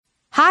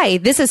Hi,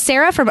 this is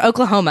Sarah from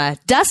Oklahoma.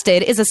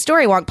 Dusted is a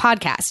Storywonk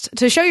podcast.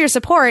 To show your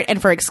support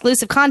and for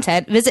exclusive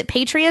content, visit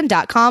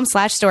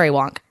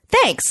patreon.com/storywonk.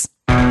 Thanks.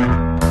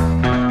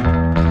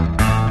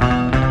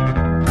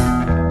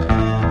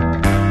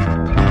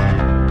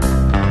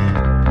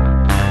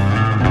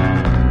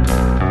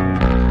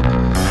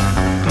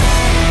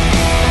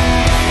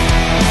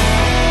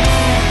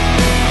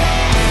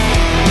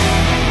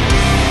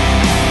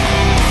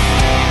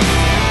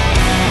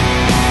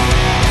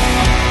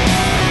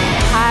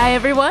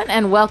 Everyone,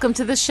 and welcome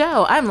to the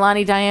show. I'm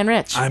Lonnie Diane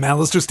Rich. I'm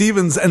Alistair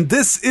Stevens, and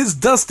this is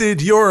Dusted,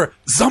 your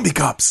zombie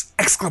cops!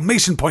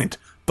 Exclamation point!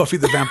 Buffy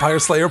the Vampire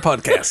Slayer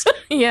podcast.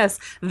 Yes,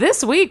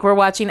 this week we're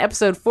watching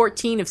episode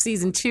 14 of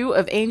season 2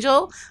 of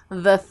Angel,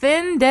 The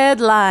Thin Dead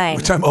Line.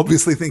 Which I'm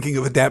obviously thinking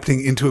of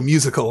adapting into a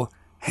musical,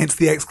 hence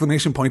the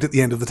exclamation point at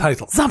the end of the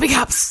title. Zombie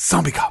cops!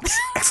 Zombie cops!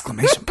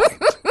 Exclamation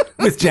point.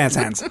 With jazz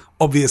hands,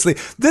 obviously.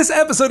 This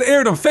episode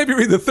aired on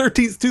February the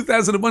 13th,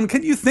 2001.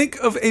 Can you think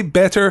of a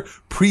better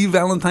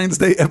pre-Valentine's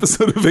Day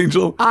episode of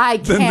Angel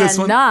than this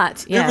one?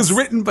 Yes. It was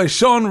written by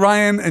Sean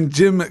Ryan and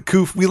Jim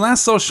Koof. We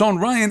last saw Sean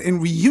Ryan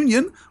in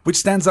Reunion, which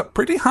stands up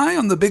pretty high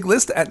on the big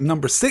list at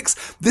number 6.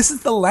 This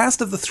is the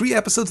last of the 3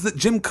 episodes that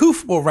Jim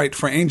Koof will write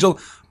for Angel.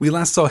 We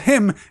last saw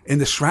him in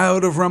The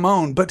Shroud of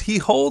Ramon, but he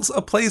holds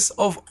a place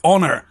of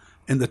honor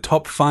in the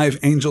top 5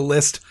 Angel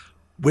list,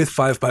 with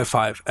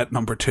 5x5 at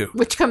number 2.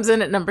 Which comes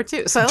in at number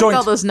 2. So I like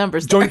all those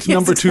numbers there. Joint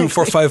number 2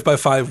 for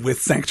 5x5 with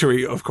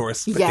Sanctuary, of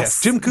course. But yes.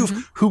 Jim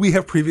Koof, who we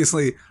have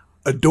previously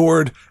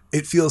adored.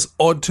 It feels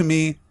odd to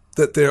me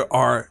that there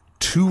are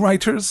 2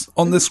 writers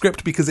on this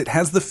script because it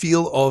has the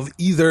feel of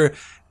either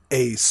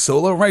a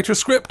solo writer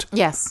script,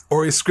 yes,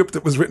 or a script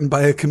that was written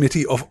by a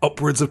committee of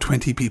upwards of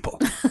 20 people.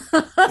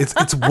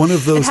 It's one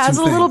of those two things. It has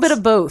a little bit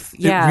of both.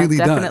 Yeah, it really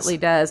definitely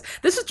does.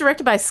 This was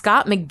directed by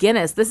Scott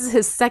McGinnis. This is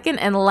his second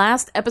and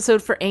last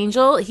episode for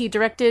Angel. He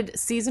directed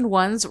season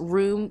 1's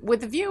Room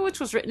with a View, which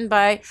was written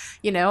by,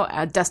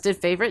 a Dusted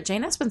favorite,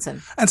 Jane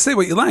Espenson. And say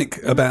what you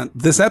like about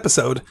this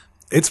episode,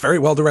 it's very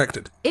well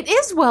directed. It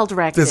is well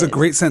directed. There's a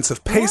great sense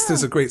of pace. Yeah.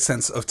 There's a great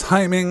sense of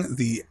timing.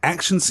 The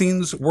action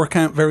scenes work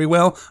out very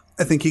well.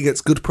 I think he gets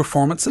good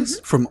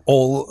performances from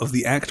all of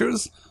the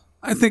actors.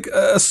 I think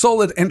a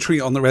solid entry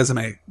on the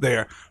resume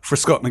there for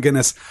Scott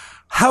McGinnis.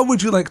 How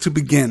would you like to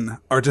begin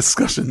our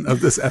discussion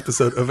of this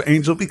episode of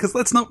Angel? Because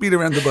let's not beat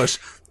around the bush.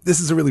 This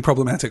is a really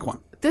problematic one.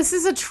 This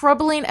is a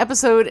troubling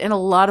episode in a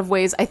lot of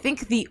ways. I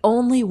think the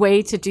only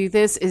way to do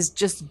this is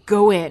just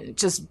go in.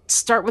 Just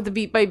start with the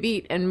beat by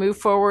beat and move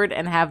forward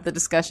and have the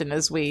discussion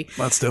as we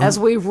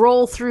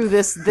roll through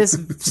this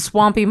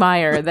swampy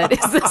mire that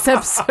is this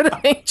episode of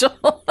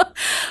Angel.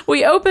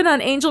 We open on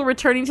Angel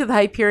returning to the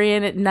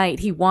Hyperion at night.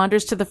 He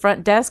wanders to the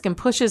front desk and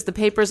pushes the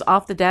papers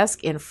off the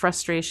desk in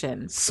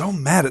frustration. So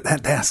mad at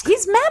that desk.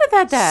 He's mad at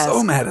that desk.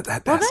 So mad at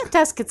that desk. Well, that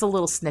desk gets a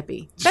little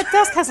snippy. That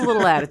desk has a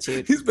little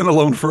attitude. He's been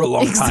alone for a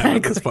long time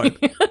at this point.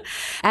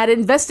 At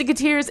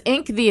Investigators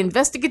Inc., the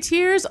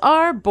Investigators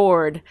are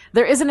bored.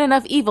 There isn't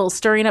enough evil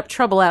stirring up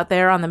trouble out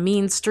there on the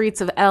mean streets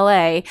of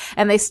L.A.,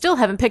 and they still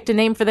haven't picked a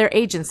name for their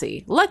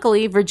agency.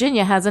 Luckily,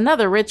 Virginia has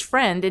another rich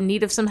friend in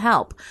need of some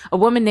help, a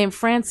woman named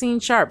Francine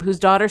Sharp, whose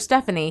daughter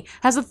Stephanie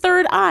has a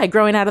third eye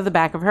growing out of the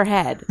back of her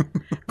head.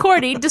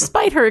 Cordy,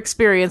 despite her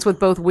experience with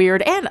both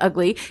weird and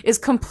ugly, is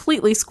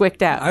completely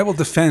squicked out. I will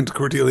defend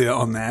Cordelia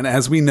on that.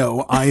 As we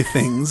know, eye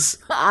things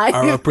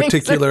are a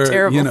particular,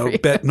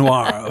 bête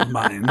noire of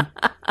mine.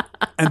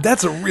 And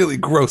that's a really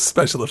gross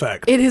special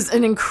effect. It is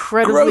an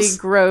incredibly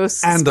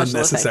gross and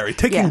unnecessary. Effect.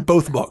 Ticking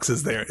both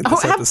boxes there in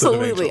this episode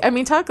absolutely. Of Angel. I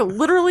mean, talk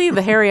literally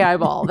the hairy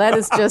eyeball. That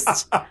is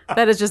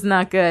just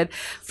not good.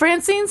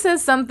 Francine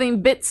says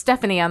something bit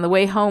Stephanie on the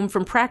way home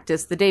from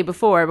practice the day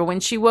before, but when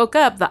she woke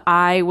up, the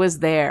eye was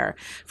there.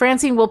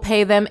 Francine will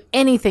pay them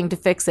anything to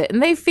fix it,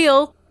 and they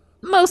feel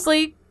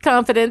mostly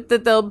confident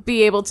that they'll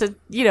be able to,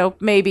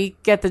 maybe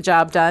get the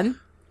job done.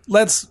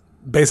 Let's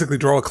basically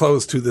draw a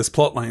close to this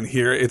plotline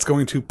here. It's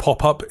going to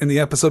pop up in the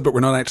episode, but we're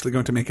not actually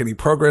going to make any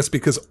progress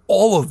because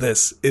all of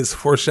this is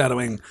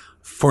foreshadowing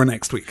for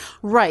next week.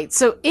 Right.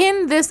 So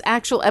in this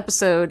actual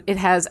episode, it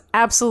has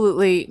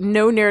absolutely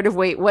no narrative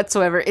weight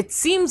whatsoever. It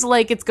seems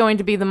like it's going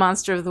to be the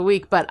monster of the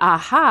week, but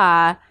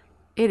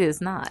it is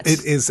not.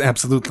 It is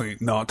absolutely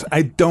not.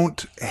 I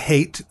don't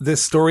hate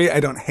this story. I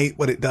don't hate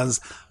what it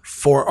does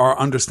for our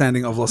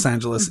understanding of Los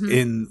Angeles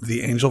in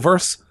the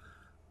Angelverse.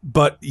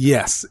 But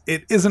yes,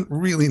 it isn't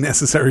really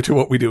necessary to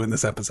what we do in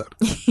this episode.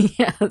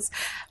 Yes.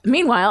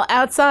 Meanwhile,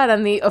 outside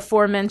on the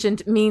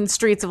aforementioned mean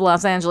streets of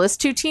Los Angeles,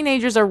 2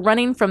 teenagers are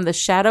running from the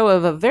shadow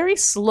of a very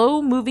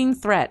slow-moving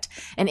threat.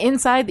 And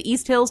inside the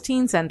East Hills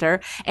Teen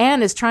Center,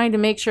 Anne is trying to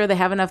make sure they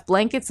have enough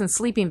blankets and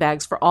sleeping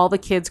bags for all the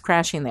kids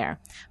crashing there.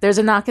 There's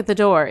a knock at the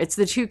door. It's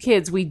the 2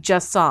 kids we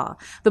just saw.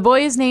 The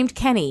boy is named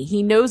Kenny.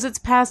 He knows it's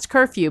past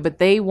curfew, but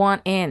they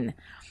want in.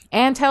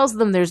 Anne tells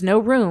them there's no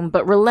room,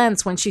 but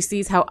relents when she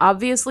sees how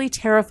obviously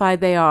terrified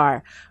they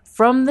are.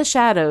 From the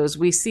shadows,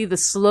 we see the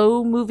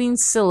slow-moving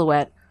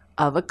silhouette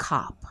of a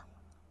cop.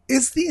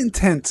 Is the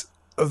intent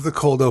of the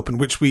cold open,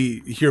 which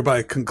we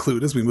hereby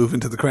conclude as we move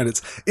into the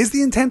credits, is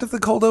the intent of the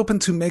cold open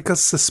to make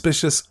us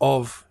suspicious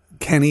of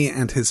Kenny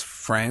and his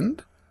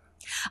friend?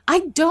 I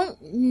don't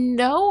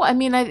know. I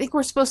mean, I think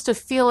we're supposed to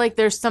feel like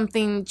there's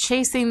something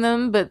chasing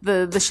them, but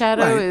the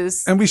shadow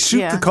is... And we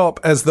shoot the cop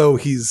as though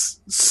he's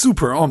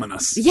super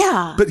ominous.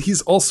 Yeah. But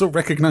he's also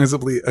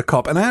recognizably a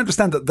cop. And I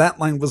understand that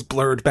line was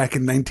blurred back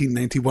in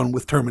 1991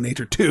 with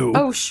Terminator 2.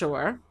 Oh,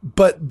 sure.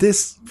 But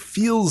this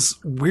feels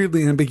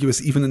weirdly ambiguous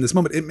even in this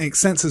moment. It makes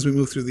sense as we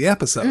move through the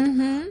episode.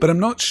 Mm-hmm. But I'm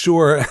not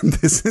sure, and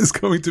this is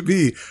going to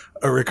be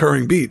a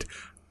recurring beat,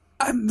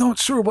 I'm not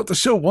sure what the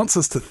show wants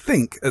us to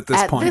think at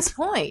this point. At this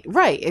point.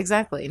 Right,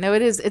 exactly. No,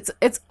 it is.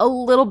 It's a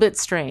little bit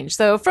strange.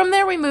 So from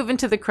there we move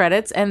into the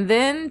credits and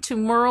then to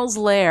Merle's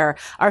lair.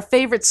 Our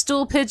favorite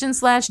stool pigeon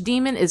 /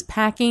 demon is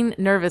packing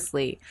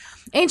nervously.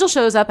 Angel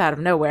shows up out of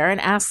nowhere and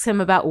asks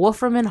him about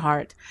Wolfram and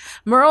Hart.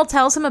 Merle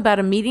tells him about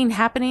a meeting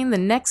happening the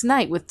next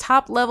night with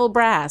top-level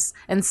brass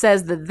and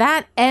says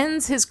that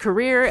ends his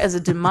career as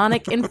a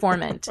demonic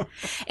informant.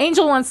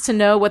 Angel wants to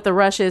know what the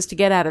rush is to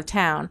get out of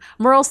town.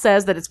 Merle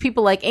says that it's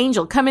people like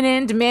Angel coming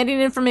in, demanding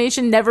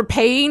information, never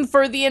paying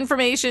for the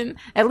information.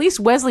 At least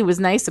Wesley was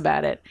nice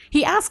about it.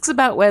 He asks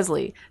about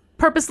Wesley,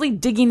 purposely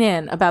digging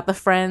in about the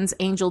friends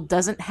Angel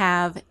doesn't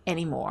have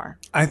anymore.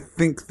 I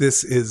think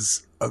this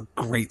is a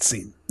great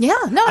scene. Yeah,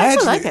 no, I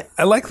actually like it.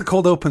 I like the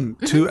cold open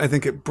too. I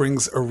think it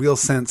brings a real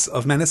sense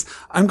of menace.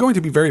 I'm going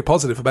to be very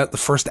positive about the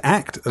first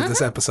act of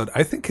this episode.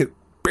 I think it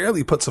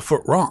barely puts a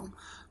foot wrong.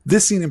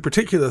 This scene in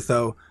particular,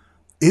 though,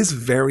 is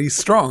very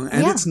strong.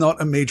 And it's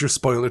not a major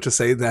spoiler to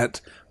say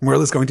that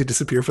Merle is going to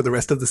disappear for the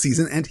rest of the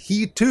season. And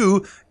he,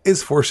 too,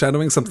 is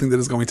foreshadowing something that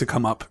is going to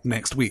come up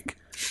next week.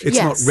 It's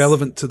not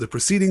relevant to the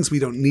proceedings. We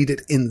don't need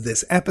it in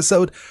this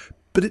episode.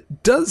 But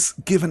it does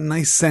give a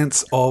nice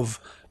sense of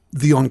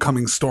the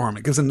oncoming storm.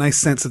 It gives a nice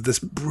sense of this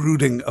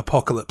brooding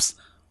apocalypse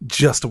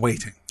just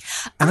waiting.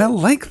 And I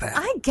like that.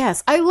 I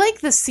guess. I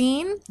like the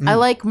scene. I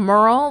like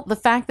Merle. The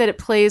fact that it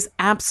plays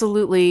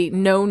absolutely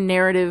no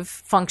narrative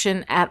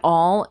function at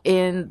all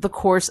in the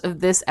course of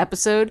this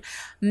episode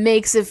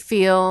makes it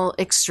feel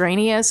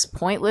extraneous,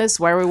 pointless.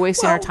 Why are we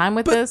wasting our time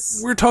with this?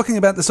 We're talking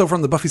about this over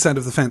on the Buffy side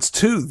of the fence,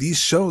 too. These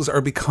shows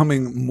are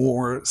becoming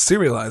more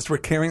serialized. We're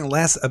caring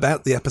less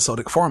about the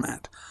episodic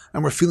format.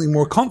 And we're feeling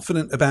more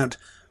confident about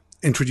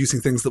introducing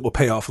things that will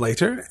pay off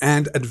later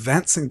and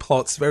advancing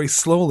plots very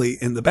slowly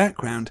in the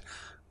background.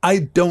 I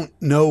don't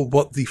know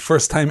what the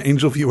first-time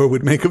Angel viewer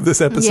would make of this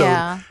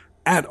episode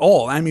at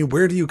all. I mean,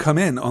 where do you come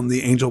in on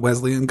the Angel,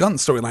 Wesley, and Gunn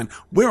storyline?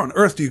 Where on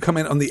earth do you come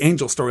in on the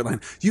Angel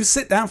storyline? You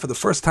sit down for the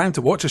first time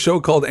to watch a show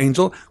called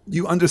Angel,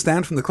 you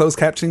understand from the closed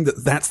captioning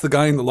that that's the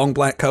guy in the long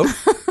black coat.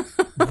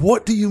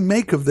 What do you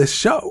make of this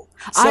show?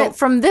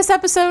 From this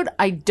episode,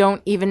 I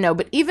don't even know.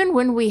 But even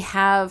when we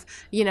have,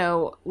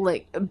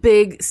 like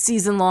big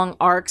season-long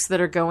arcs that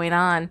are going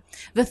on,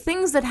 the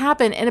things that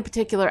happen in a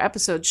particular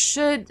episode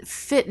should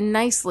fit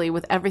nicely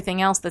with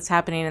everything else that's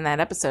happening in that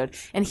episode.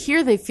 And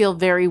here they feel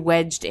very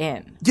wedged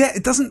in. Yeah,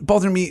 it doesn't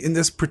bother me in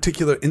this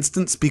particular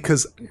instance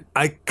because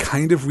I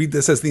kind of read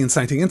this as the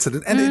inciting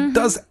incident. And it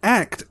does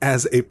act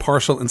as a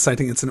partial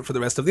inciting incident for the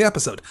rest of the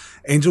episode.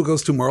 Angel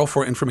goes to Merle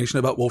for information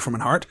about Wolfram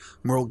and Hart.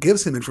 Merle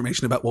gives him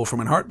information about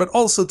Wolfram and Hart, but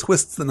also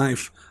twists the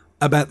knife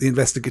about the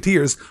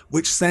investigators,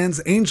 which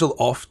sends Angel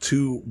off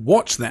to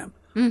watch them.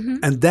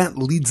 And that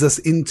leads us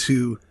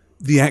into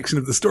the action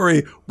of the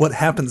story. What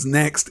happens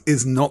next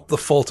is not the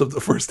fault of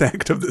the first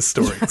act of this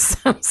story. Yes,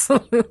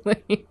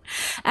 absolutely.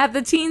 At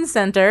the teen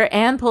center,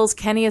 Anne pulls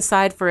Kenny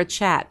aside for a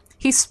chat.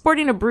 He's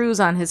sporting a bruise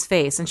on his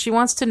face, and she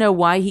wants to know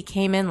why he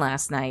came in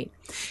last night.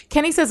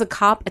 Kenny says a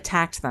cop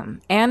attacked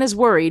them. Anne is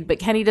worried, but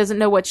Kenny doesn't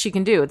know what she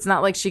can do. It's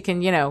not like she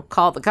can,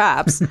 call the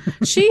cops.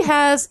 She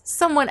has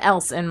someone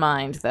else in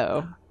mind,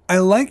 though. I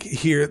like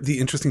here the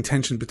interesting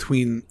tension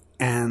between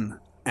Anne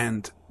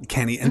and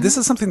Kenny, and this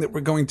is something that we're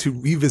going to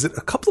revisit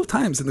a couple of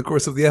times in the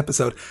course of the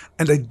episode,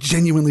 and I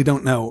genuinely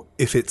don't know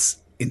if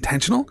it's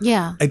intentional.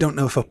 Yeah. I don't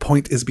know if a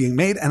point is being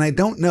made, and I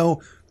don't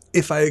know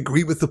if I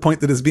agree with the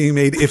point that is being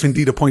made, if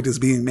indeed a point is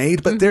being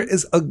made, but there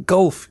is a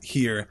gulf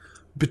here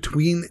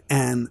between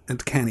Anne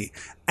and Kenny.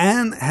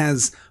 Anne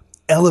has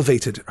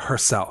elevated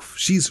herself.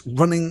 She's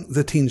running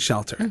the teen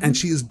shelter, and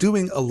she is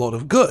doing a lot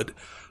of good.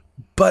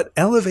 But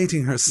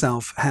elevating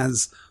herself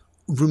has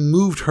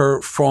removed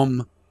her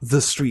from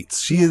the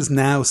streets. She is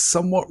now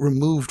somewhat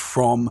removed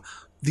from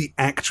the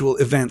actual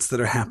events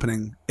that are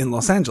happening in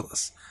Los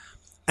Angeles.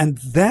 And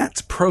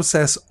that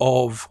process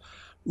of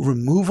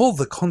removal,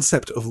 the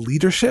concept of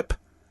leadership,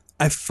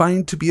 I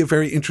find to be a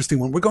very interesting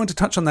one. We're going to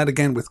touch on that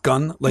again with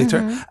Gunn later,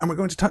 and we're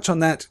going to touch on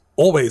that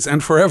always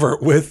and forever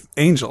with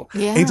Angel.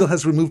 Yeah. Angel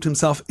has removed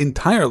himself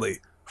entirely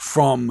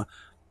from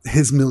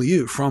his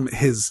milieu, from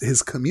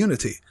his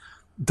community.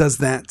 Does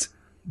that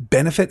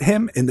benefit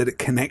him in that it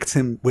connects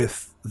him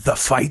with the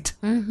fight?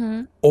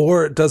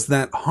 Or does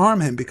that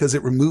harm him because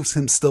it removes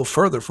him still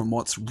further from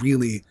what's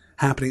really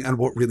happening and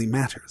what really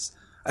matters?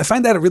 I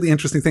find that a really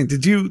interesting thing.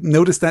 Did you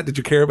notice that? Did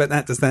you care about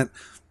that? Does that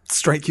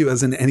strike you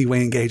as in any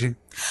way engaging?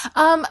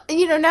 Now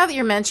that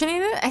you're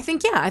mentioning it, I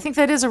think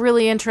that is a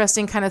really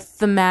interesting kind of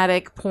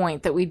thematic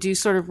point that we do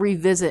sort of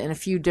revisit in a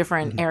few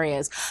different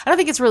areas. I don't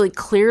think it's really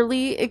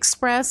clearly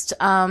expressed.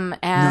 And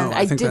No,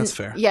 I think didn't, that's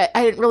fair. Yeah,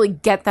 I didn't really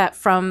get that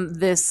from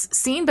this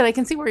scene, but I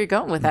can see where you're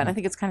going with that. I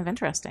think it's kind of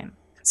interesting.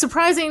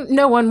 Surprising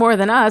no one more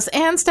than us,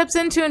 Anne steps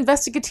into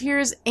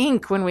Investigators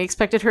Inc. when we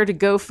expected her to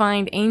go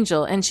find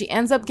Angel, and she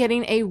ends up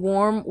getting a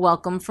warm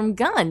welcome from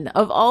Gunn,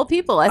 of all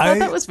people. I thought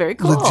that was very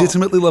cool.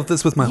 Legitimately love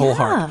this with my whole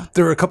heart.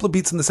 There are a couple of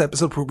beats in this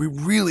episode where we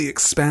really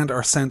expand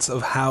our sense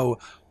of how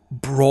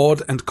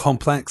broad and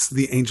complex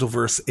the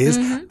Angelverse is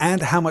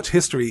and how much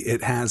history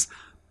it has.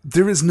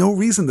 There is no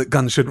reason that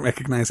Gunn shouldn't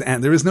recognize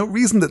Anne. There is no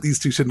reason that these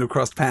two shouldn't have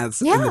crossed paths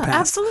in the past.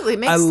 Absolutely. It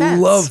makes sense. I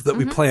love that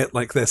we play it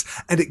like this.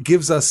 And it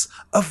gives us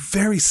a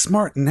very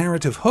smart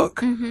narrative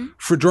hook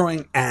for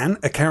drawing Anne,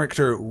 a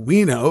character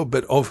we know,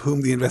 but of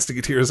whom the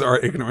investigators are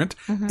ignorant,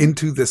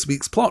 into this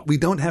week's plot. We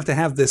don't have to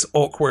have this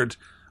awkward,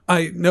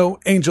 I know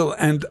Angel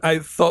and I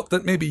thought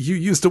that maybe you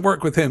used to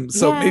work with him,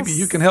 so maybe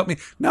you can help me.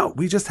 No,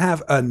 we just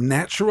have a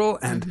natural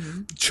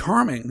and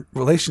charming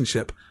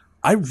relationship.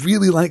 I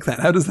really like that.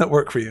 How does that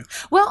work for you?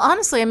 Well,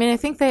 honestly, I mean, I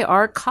think they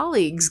are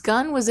colleagues.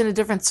 Gunn was in a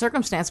different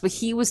circumstance, but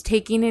he was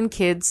taking in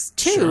kids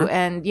too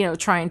and,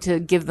 trying to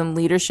give them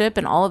leadership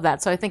and all of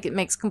that. So I think it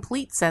makes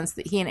complete sense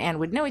that he and Anne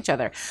would know each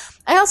other.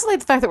 I also like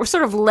the fact that we're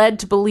sort of led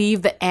to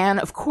believe that Anne,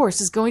 of course,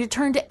 is going to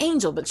turn to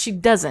Angel, but she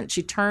doesn't.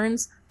 She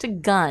turns to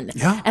Gunn.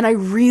 Yeah. And I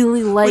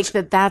really like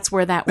that that's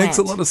where that makes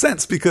went. a lot of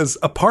sense, because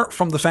apart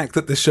from the fact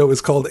that this show is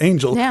called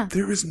Angel,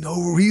 there is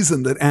no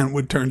reason that Anne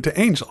would turn to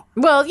Angel.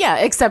 Well, yeah,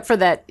 except for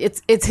that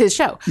it's his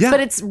show. Yeah. But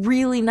it's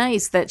really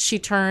nice that she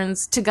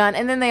turns to Gunn,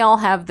 and then they all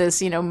have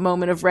this,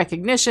 moment of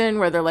recognition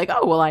where they're like,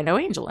 oh, well, I know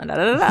Angel, and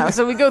da-da-da-da.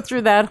 So we go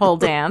through that whole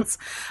dance.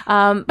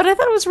 But I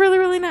thought it was really,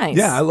 really nice.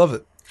 Yeah, I love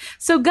it.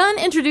 So Gunn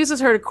introduces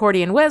her to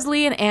Cardigan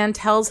Wesley, and Anne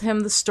tells him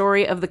the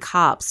story of the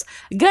cops.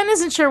 Gunn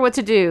isn't sure what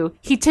to do.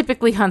 He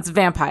typically hunts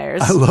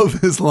vampires. I love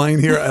his line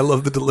here. I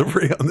love the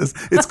delivery on this.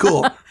 It's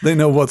cool. They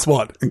know what's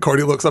what. And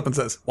Cordy looks up and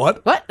says,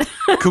 what? What?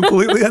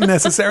 Completely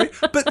unnecessary.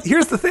 But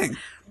here's the thing.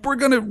 We're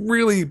going to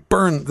really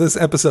burn this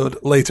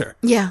episode later.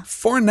 Yeah.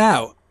 For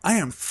now, I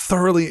am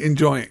thoroughly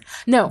enjoying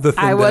the Thin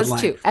I was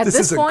Deadline. Too. At this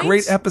is point, a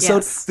great episode.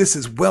 Yes. This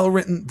is well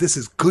written. This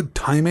is good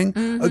timing.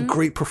 A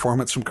great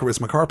performance from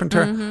Charisma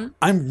Carpenter.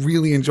 I'm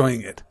really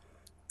enjoying it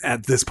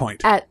at this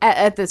point.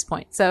 At this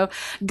point. So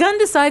Gunn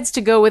decides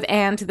to go with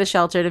Anne to the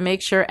shelter to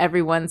make sure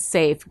everyone's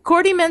safe.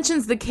 Cordy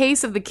mentions the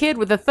case of the kid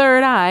with a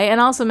third eye and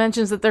also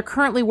mentions that they're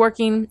currently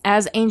working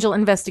as Angel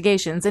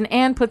investigations, and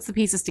Anne puts the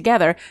pieces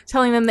together,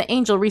 telling them that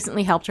Angel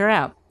recently helped her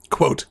out.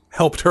 Quote,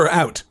 helped her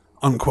out.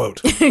 Unquote.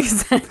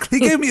 Exactly.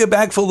 He gave me a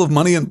bag full of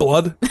money and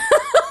blood.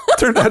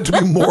 Turned out to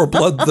be more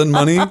blood than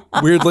money,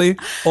 weirdly.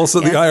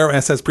 Also, the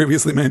IRS, as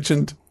previously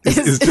mentioned,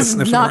 is just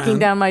sniffing knocking around.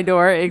 down my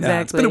door. Exactly.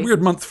 Yeah, it's been a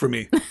weird month for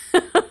me.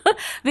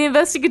 The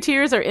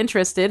investigators are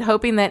interested,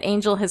 hoping that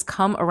Angel has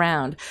come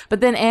around.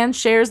 But then Anne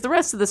shares the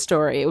rest of the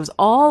story. It was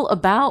all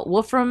about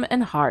Wolfram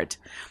and Hart.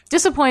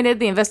 Disappointed,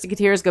 the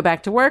investigators go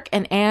back to work,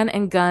 and Anne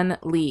and Gunn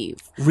leave.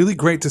 Really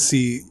great to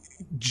see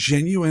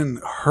genuine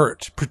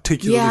hurt,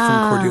 particularly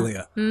from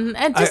Cordelia.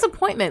 And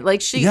disappointment.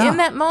 In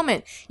that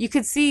moment, you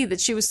could see that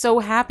she was so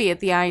happy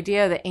at the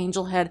idea that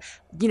Angel had,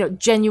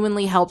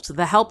 genuinely helped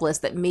the helpless,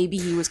 that maybe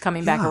he was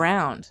coming back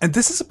around. And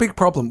this is a big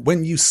problem.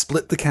 When you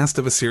split the cast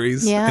of a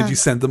series and you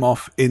send them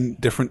off in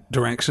different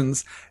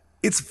directions,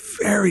 it's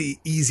very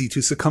easy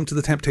to succumb to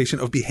the temptation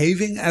of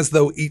behaving as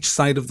though each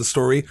side of the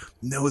story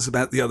knows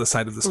about the other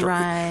side of the story.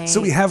 Right.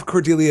 So we have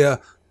Cordelia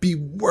be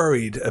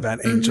worried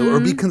about Angel or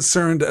be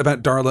concerned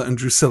about Darla and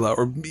Drusilla,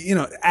 or,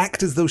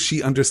 act as though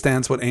she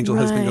understands what Angel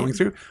has been going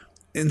through.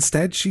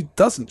 Instead, she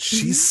doesn't.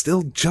 She's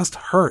still just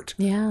hurt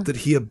that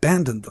he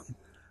abandoned them.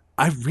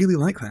 I really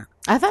like that.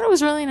 I thought it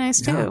was really nice,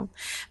 too. Yeah.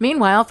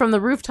 Meanwhile, from the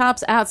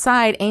rooftops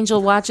outside,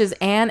 Angel watches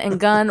Anne and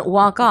Gunn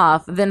walk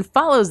off, then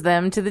follows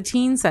them to the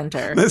teen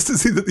center. Nice to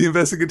see that the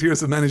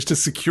investigators have managed to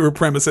secure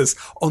premises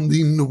on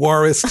the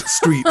noirest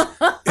street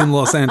in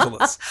Los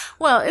Angeles.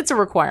 Well, it's a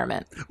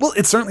requirement. Well,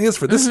 it certainly is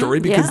for this story,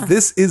 because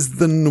this is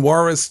the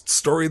noirest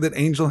story that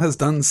Angel has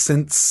done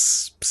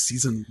since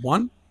season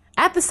 1.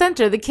 At the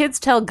center, the kids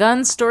tell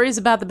Gunn stories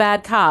about the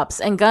bad cops,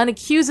 and Gunn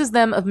accuses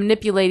them of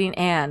manipulating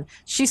Anne.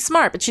 She's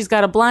smart, but she's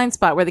got a blind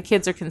spot where the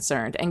kids are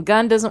concerned, and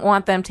Gunn doesn't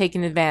want them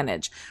taking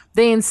advantage.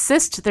 They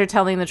insist they're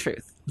telling the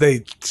truth.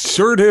 They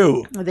sure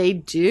do. They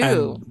do.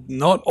 And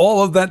not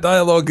all of that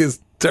dialogue is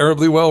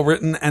terribly well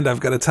written, and I've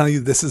got to tell you,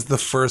 this is the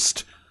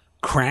first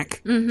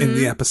crack in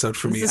the episode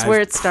for me. This is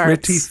where it starts.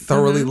 Pretty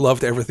thoroughly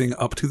loved everything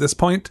up to this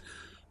point,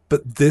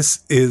 but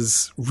this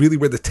is really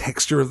where the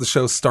texture of the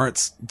show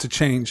starts to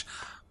change.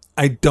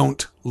 I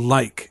don't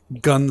like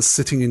Gunn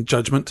sitting in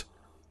judgment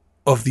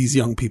of these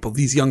young people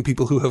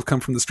who have come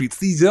from the streets,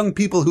 these young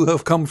people who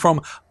have come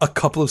from a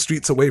couple of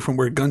streets away from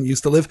where Gunn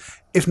used to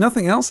live. If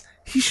nothing else,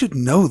 he should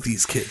know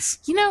these kids.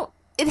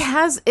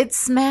 it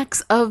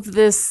smacks of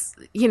this,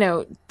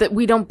 that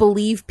we don't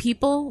believe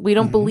people. We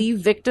don't believe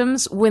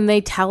victims when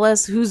they tell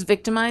us who's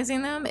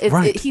victimizing them.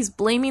 He's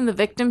blaming the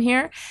victim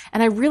here.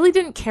 And I really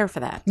didn't care for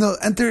that. No,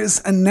 and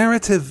there's a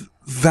narrative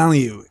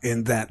value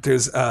in that.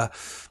 There's a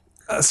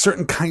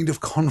certain kind of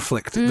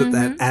conflict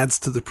that adds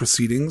to the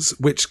proceedings,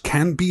 which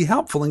can be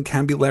helpful and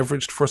can be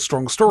leveraged for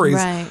strong stories.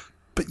 Right.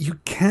 But you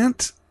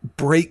can't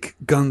break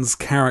Gunn's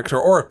character,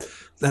 or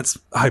that's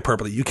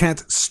hyperbole. You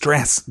can't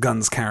stress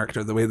Gunn's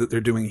character the way that they're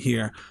doing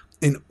here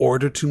in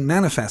order to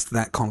manifest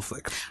that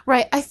conflict.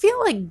 Right. I feel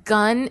like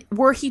Gunn,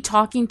 were he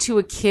talking to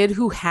a kid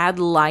who had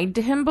lied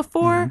to him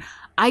before,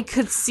 I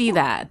could see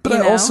that. But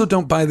I also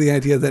don't buy the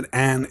idea that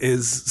Anne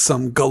is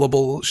some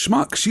gullible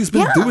schmuck. She's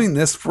been doing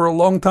this for a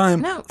long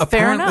time,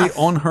 apparently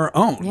on her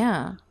own.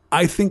 Yeah.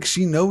 I think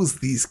she knows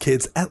these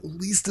kids at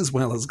least as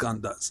well as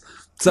Gunn does.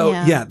 So,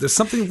 there's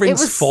something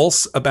rings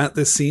false about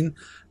this scene,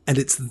 and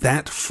it's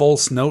that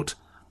false note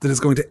that is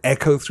going to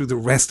echo through the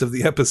rest of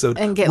the episode.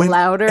 And get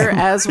louder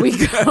as we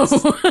go.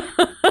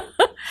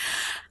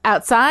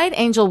 Outside,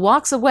 Angel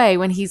walks away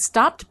when he's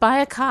stopped by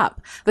a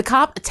cop. The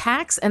cop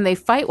attacks and they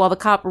fight while the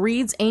cop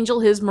reads Angel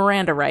his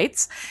Miranda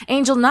rights.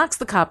 Angel knocks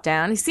the cop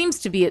down. He seems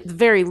to be at the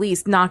very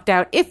least knocked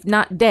out, if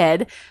not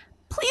dead.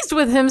 Pleased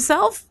with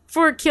himself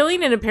for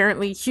killing an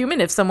apparently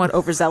human, if somewhat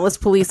overzealous,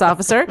 police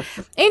officer,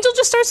 Angel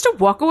just starts to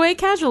walk away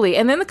casually,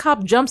 and then the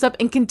cop jumps up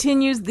and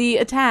continues the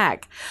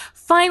attack.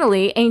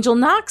 Finally, Angel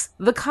knocks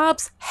the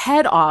cop's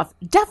head off,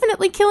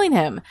 definitely killing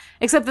him,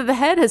 except that the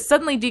head has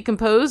suddenly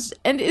decomposed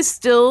and is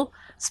still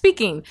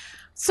speaking.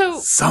 So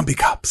zombie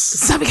cops.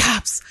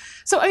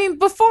 So,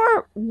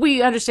 before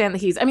we understand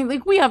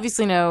that we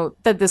obviously know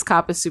that this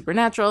cop is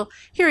supernatural.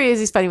 Here he is,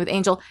 he's fighting with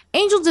Angel.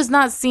 Angel does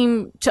not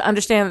seem to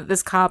understand that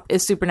this cop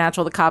is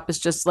supernatural. The cop is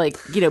just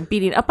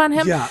beating up on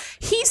him. Yeah.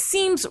 He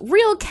seems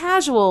real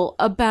casual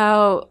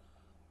about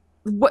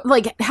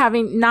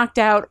having knocked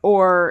out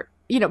or,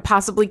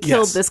 possibly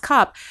killed this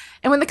cop.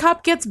 And when the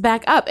cop gets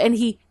back up and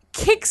he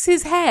kicks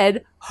his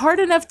head hard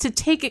enough to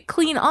take it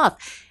clean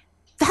off,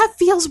 that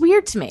feels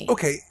weird to me.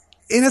 Okay.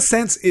 In a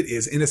sense, it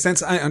is. In a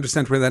sense, I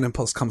understand where that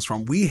impulse comes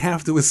from. We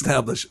have to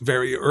establish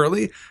very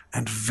early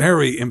and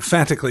very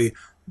emphatically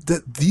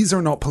that these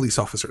are not police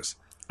officers.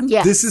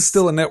 Yes. This is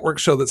still a network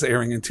show that's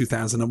airing in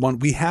 2001.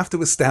 We have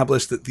to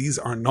establish that these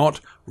are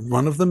not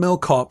run-of-the-mill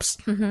cops.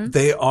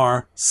 They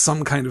are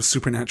some kind of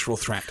supernatural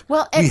threat.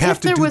 Well, we have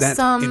to there do was that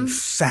some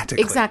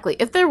emphatically. Exactly.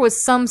 If there was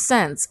some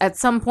sense at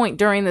some point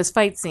during this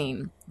fight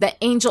scene that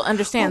Angel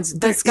understands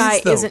this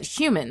guy isn't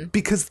human.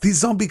 Because these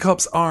zombie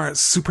cops are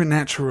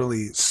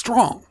supernaturally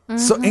strong.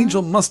 So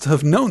Angel must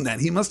have known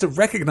that. He must have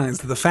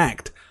recognized the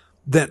fact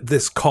that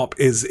this cop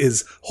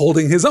is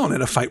holding his own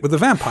in a fight with a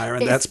vampire,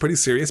 and that's pretty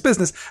serious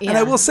business. And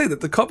I will say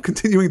that the cop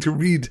continuing to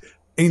read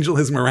Angel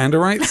his Miranda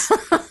rights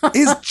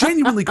is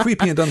genuinely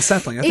creepy and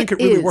unsettling. I think it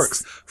really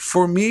works.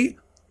 For me,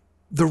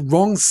 the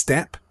wrong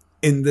step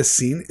in this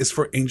scene is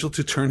for Angel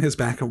to turn his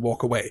back and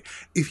walk away.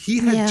 If he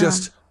had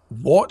just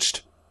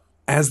watched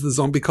as the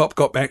zombie cop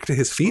got back to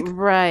his feet,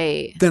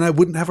 right, then I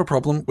wouldn't have a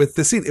problem with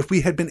this scene. If we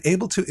had been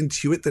able to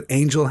intuit that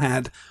Angel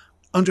had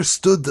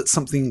understood that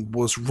something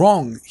was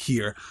wrong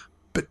here,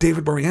 but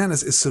David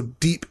Boreanaz is so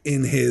deep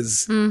in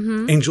his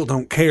Angel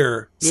don't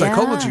care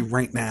psychology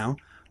right now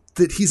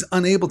that he's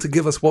unable to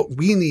give us what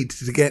we need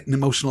to get an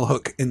emotional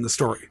hook in the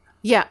story.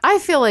 Yeah, I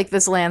feel like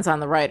this lands on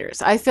the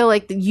writers. I feel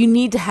like you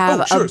need to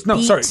have a beat.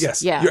 No, sorry,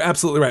 yes. Yeah. You're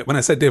absolutely right. When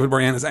I said David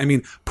Boreanaz, I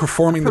mean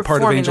performing the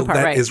part of Angel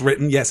that is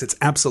written. Yes, it's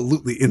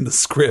absolutely in the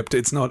script.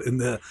 It's not in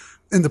the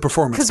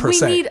performance per se.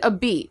 Because we need a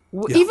beat.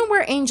 Even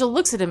where Angel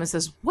looks at him and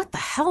says, "What the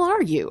hell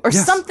are you?" Or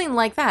something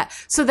like that.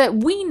 So that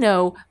we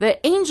know that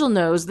Angel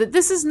knows that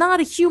this is not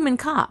a human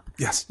cop.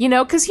 Yes.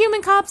 Because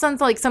human cops on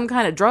some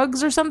kind of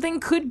drugs or something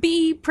could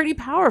be pretty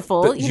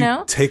powerful, but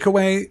you take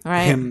away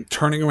him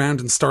turning around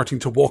and starting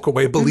to walk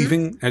away,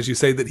 believing, as you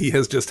say, that he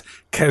has just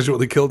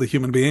casually killed a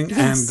human being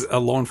and a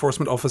law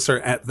enforcement officer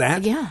at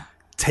that. Yeah.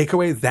 Take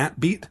away that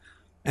beat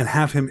and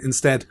have him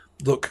instead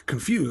look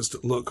confused,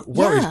 look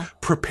worried,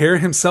 prepare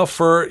himself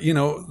for,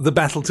 the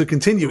battle to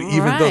continue,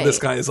 even though this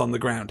guy is on the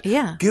ground.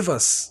 Yeah. Give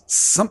us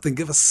something,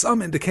 give us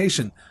some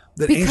indication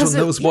that Angel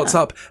knows what's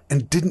up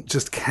and didn't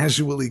just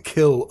casually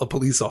kill a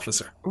police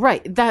officer.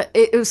 Right. That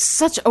it was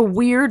such a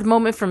weird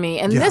moment for me.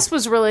 And this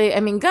was really,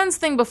 Gunn's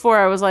thing before,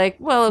 I was like,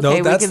 well, okay.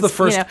 No, that's the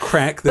first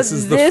crack. This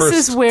is the first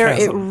This is where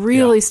chasm. it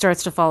really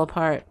starts to fall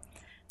apart.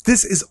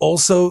 This is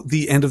also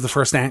the end of the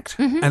first act.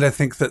 And I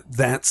think that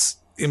that's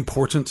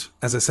important.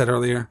 As I said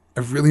earlier,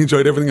 I've really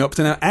enjoyed everything up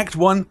to now. Act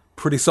 1,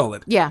 pretty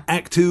solid. Yeah.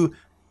 Act 2,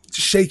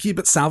 shaky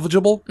but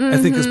salvageable, I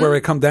think is where I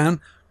come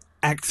down.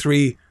 Act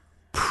 3,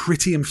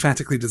 pretty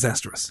emphatically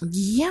disastrous.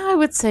 Yeah, I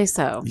would say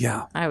so.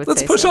 Yeah. I would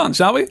Let's say push so. on,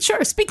 shall we?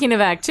 Sure. Speaking of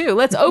Act 2,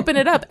 let's open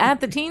it up at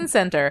the teen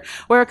center,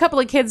 where a couple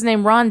of kids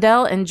named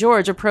Rondell and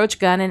George approach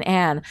Gunn and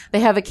Anne. They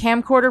have a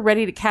camcorder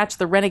ready to catch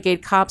the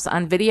renegade cops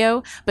on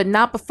video, but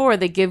not before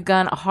they give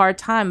Gunn a hard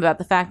time about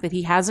the fact that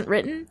he hasn't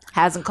written,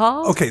 hasn't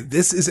called. Okay,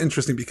 this is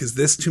interesting because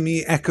this, to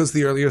me, echoes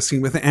the earlier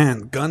scene with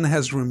Anne. Gunn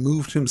has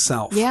removed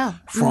himself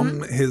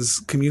from his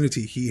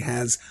community. He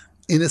has,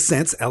 in a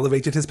sense,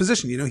 elevated his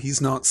position. You know,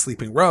 he's not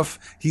sleeping rough.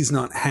 He's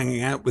not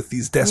hanging out with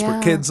these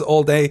desperate kids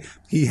all day.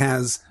 He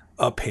has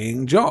a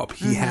paying job.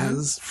 He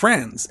has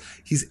friends.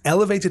 He's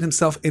elevated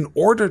himself in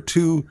order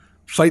to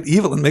fight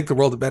evil and make the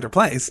world a better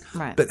place,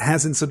 but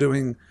has in so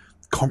doing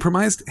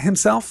compromised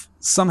himself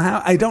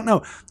somehow. I don't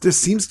know. There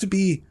seems to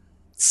be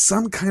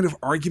some kind of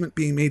argument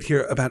being made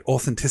here about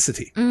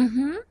authenticity.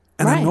 And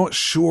I'm not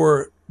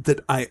sure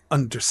that I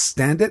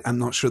understand it. I'm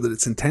not sure that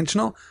it's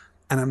intentional.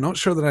 And I'm not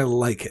sure that I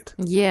like it.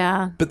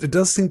 Yeah. But there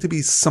does seem to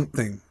be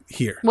something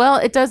here. Well,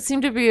 it does seem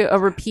to be a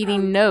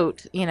repeating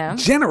note, you know?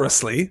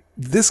 Generously,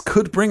 this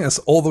could bring us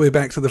all the way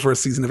back to the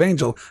first season of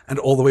Angel and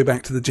all the way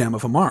back to the Gem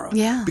of Amara.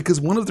 Yeah. Because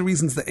one of the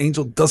reasons that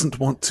Angel doesn't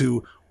want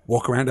to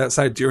walk around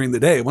outside during the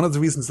day, one of the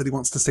reasons that he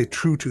wants to stay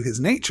true to his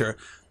nature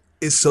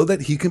is so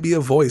that he can be a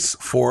voice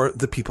for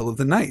the people of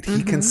the night.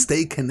 He can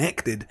stay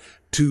connected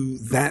to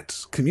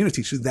that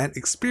community, to that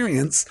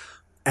experience,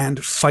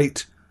 and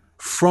fight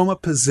from a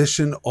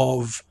position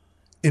of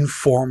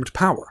informed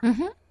power.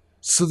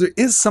 So there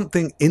is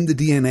something in the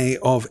DNA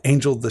of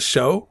Angel the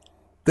show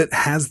that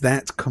has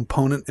that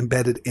component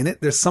embedded in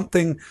it. There's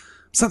something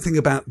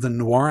about the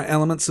noir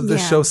elements of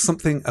this show,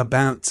 something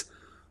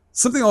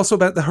also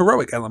about the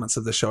heroic elements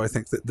of the show, I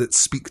think, that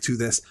speak to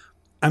this.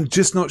 I'm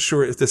just not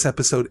sure if this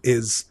episode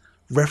is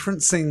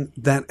referencing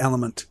that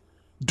element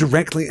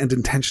directly and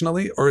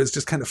intentionally, or is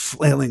just kind of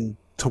flailing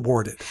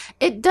toward it.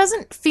 It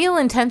doesn't feel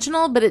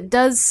intentional, but it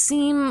does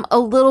seem a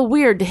little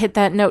weird to hit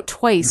that note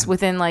twice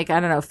within,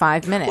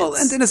 5 minutes. Well,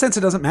 and in a sense,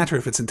 it doesn't matter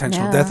if it's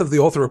intentional. Yeah. Death of the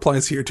author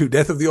applies here too.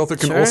 Death of the author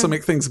can also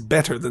make things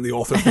better than the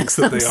author thinks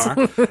that they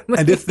are.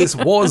 And if this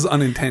was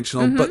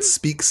unintentional, but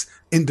speaks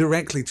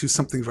indirectly to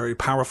something very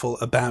powerful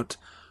about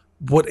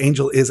what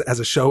Angel is as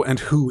a show and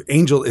who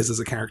Angel is as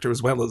a character,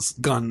 as well as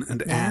Gunn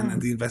and Anne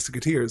and the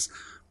investigators,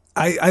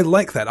 I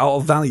like that.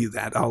 I'll value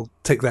that. I'll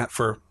take that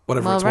for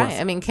whatever it's worth.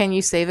 I mean, can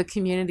you save a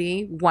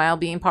community while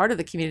being part of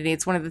the community?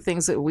 It's one of the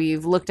things that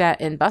we've looked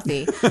at in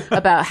Buffy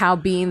about how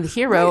being the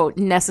hero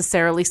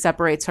necessarily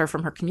separates her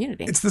from her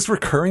community. It's this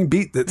recurring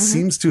beat that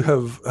seems to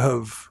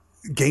have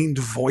gained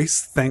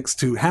voice thanks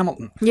to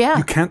Hamilton. Yeah.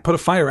 You can't put a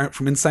fire out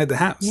from inside the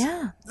house.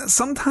 Yeah.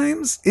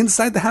 Sometimes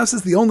inside the house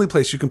is the only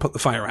place you can put the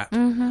fire out.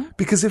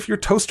 Because if your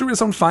toaster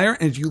is on fire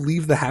and you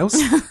leave the house,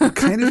 you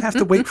kind of have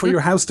to wait for your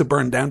house to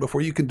burn down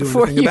before you can do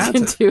anything about it.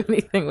 Before you can do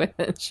anything with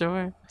it,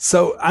 sure.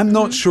 So I'm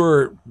not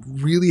sure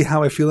really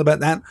how I feel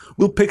about that.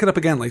 We'll pick it up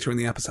again later in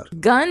the episode.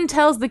 Gunn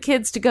tells the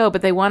kids to go,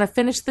 but they want to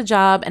finish the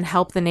job and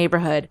help the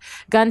neighborhood.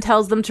 Gunn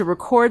tells them to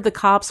record the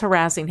cops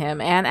harassing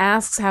him and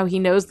asks how he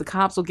knows the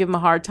cops will give him a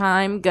hard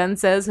time. Gunn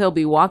says he'll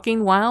be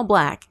walking while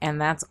black, and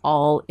that's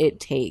all it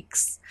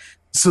takes.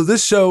 So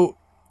this show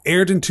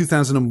aired in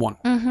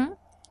 2001.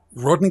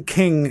 Rodney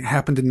King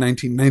happened in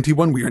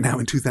 1991. We are now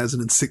in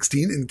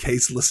 2016, in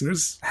case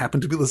listeners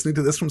happen to be listening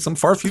to this from some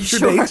far future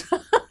date,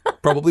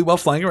 probably while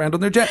flying around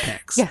on their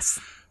jetpacks. Yes.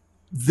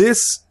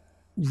 This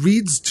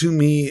reads to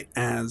me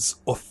as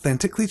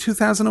authentically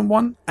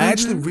 2001. I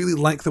actually really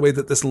like the way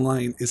that this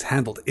line is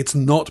handled. It's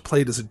not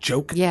played as a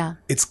joke. Yeah.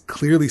 It's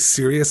clearly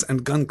serious,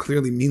 and Gunn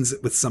clearly means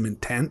it with some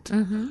intent,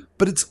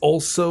 but it's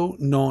also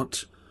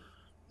not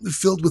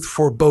filled with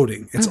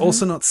foreboding. It's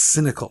also not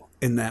cynical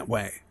in that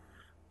way.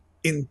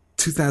 In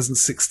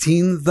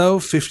 2016, though,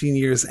 15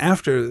 years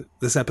after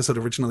this episode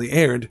originally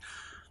aired,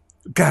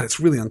 God, it's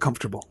really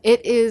uncomfortable.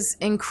 It is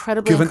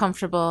incredibly Given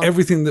uncomfortable.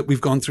 Everything that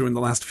we've gone through in the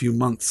last few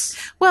months.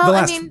 Well, the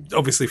last, I mean,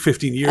 obviously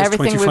 15 years,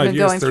 everything 25 we've been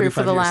years, going through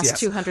for the 35 last years,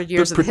 200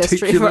 years But of the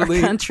history of our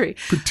country.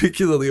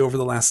 Particularly over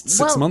the last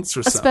 6 months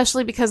or so.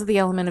 Especially because of the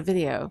element of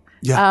video.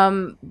 Yeah.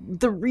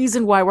 The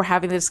reason why we're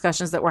having the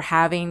discussions that we're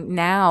having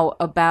now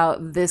about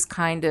this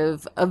kind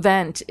of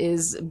event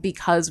is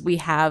because we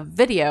have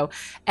video.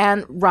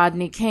 And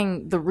Rodney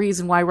King, the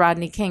reason why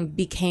Rodney King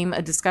became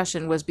a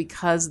discussion was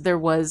because there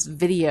was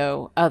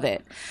video of it.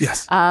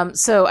 Yes.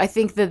 So I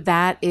think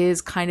that is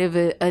kind of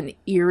an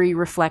eerie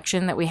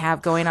reflection that we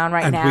have going on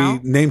right now.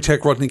 And we name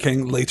check Rodney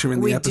King later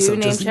in the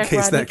episode, just in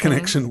case Rodney that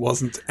connection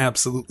wasn't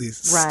absolutely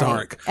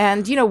stark.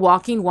 And,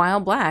 walking while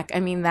black,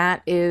 I mean,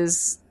 that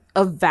is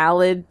a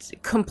valid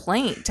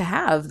complaint to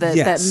have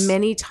that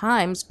many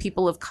times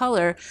people of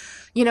color,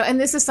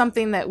 and this is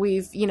something that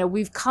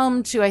we've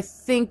come to, I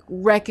think,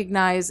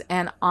 recognize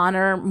and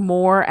honor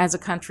more as a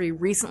country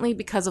recently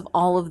because of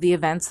all of the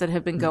events that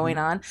have been going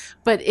on,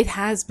 but it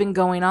has been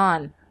going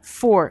on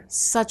for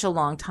such a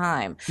long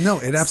time. No,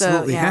 it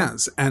absolutely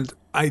has. And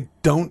I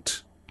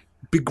don't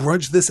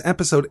begrudge this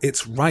episode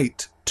its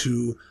right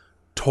to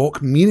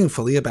talk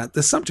meaningfully about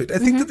this subject. I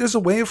think that there's a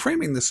way of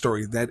framing this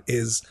story that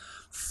is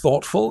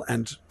thoughtful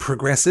and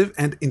progressive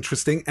and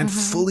interesting and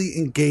fully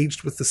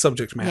engaged with the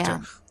subject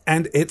matter. Yeah.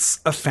 And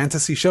it's a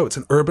fantasy show. It's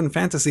an urban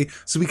fantasy.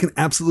 So we can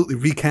absolutely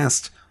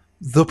recast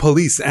the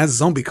police as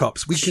zombie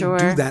cops. We can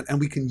do that, and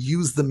we can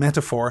use the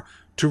metaphor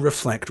to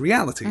reflect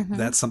reality.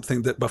 That's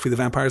something that Buffy the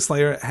Vampire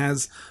Slayer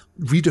has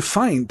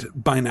redefined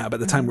by now, by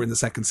the time we're in the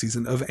second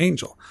season of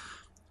Angel.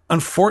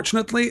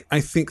 Unfortunately, I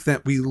think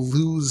that we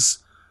lose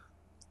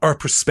our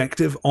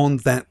perspective on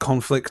that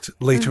conflict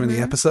later in the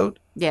episode.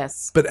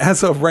 Yes. But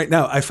as of right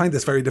now, I find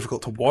this very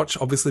difficult to watch,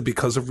 obviously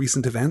because of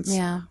recent events.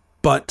 Yeah.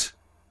 But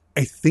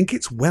I think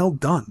it's well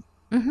done.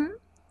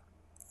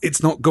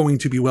 It's not going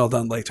to be well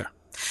done later.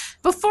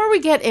 Before we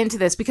get into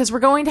this, because we're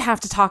going to have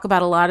to talk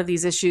about a lot of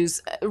these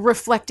issues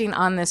reflecting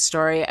on this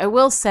story, I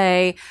will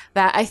say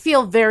that I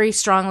feel very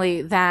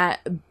strongly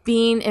that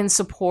being in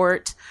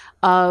support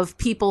of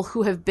people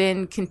who have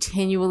been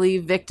continually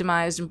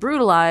victimized and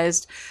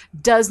brutalized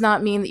does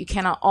not mean that you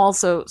cannot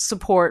also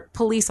support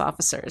police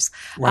officers.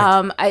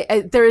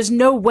 Right. There is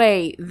no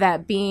way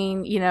that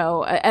being,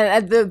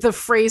 the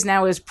phrase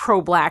now is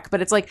pro-black,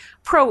 but it's like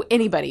pro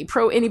anybody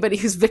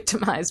who's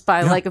victimized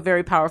by like a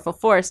very powerful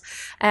force.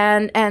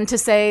 And to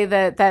say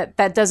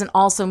that doesn't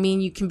also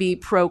mean you can be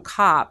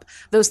pro-cop.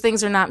 Those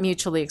things are not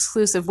mutually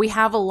exclusive. We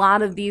have a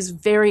lot of these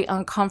very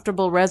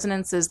uncomfortable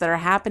resonances that are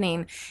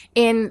happening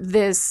in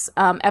this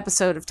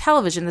episode of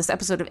television, this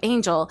episode of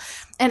Angel.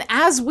 And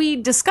as we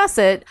discuss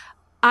it,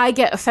 I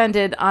get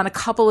offended on a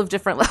couple of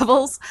different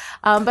levels.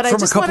 But I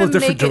just want to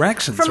make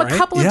directions, from right? a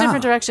couple of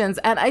different directions.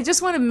 And I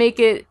just want to make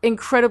it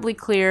incredibly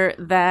clear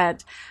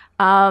that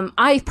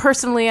I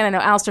personally, and I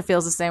know Alistair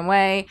feels the same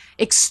way,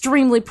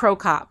 extremely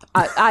pro-cop.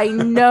 I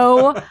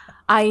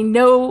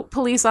know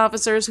police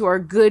officers who are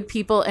good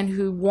people and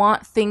who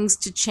want things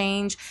to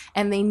change,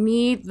 and they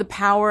need the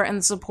power and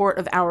the support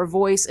of our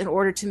voice in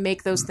order to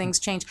make those things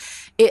change.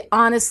 It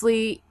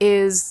honestly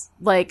is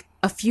like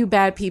a few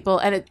bad people,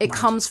 and it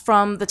comes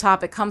from the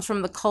top. It comes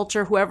from the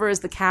culture. Whoever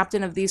is the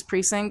captain of these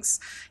precincts,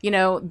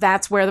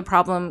 that's where the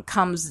problem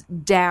comes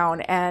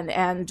down.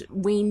 And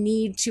we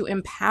need to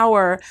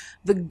empower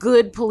the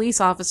good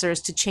police officers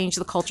to change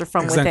the culture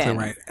from within. Exactly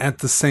right. At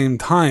the same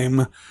time,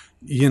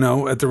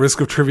 at the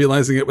risk of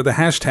trivializing it with a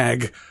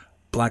hashtag,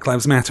 Black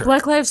Lives Matter.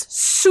 Black Lives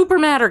super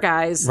matter,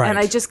 guys. Right. And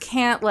I just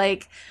can't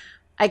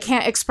I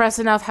can't express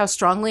enough how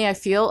strongly I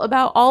feel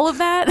about all of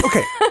that.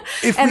 Okay.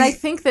 I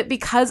think that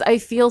because I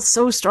feel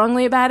so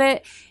strongly about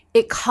it,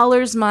 it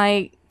colors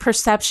my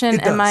perception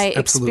and my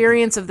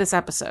experience of this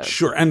episode.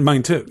 Sure. And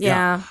mine too.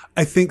 Yeah.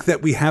 I think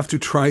that we have to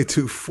try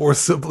to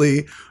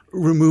forcibly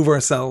remove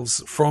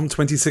ourselves from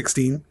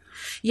 2016.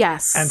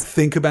 Yes. And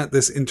think about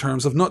this in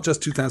terms of not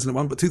just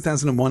 2001, but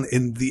 2001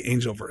 in the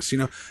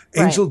Angelverse.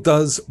 Angel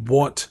does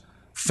what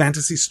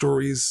fantasy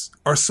stories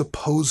are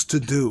supposed to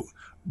do.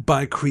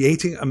 By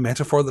creating a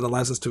metaphor that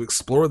allows us to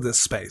explore this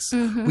space,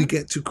 we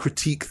get to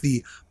critique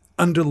the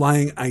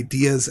underlying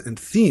ideas and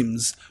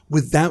themes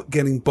without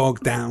getting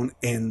bogged down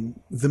in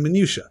the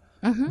minutia.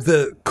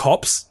 The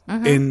cops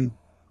in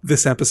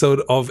this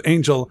episode of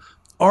Angel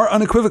are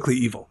unequivocally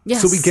evil.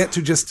 Yes. So we get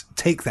to just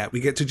take that. We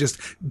get to just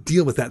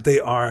deal with that. They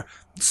are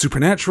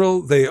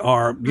supernatural. They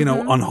are,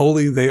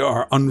 unholy. They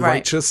are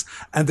unrighteous.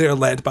 Right. And they are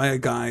led by a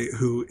guy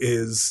who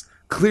is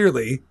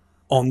clearly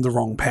on the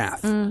wrong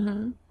path.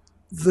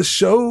 The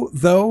show,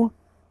 though,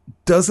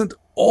 doesn't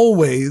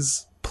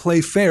always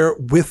play fair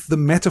with the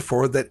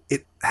metaphor that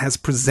it has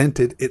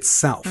presented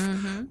itself.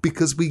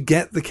 Because we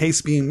get the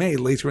case being made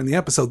later in the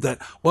episode that,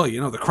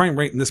 the crime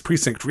rate in this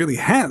precinct really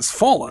has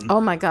fallen. Oh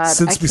my God.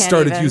 Since we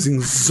started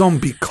using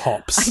zombie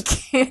cops. I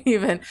can't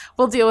even.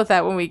 We'll deal with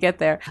that when we get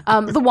there.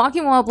 The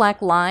Walking While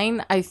Black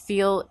line, I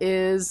feel,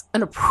 is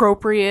an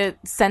appropriate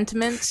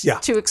sentiment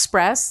to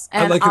express.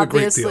 And I like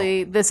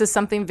obviously, this is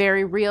something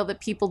very real that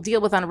people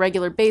deal with on a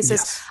regular basis.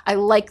 Yes. I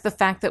like the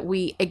fact that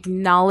we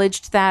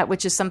acknowledged that,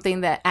 which is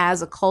something that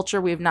as a culture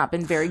we have not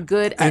been very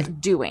good at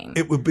doing.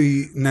 It would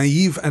be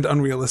naive and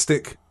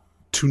unrealistic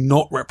to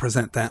not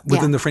represent that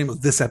within the frame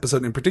of this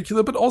episode in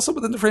particular, but also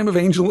within the frame of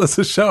Angel as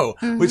a show,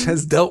 which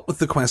has dealt with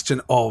the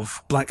question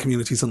of black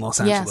communities in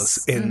Los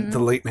Angeles in the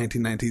late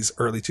 1990s,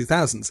 early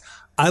 2000s.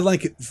 I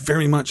like it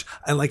very much.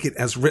 I like it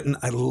as written.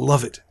 I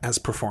love it as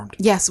performed.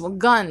 Yes, well,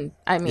 Gunn,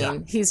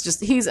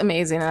 he's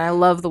amazing, and I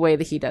love the way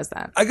that he does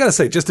that. I gotta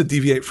say, just to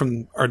deviate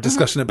from our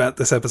discussion about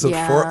this episode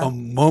for a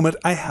moment,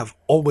 I have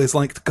always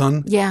liked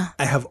Gunn. Yeah.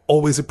 I have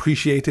always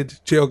appreciated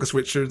J. August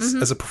Richards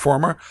as a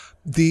performer.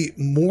 The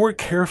more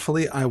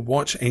carefully I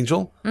watch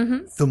Angel,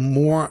 the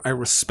more I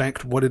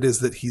respect what it is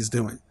that he's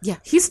doing. Yeah,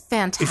 he's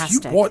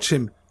fantastic. If you watch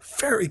him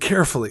very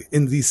carefully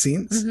in these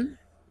scenes,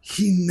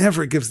 he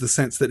never gives the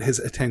sense that his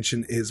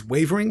attention is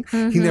wavering.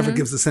 He never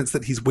gives the sense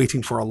that he's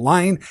waiting for a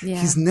line. Yeah.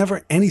 He's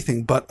never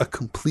anything but a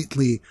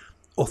completely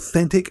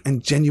authentic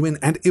and genuine,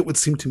 and it would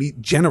seem to me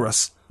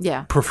generous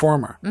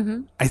performer.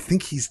 I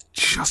think he's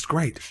just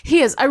great.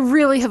 He is. I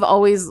really have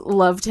always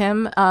loved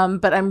him,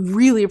 but I'm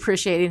really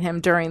appreciating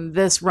him during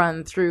this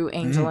run through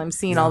Angel. I'm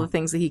seeing all the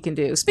things that he can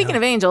do. Speaking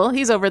of Angel,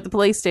 he's over at the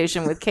police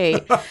station with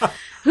Kate,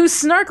 who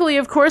snarkily,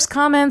 of course,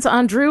 comments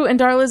on Drew and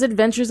Darla's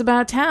adventures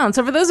about town.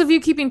 So for those of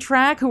you keeping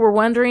track who were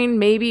wondering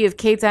maybe if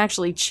Kate's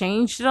actually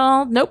changed at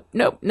all, nope,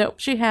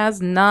 she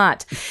has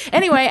not.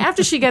 Anyway,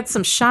 after she gets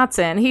some shots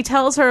in, he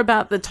tells her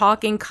about the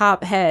talking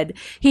cop head.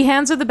 He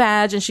hands her the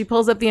badge and she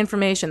pulls up the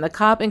information. The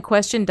cop in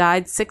question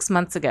died 6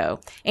 months ago.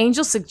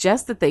 Angel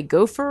suggests that they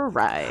go for a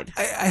ride.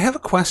 I have a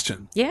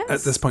question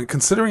at this point,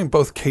 considering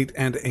both Kate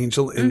and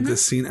Angel in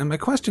this scene. And my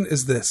question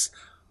is this.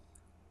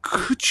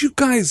 Could you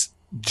guys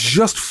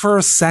just for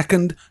a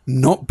second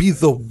not be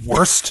the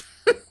worst?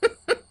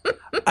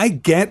 I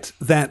get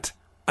that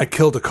I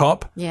killed a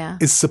cop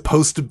is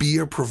supposed to be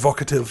a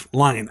provocative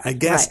line. I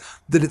guess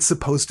that it's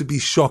supposed to be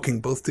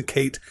shocking both to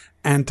Kate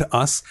and to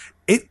us.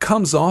 It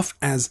comes off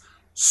as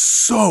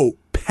so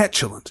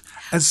petulant,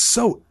 as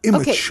so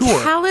immature.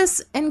 Okay,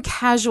 callous and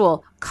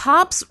casual.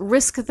 Cops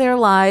risk their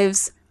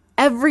lives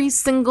every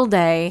single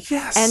day.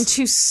 Yes. And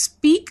to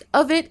speak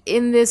of it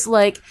in this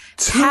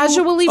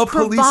casually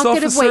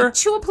provocative way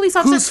to a police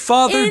officer whose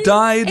father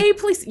died.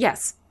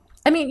 Yes.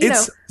 I mean,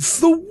 it's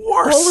the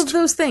worst. All of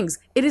those things.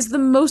 It is the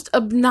most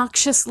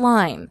obnoxious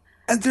line.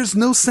 And there's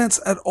no sense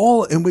at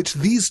all in which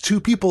these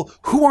two people,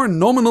 who are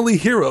nominally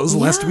heroes,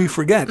 lest we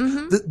forget,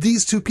 that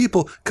these two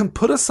people can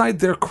put aside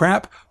their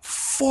crap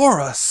for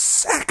a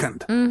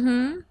second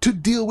to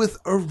deal with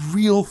a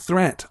real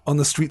threat on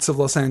the streets of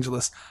Los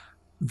Angeles.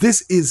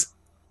 This is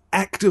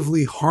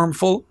actively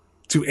harmful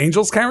to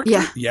Angel's character.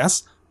 Yeah.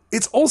 Yes.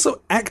 It's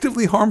also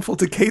actively harmful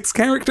to Kate's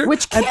character.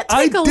 Which can't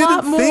take a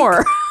lot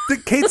more.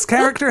 That Kate's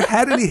character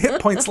had any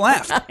hit points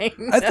left.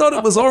 I thought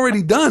it was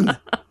already done.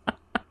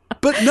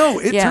 But no,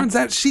 it turns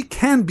out she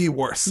can be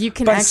worse. You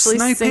can actually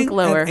sink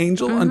lower. An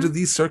Angel under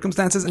these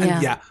circumstances.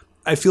 And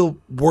I feel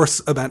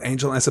worse about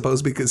Angel, I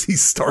suppose, because he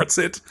starts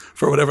it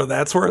for whatever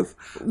that's worth.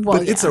 Well,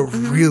 but it's a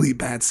really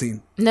bad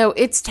scene. No,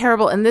 it's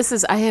terrible. And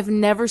I have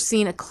never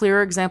seen a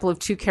clearer example of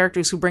two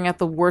characters who bring out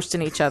the worst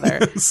in each other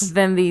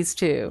than these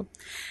two.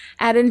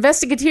 At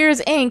Investigators,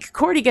 Inc.,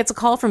 Cordy gets a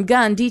call from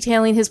Gunn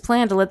detailing his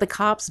plan to let the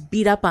cops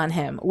beat up on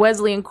him.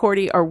 Wesley and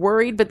Cordy are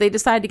worried, but they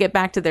decide to get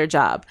back to their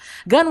job.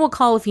 Gunn will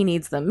call if he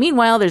needs them.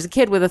 Meanwhile, there's a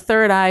kid with a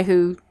third eye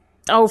who,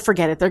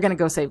 forget it. They're going to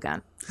go save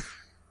Gunn.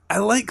 I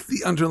like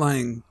the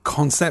underlying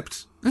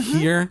concept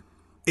here.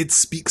 It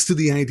speaks to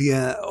the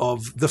idea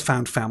of the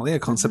found family, a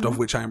concept of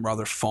which I am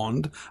rather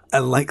fond. I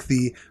like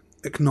the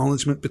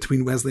acknowledgement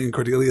between Wesley and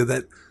Cordelia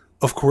that,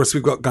 of course,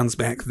 we've got Gunn's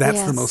back.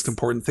 That's the most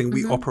important thing.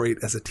 We operate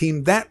as a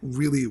team. That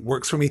really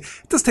works for me.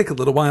 It does take a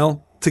little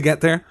while to get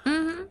there.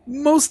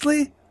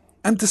 Mostly,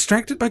 I'm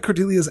distracted by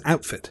Cordelia's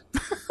outfit.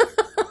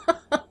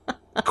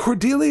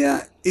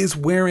 Cordelia is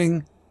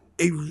wearing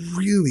a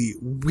really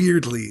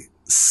weirdly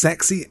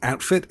sexy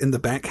outfit in the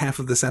back half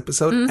of this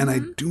episode, and I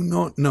do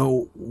not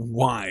know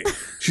why.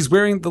 She's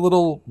wearing the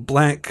little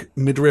black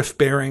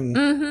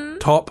midriff-bearing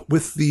top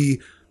with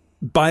the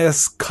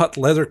bias cut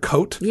leather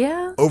coat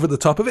over the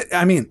top of it.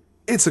 I mean,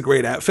 it's a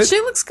great outfit. She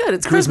looks good.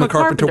 It's Charisma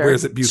Carpenter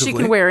wears it beautifully. She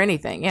can wear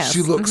anything, yes.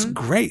 She looks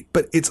great,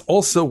 but it's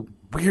also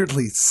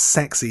weirdly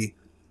sexy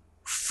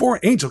for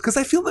Angel, because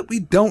I feel that we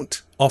don't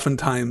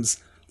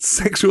oftentimes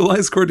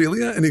sexualize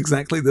Cordelia in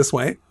exactly this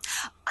way.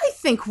 I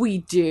think we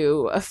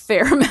do a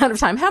fair amount of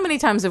time. How many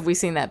times have we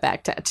seen that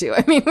back tattoo?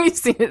 I mean, we've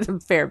seen it a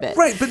fair bit.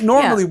 Right, but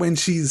normally when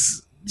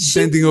she's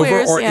bending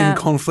over or in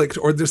conflict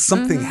or there's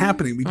something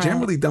happening, we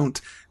generally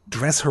don't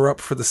dress her up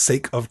for the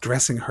sake of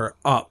dressing her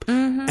up.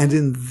 And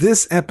in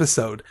this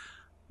episode,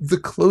 the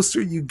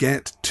closer you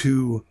get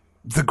to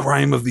the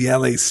grime of the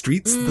LA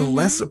streets, the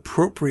less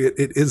appropriate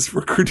it is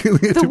for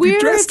Cordelia to be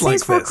dressed like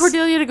this. The weirder it seems for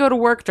Cordelia to go to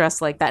work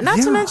dressed like that. Not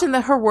to mention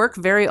that her work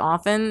very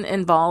often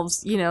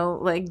involves,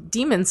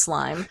 demon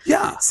slime.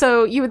 Yeah.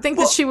 So you would think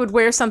that she would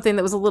wear something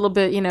that was a little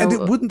bit, And it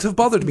wouldn't have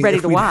bothered me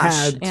if we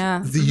had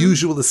the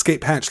usual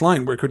escape hatch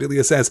line where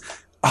Cordelia says,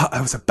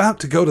 I was about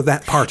to go to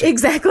that party.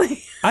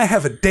 Exactly. I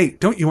have a date,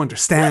 don't you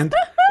understand?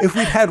 If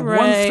we'd had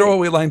one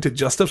throwaway line to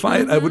justify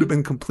it, I would have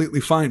been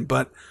completely fine.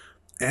 But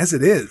as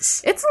it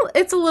is,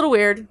 it's a little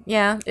weird.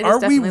 Yeah. Are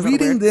we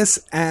reading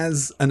this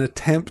as an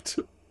attempt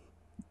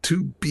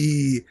to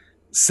be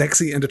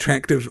sexy and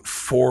attractive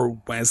for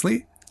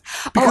Wesley?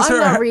 Because I'm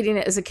not reading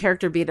it as a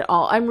character beat at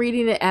all. I'm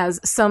reading it as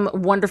some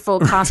wonderful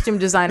costume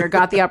designer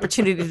got the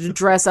opportunity to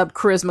dress up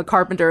Charisma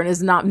Carpenter and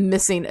is not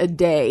missing a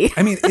day.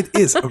 I mean, it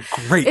is a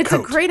great It's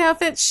coat. a great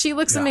outfit. She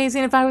looks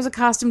amazing. If I was a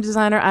costume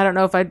designer, I don't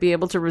know if I'd be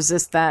able to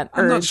resist that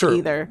urge I'm not sure.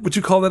 either. Would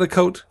you call that a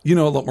coat? You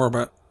know a lot more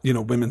about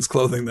women's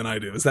clothing than I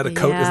do. Is that a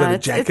coat? Is that a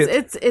jacket?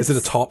 Is it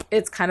a top?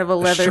 It's kind of a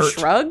leather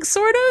shrug,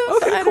 sort of.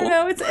 Okay, I don't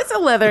know. It's a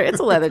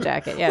leather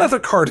jacket. Yeah. Leather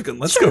cardigan.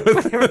 Let's go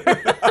with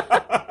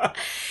it.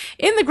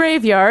 In the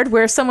graveyard,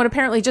 where someone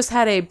apparently just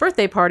had a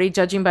birthday party,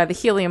 judging by the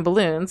helium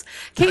balloons,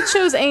 Kate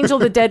shows Angel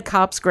the dead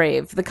cop's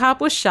grave. The cop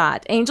was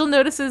shot. Angel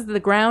notices that the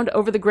ground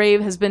over the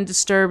grave has been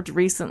disturbed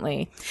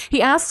recently.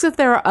 He asks if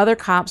there are other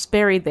cops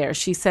buried there.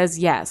 She says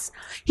yes.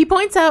 He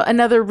points out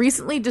another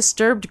recently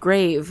disturbed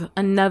grave,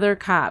 another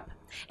cop.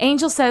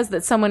 Angel says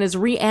that someone is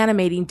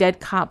reanimating dead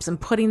cops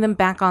and putting them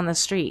back on the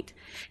street.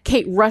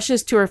 Kate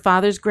rushes to her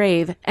father's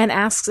grave and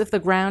asks if the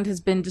ground has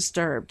been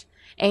disturbed.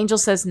 Angel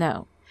says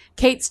no.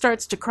 Kate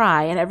starts to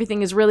cry, and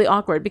everything is really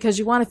awkward because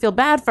you want to feel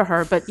bad for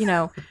her, but,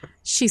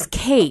 she's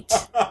Kate.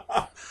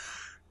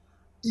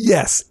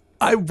 Yes.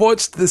 I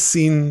watched this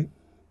scene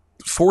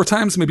 4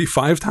 times, maybe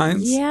 5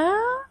 times.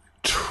 Yeah?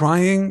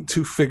 Trying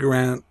to figure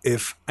out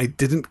if I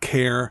didn't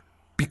care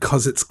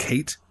because it's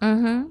Kate,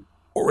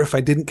 or if I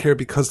didn't care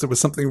because there was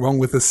something wrong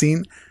with the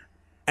scene.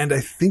 And I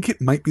think it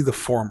might be the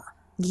former.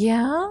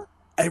 Yeah?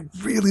 I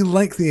really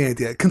like the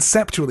idea.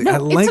 Conceptually, No, I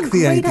like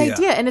the idea. it's a great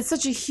idea, and it's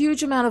such a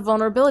huge amount of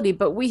vulnerability,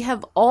 but we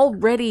have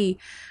already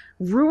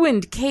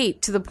ruined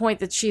Kate to the point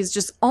that she's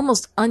just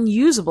almost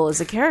unusable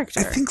as a character.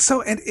 I think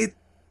so, and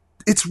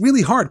it's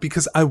really hard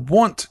because I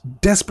want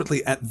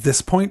desperately at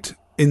this point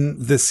in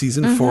this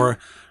season, for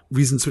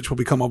reasons which will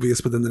become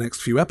obvious within the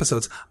next few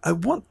episodes, I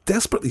want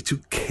desperately to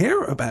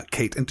care about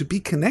Kate and to be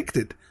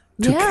connected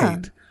to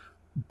Kate,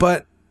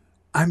 but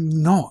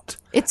I'm not.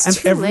 It's and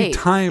too every late.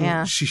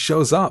 time she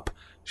shows up,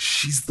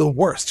 she's the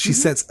worst. She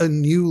sets a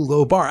new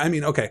low bar. I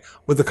mean, okay,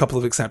 with a couple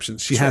of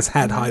exceptions. She has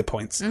had high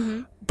points.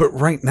 But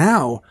right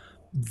now,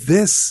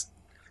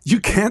 you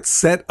can't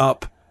set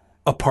up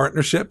a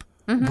partnership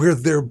where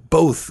they're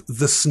both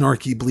the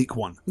snarky, bleak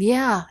one.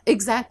 Yeah,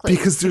 exactly.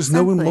 Because there's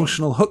no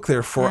emotional hook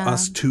there for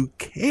us to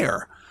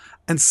care.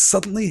 And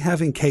suddenly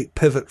having Kate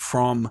pivot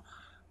from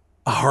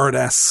a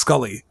hard-ass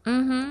Scully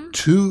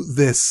to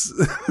this,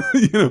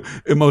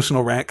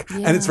 emotional wreck.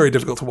 Yeah. And it's very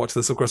difficult to watch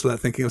this, of course, without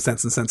thinking of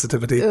Sense and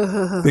Sensitivity,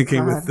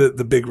 thinking with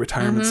the big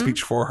retirement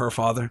speech for her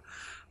father.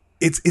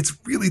 It's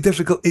really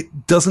difficult.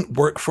 It doesn't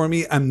work for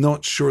me. I'm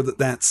not sure that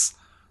that's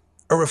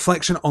a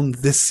reflection on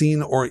this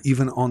scene or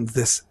even on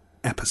this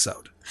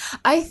episode.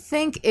 I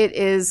think it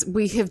is.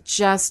 We have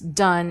just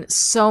done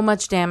so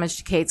much damage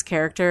to Kate's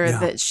character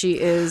that she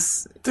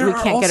is. We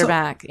can't get her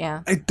back.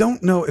 Yeah. I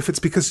don't know if it's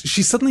because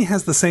she suddenly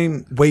has the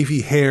same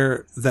wavy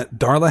hair that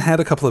Darla had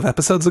a couple of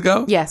episodes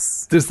ago.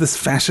 Yes. There's this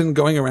fashion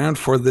going around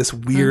for this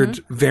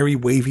weird, very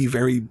wavy,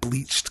 very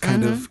bleached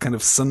kind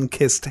of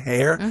sun-kissed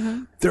hair.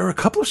 There are a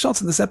couple of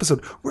shots in this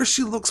episode where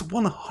she looks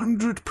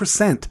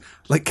 100%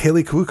 like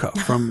Kaylee Cuoco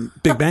from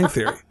Big Bang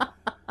Theory.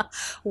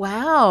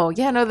 Wow.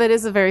 Yeah, no, that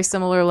is a very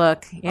similar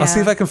look. Yeah. I'll see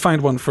if I can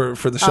find one for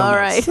the show All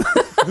notes. right.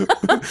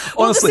 We'll just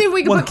Honestly, see if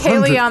we can put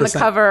Kaylee on the 100%.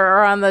 cover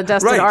or on the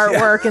dusted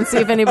artwork and see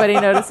if anybody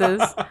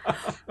notices.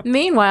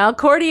 Meanwhile,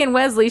 Cordy and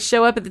Wesley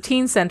show up at the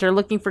teen center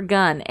looking for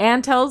Gunn.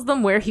 Anne tells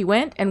them where he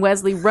went, and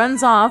Wesley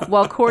runs off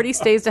while Cordy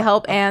stays to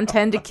help Anne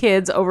tend to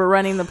kids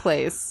overrunning the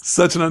place.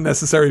 Such an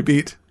unnecessary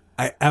beat.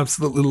 I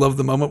absolutely love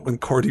the moment when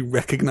Cordy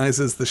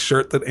recognizes the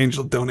shirt that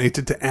Angel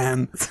donated to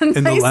Anne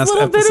in the last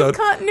little episode. Bit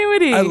of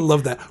continuity. I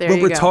love that. There when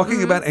you we're go.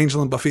 talking about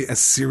Angel and Buffy as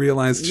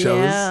serialized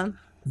shows,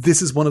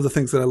 this is one of the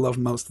things that I love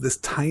most. This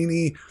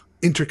tiny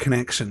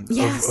interconnection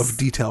of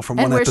detail from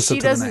one episode to the next. And where she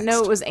doesn't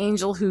know it was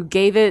Angel who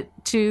gave it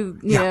to,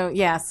 you know,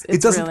 yes, it's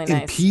it doesn't really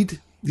nice. impede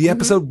the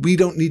episode. We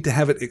don't need to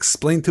have it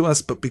explained to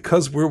us, but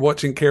because we're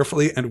watching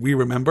carefully and we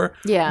remember,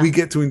 we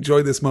get to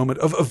enjoy this moment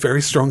of a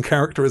very strong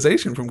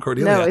characterization from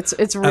Cordelia. No,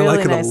 it's really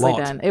like nicely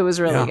done. It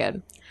was really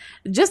good.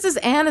 Just as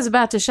Anne is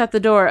about to shut the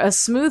door, a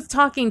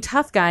smooth-talking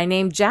tough guy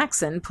named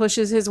Jackson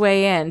pushes his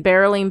way in,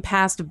 barreling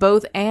past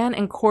both Anne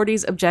and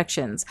Cordy's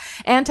objections.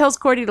 Anne tells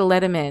Cordy to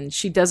let him in.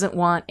 She doesn't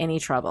want any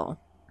trouble.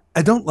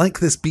 I don't like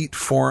this beat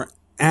for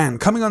Anne,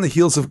 coming on the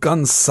heels of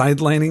Gunn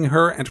sidelining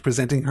her and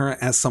presenting her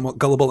as somewhat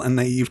gullible and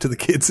naive to the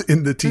kids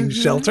in the teen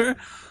shelter.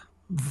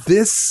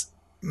 This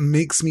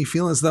makes me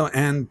feel as though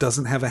Anne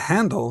doesn't have a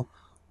handle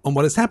on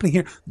what is happening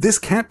here. This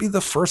can't be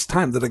the first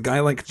time that a guy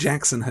like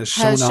Jackson has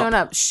shown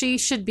up. She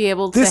should be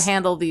able to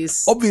handle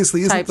these.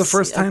 Obviously, isn't the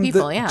first time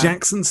people, that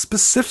Jackson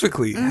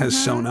specifically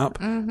has shown up.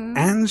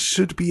 Anne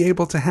should be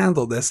able to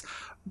handle this.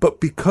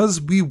 But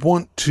because we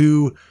want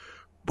to,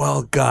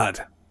 well,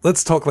 God,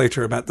 let's talk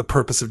later about the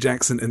purpose of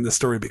Jackson in this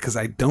story, because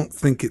I don't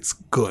think it's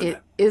good.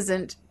 It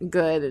isn't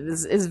good. It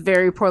is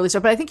very poorly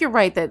served. But I think you're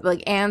right that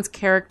like Anne's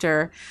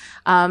character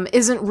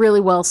isn't really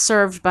well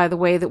served by the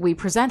way that we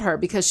present her,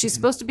 because she's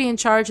supposed to be in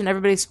charge and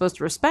everybody's supposed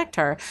to respect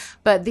her.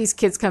 But these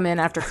kids come in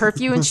after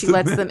curfew and she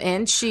lets them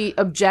in. She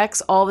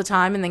objects all the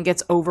time and then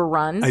gets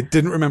overrun. I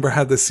didn't remember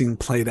how this scene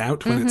played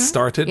out when it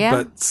started,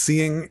 but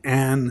seeing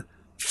Anne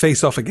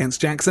face off against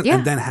Jackson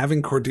and then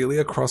having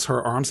Cordelia cross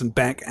her arms and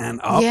back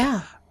Anne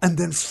up. And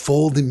then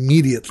fold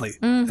immediately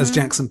as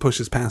Jackson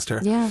pushes past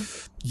her. Yeah.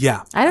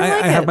 Yeah. I didn't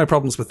like I it. have my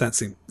problems with that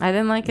scene. I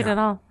didn't like it at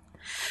all.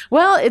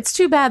 Well, it's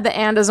too bad that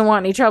Anne doesn't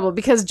want any trouble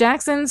because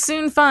Jackson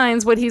soon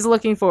finds what he's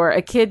looking for,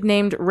 a kid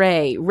named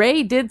Ray.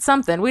 Ray did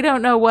something. We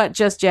don't know what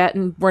just yet,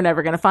 and we're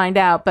never going to find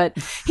out, but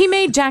he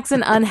made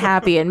Jackson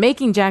unhappy, and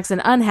making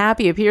Jackson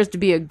unhappy appears to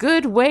be a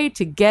good way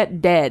to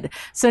get dead.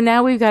 So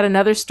now we've got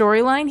another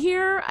storyline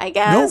here, I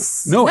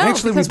guess? No,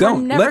 actually we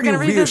don't. Let me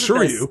revisit reassure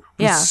this. you,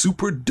 we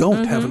super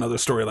don't have another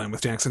storyline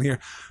with Jackson here.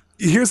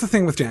 Here's the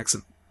thing with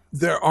Jackson.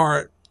 There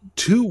are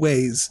two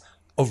ways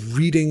of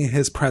reading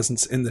his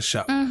presence in the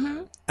show.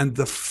 And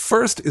the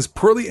first is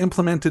poorly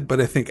implemented, but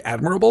I think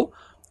admirable.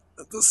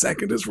 The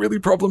second is really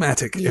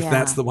problematic, if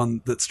that's the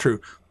one that's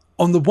true.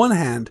 On the one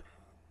hand,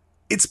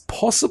 it's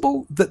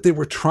possible that they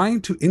were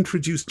trying to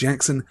introduce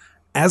Jackson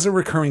as a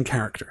recurring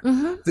character,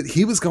 that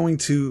he was going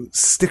to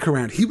stick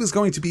around. He was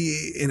going to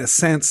be, in a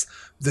sense,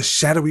 the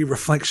shadowy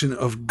reflection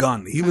of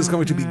Gunn. He was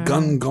going to be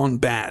Gunn gone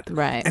bad.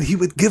 Right. And he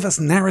would give us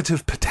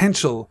narrative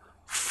potential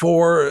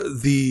for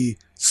the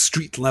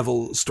street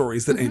level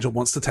stories that Angel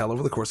wants to tell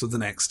over the course of the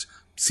next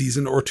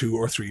season or 2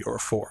 or 3 or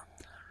 4.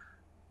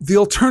 The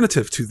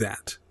alternative to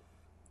that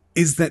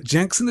is that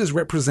Jackson is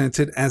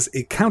represented as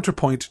a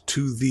counterpoint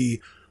to the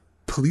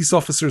police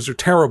officers are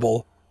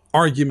terrible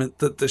argument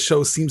that the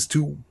show seems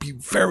to be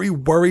very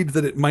worried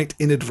that it might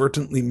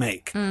inadvertently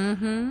make.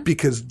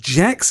 Because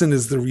Jackson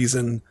is the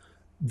reason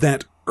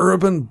that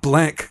urban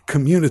black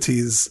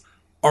communities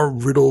are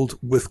riddled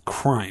with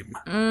crime.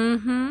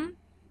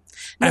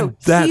 No,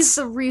 he's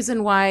the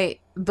reason why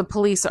the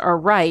police are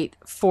right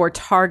for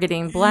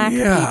targeting black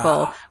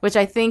people, which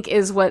I think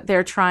is what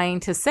they're trying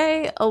to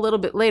say a little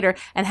bit later.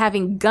 And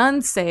having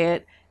Gunn say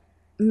it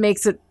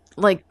makes it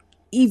like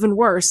even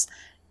worse.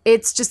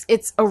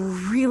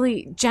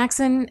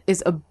 Jackson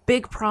is a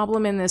big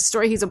problem in this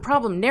story. He's a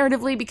problem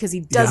narratively because he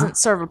doesn't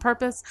serve a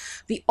purpose.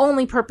 The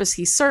only purpose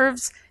he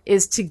serves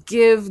is to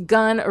give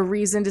Gunn a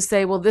reason to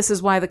say, well, this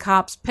is why the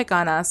cops pick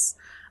on us.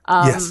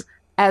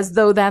 As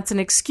though that's an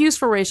excuse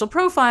for racial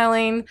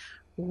profiling,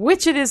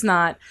 which it is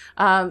not.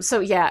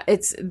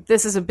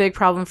 This is a big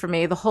problem for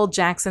me. The whole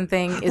Jackson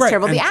thing is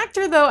terrible. The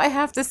actor, though, I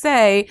have to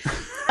say,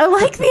 I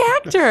like the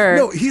actor.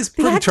 No, he's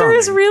pretty charming. The actor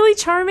is really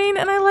charming,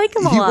 and I like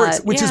him a lot. Works,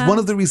 which is one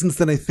of the reasons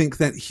that I think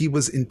that he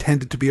was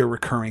intended to be a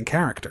recurring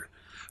character.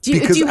 Do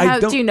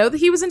you know that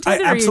he was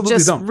intended, or are you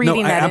just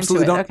reading that into it? I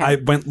absolutely don't. Okay. I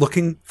went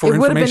looking for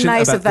information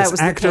nice about this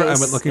actor. I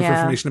went looking for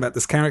information about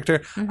this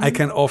character. I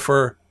can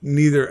offer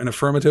neither an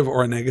affirmative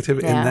or a negative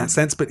in that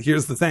sense. But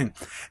here's the thing.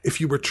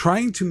 If you were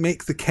trying to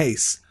make the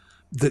case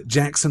that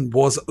Jackson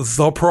was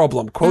the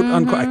problem, quote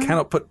unquote, I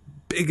cannot put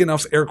big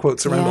enough air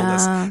quotes around all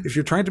this. If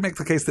you're trying to make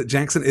the case that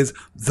Jackson is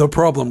the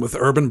problem with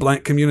urban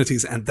black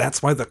communities and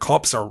that's why the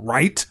cops are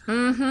right,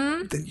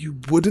 then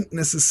you wouldn't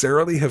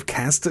necessarily have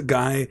cast a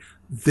guy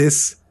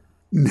this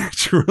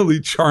naturally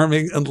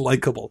charming and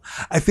likable.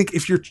 I think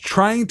if you're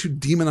trying to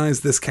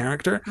demonize this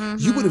character,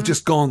 you would have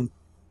just gone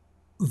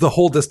the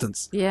whole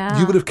distance. Yeah.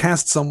 You would have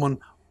cast someone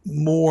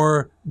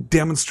more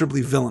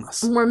demonstrably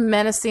villainous. More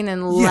menacing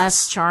and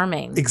less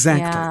charming.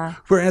 Exactly. Yeah.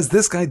 Whereas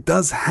this guy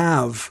does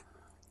have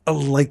a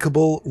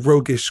likable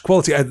roguish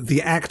quality.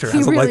 The actor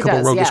has really a likable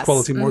does, roguish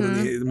quality more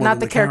than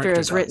the character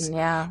is written,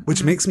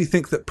 Which makes me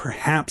think that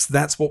perhaps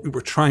that's what we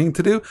were trying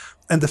to do.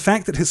 And the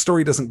fact that his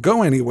story doesn't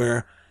go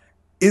anywhere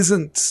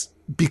isn't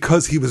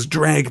because he was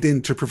dragged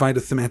in to provide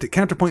a thematic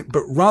counterpoint,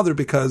 but rather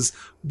because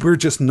we're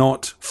just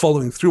not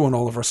following through on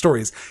all of our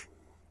stories.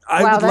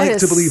 I would like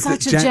to believe that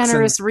Jackson... such a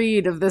generous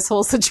read of this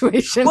whole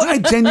situation. Well, I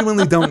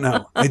genuinely don't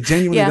know.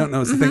 Don't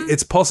know is the thing.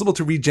 It's possible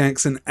to read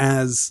Jackson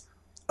as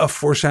a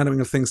foreshadowing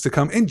of things to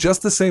come in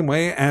just the same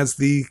way as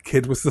the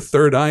kid with the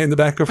third eye in the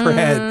back of her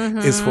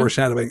head is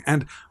foreshadowing.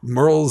 And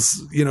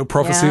Merle's,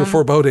 prophecy of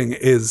foreboding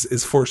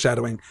is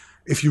foreshadowing.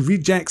 If you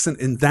read Jackson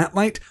in that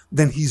light,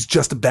 then he's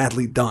just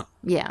badly done.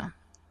 Yeah.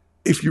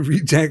 If you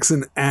read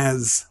Jackson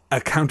as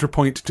a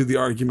counterpoint to the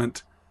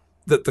argument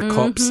that the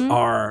cops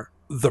are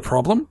the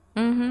problem,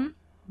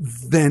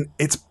 then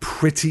it's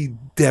pretty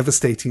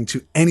devastating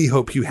to any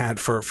hope you had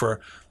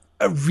for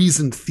a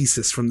reasoned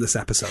thesis from this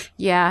episode.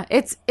 Yeah,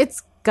 it's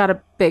got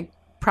a big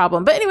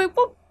problem. But anyway,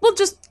 we'll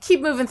just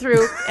keep moving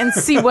through and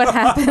see what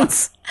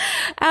happens.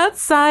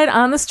 Outside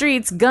on the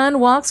streets, Gunn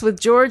walks with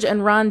George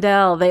and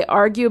Rondell. They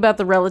argue about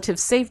the relative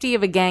safety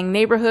of a gang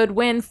neighborhood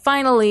when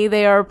finally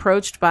they are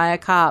approached by a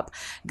cop.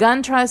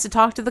 Gunn tries to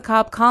talk to the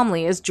cop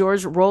calmly as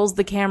George rolls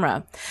the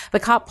camera. The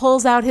cop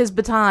pulls out his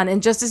baton,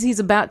 and just as he's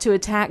about to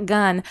attack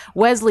Gunn,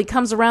 Wesley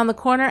comes around the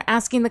corner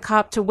asking the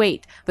cop to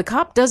wait. The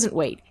cop doesn't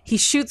wait. He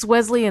shoots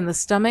Wesley in the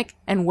stomach,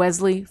 and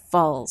Wesley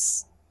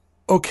falls.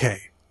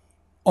 Okay.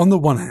 On the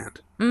one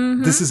hand,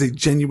 this is a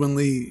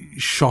genuinely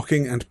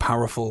shocking and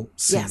powerful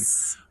scene.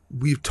 Yes.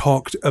 We've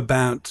talked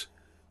about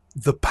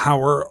the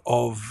power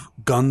of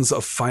guns,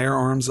 of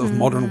firearms, of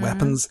modern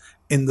weapons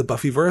in the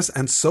Buffyverse,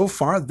 and so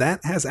far that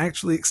has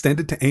actually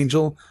extended to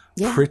Angel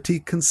pretty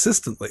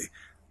consistently.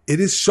 It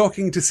is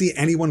shocking to see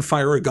anyone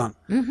fire a gun.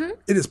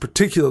 It is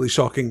particularly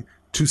shocking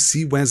to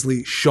see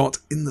Wesley shot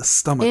in the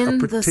stomach, a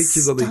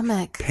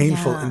particularly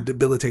painful and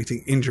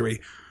debilitating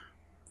injury.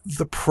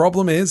 The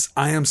problem is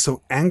I am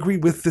so angry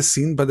with this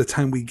scene by the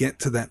time we get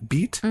to that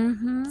beat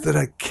that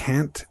I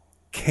can't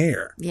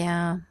care.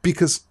 Yeah.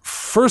 Because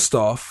first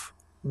off,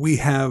 we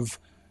have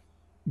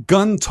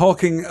Gunn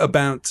talking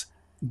about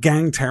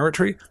gang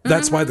territory.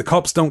 That's why the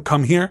cops don't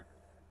come here.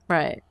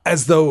 Right.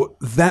 As though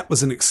that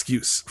was an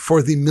excuse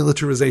for the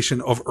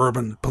militarization of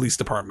urban police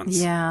departments.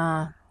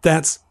 Yeah.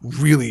 That's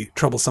really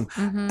troublesome.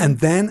 And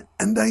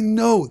I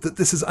know that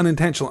this is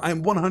unintentional.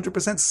 I'm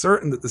 100%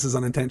 certain that this is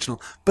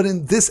unintentional. But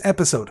in this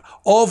episode,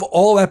 of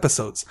all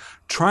episodes,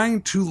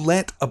 trying to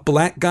let a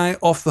black guy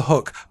off the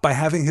hook by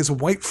having his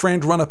white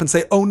friend run up and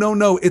say, oh,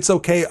 no, it's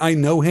okay, I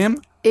know him.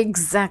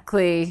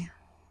 Exactly.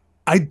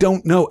 I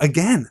don't know.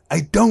 Again, I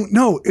don't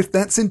know if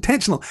that's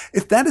intentional.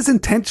 If that is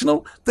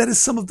intentional, that is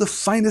some of the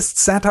finest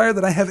satire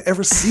that I have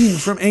ever seen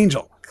from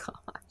Angel.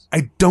 God.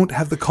 I don't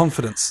have the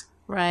confidence.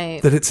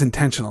 Right. That it's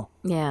intentional.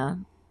 Yeah.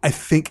 I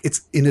think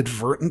it's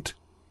inadvertent.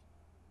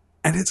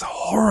 And it's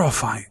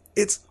horrifying.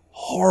 It's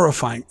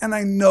horrifying. And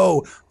I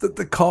know that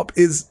the cop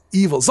is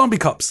evil. Zombie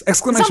cops!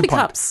 Exclamation Zombie point.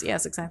 cops.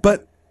 Yes, exactly.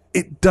 But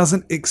it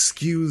doesn't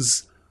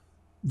excuse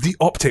the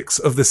optics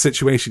of this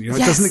situation. You know,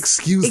 Yes, it doesn't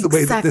excuse the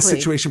way that this exactly.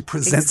 situation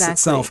presents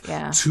itself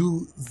Yeah.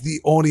 to the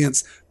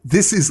audience.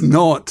 This is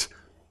not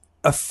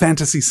a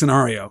fantasy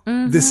scenario.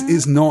 This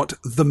is not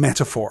the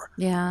metaphor.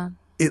 Yeah.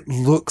 It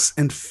looks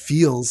and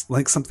feels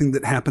like something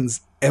that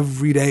happens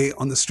every day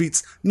on the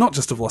streets, not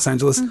just of Los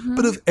Angeles,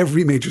 but of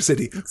every major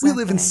city. We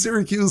live in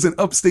Syracuse in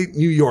upstate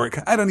New York.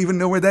 I don't even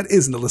know where that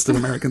is in the list of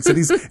American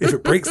cities. If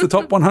it breaks the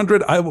top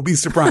 100, I will be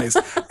surprised.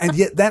 And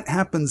yet that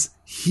happens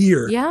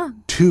here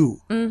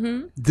too.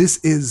 This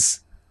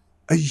is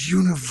a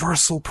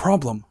universal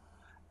problem.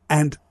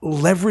 And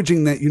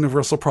leveraging that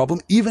universal problem,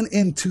 even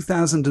in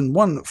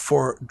 2001,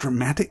 for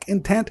dramatic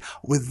intent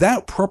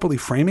without properly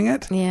framing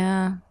it.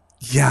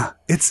 Yeah,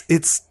 it's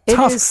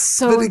tough. It is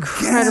so but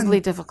incredibly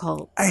again,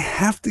 difficult. I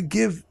have to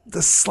give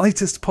the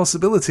slightest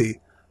possibility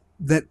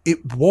that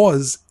it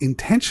was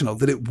intentional,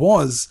 that it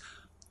was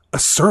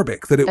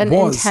acerbic, that it An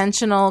was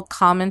intentional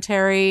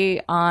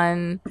commentary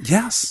on,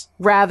 yes,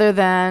 rather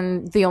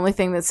than the only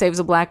thing that saves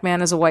a black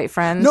man is a white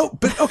friend. No,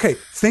 but okay,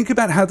 think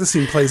about how the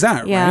scene plays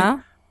out, Yeah. right?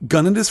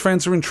 Gunn and his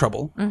friends are in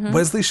trouble.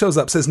 Wesley shows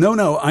up, says,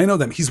 no, I know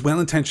them. He's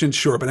well-intentioned,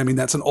 sure, but I mean,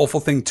 that's an awful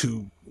thing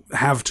to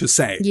have to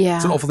say. Yeah.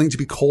 It's an awful thing to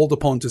be called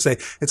upon to say.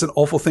 It's an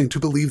awful thing to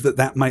believe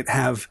that might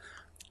have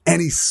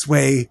any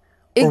sway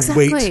or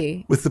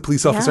weight with the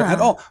police officer at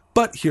all.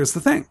 But here's the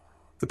thing.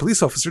 The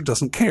police officer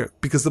doesn't care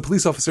because the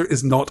police officer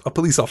is not a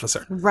police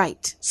officer.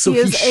 Right. So he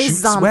he is a shoots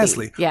zombie.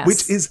 Wesley, Yes.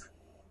 which is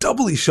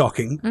doubly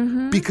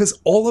shocking because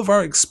all of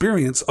our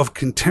experience of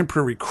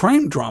contemporary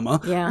crime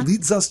drama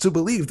leads us to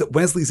believe that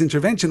Wesley's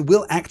intervention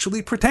will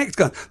actually protect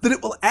Gunn, that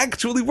it will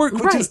actually work,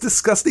 which is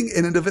disgusting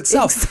in and of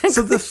itself. Exactly.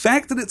 So the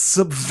fact that it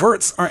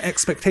subverts our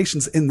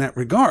expectations in that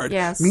regard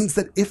means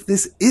that if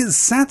this is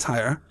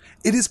satire,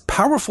 it is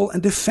powerful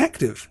and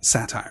effective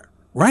satire,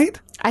 right?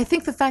 I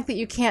think the fact that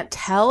you can't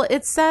tell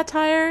it's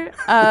satire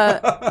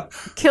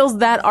kills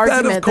that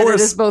argument that it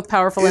is both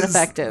powerful and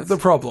effective. The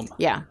problem.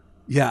 Yeah.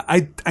 Yeah,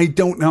 I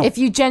don't know. If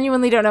you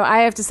genuinely don't know, I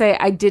have to say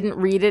I didn't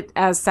read it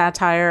as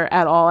satire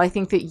at all. I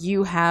think that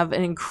you have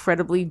an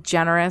incredibly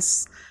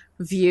generous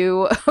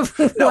view of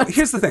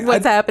here's the thing.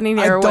 what's happening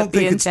here, I don't what the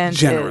think it's intent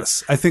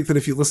generous. is. I think that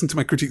if you listen to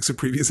my critiques of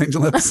previous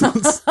Angel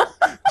episodes,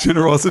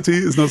 generosity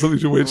is not something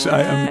to which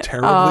I am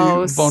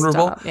terribly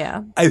vulnerable. Stop.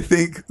 Yeah. I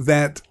think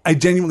that I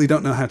genuinely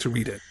don't know how to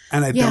read it.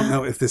 And I don't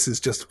know if this is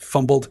just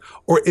fumbled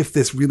or if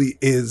this really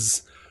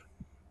is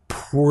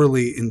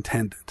poorly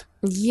intended.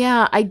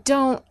 Yeah, I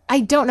don't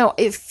know.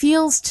 It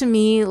feels to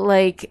me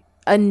like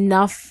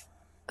enough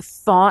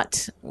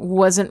thought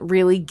wasn't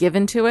really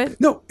given to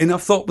it. No,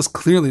 enough thought was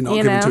clearly not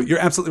given to it. You're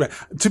absolutely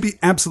right. To be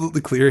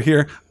absolutely clear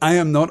here, I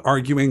am not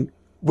arguing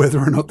whether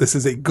or not this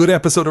is a good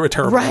episode or a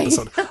terrible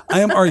episode. I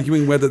am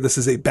arguing whether this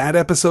is a bad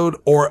episode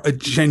or a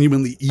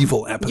genuinely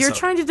evil episode. You're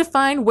trying to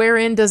define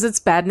wherein does its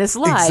badness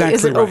lie. Exactly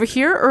is it over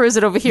here or is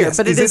it over here? Yes.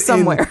 But it is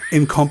somewhere.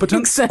 In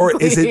incompetence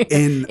or is it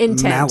in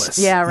intent? malice?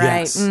 Yeah, right.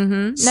 Yes.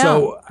 No,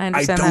 So I I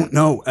understand don't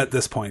know at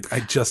this point.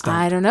 I just don't.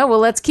 I don't know. Well,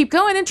 let's keep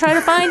going and try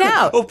to find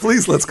out. Oh,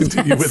 please, let's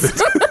continue with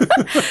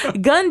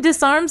it. Gunn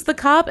disarms the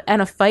cop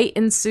and a fight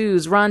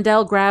ensues.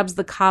 Rondell grabs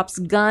the cop's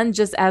gun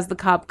just as the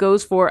cop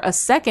goes for a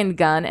second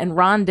gun and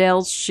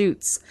Rondell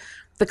shoots.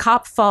 The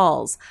cop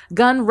falls.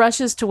 Gunn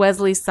rushes to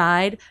Wesley's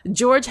side.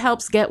 George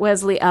helps get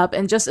Wesley up,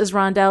 and just as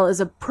Rondell is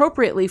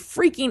appropriately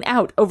freaking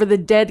out over the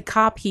dead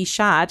cop he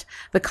shot,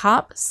 the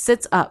cop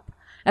sits up.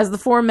 As the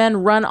four men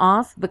run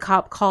off, the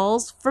cop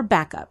calls for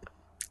backup.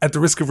 At the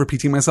risk of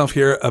repeating myself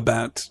here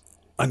about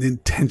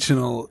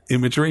unintentional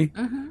imagery,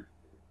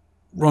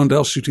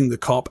 Rondell shooting the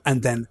cop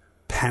and then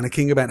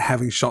panicking about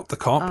having shot the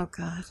cop. Oh,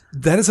 God.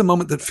 That is a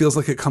moment that feels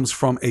like it comes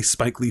from a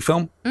Spike Lee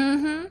film.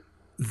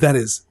 That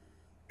is,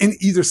 in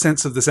either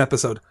sense of this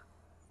episode,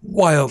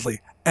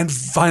 wildly and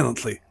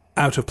violently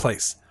out of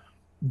place.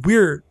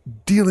 We're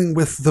dealing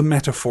with the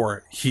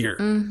metaphor here,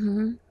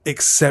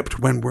 except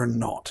when we're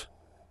not.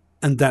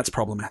 And that's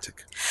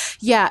problematic.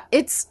 Yeah,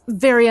 it's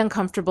very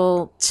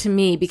uncomfortable to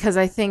me because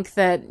I think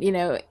that,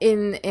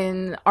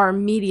 in our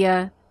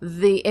media,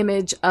 the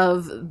image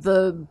of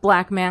the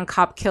black man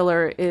cop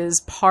killer is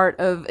part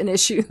of an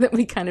issue that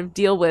we kind of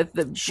deal with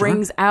that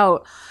brings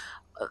out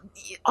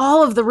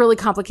all of the really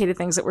complicated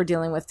things that we're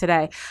dealing with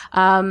today.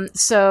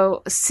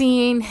 So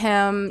seeing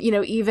him,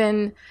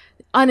 even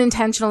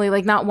unintentionally,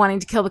 like not wanting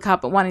to kill the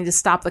cop, but wanting to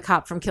stop the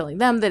cop from killing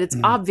them, that it's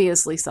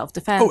obviously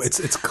self-defense. Oh,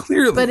 it's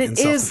clearly but in it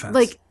is self-defense.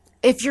 like,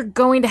 if you're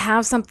going to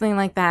have something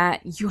like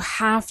that, you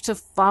have to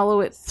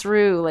follow it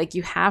through. Like,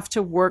 you have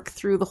to work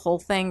through the whole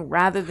thing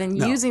rather than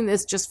using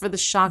this just for the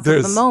shock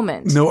of the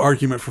moment. No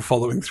argument for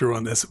following through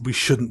on this. We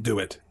shouldn't do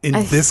it. In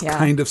this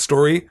kind of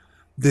story,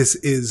 this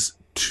is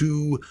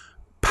too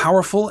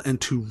powerful and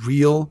too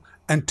real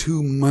and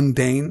too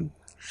mundane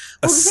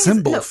a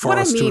symbol for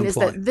us to employ. What I mean is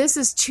that this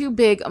is too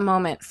big a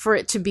moment for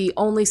it to be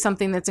only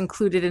something that's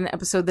included in an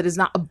episode that is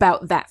not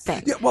about that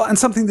thing. Yeah, well, and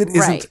something that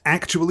isn't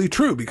actually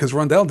true, because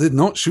Rondell did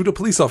not shoot a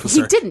police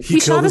officer. He didn't. He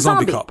killed shot a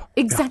zombie cop.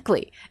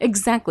 Exactly. Yeah.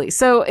 Exactly.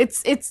 So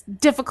it's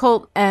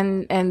difficult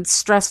and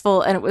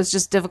stressful, and it was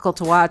just difficult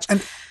to watch.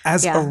 And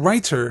as a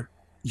writer,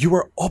 you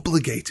are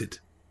obligated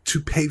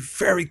to pay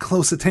very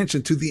close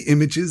attention to the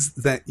images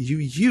that you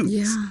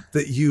use,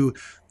 that you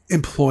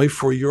employ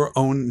for your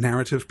own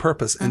narrative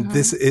purpose. And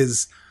this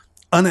is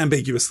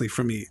unambiguously,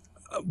 for me,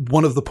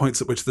 one of the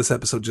points at which this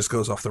episode just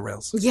goes off the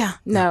rails. Yeah,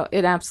 no,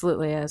 it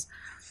absolutely is.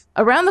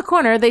 Around the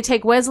corner, they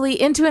take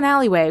Wesley into an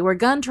alleyway where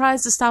Gunn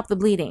tries to stop the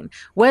bleeding.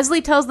 Wesley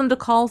tells them to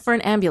call for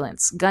an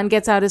ambulance. Gunn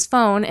gets out his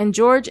phone, and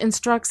George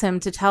instructs him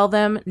to tell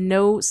them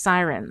no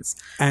sirens.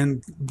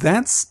 And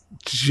that's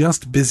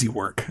just busy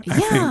work, I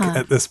think,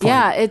 at this point.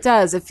 Yeah, it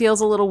does. It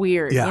feels a little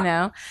weird,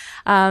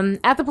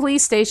 At the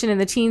police station in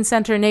the teen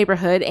center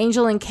neighborhood,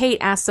 Angel and Kate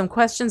ask some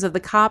questions of the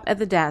cop at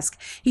the desk.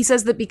 He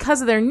says that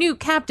because of their new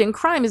captain,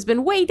 crime has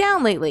been way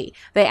down lately.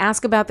 They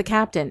ask about the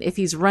captain, if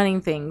he's running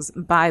things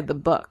by the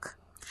book.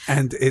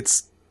 And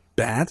it's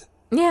bad.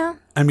 Yeah.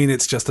 I mean,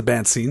 it's just a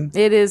bad scene.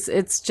 It is.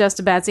 It's just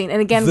a bad scene.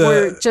 And again,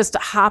 we're just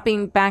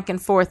hopping back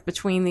and forth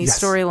between these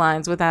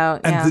storylines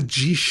without... And the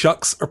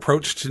G-shucks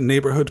approach to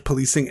neighborhood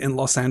policing in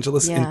Los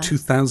Angeles in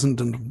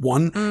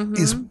 2001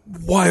 is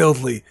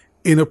wildly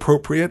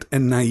inappropriate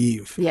and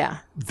naive. Yeah.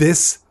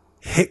 This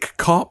hick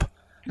cop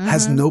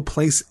has no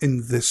place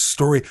in this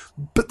story.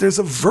 But there's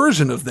a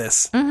version of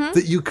this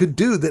that you could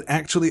do that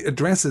actually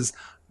addresses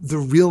the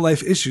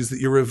real-life issues that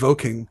you're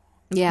evoking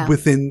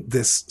within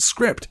this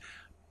script.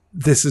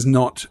 This is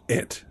not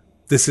it.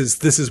 This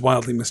is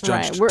wildly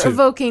misjudged. Right. We're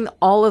evoking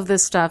all of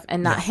this stuff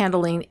and not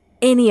handling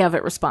any of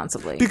it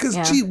responsibly. Because,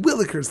 gee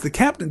willikers, the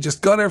captain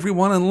just got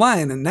everyone in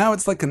line, and now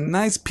it's like a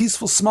nice,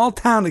 peaceful, small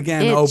town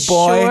again. It oh,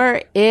 boy.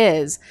 Sure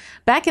is.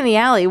 Back in the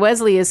alley,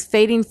 Wesley is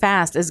fading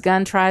fast as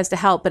Gunn tries to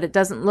help, but it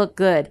doesn't look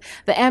good.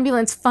 The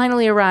ambulance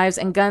finally arrives,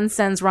 and Gunn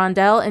sends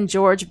Rondell and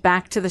George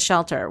back to the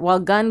shelter,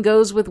 while Gunn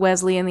goes with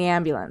Wesley in the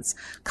ambulance.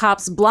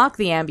 Cops block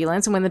the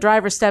ambulance, and when the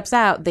driver steps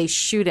out, they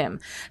shoot him.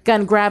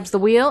 Gunn grabs the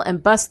wheel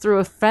and busts through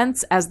a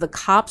fence as the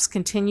cops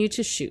continue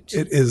to shoot.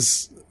 It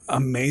is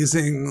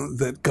amazing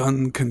that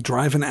Gunn can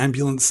drive an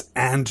ambulance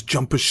and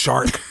jump a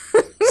shark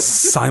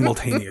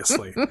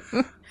simultaneously.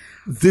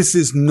 This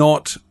is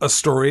not a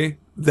story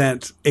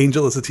that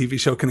Angel as a TV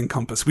show can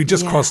encompass. We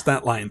just crossed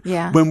that line.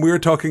 Yeah. When we're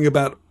talking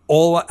about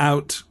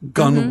all-out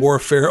gun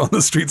warfare on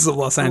the streets of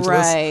Los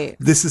Angeles,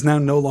 this is now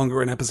no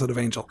longer an episode of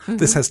Angel.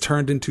 This has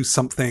turned into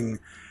something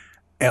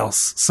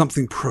else,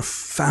 something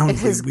profoundly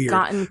weird. It has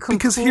gotten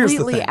because here's the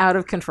completely thing. out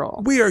of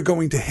control. We are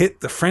going to hit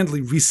the friendly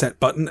reset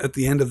button at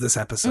the end of this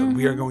episode.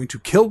 We are going to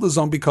kill the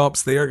zombie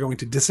cops. They are going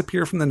to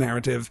disappear from the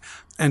narrative,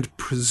 and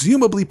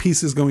presumably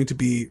peace is going to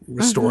be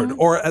restored,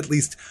 or at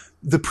least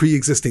the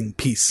pre-existing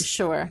peace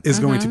is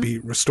going to be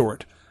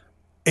restored.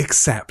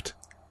 Except,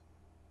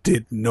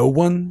 did no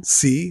one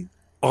see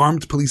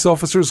armed police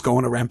officers go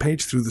on a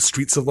rampage through the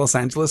streets of Los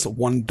Angeles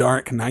one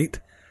dark night?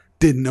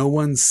 Did no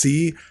one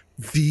see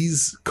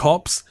these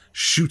cops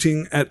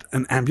shooting at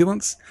an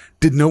ambulance?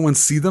 Did no one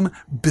see them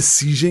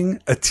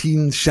besieging a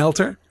teen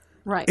shelter?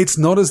 Right. It's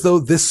not as though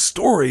this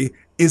story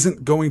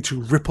isn't going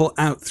to ripple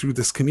out through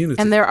this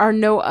community. And there are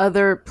no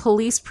other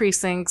police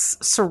precincts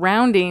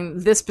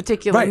surrounding this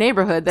particular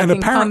neighborhood that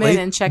can come in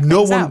and check things out.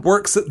 No one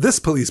works at this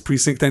police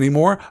precinct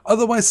anymore.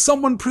 Otherwise,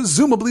 someone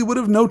presumably would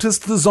have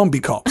noticed the zombie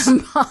cops.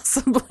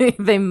 Possibly.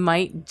 They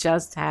might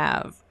just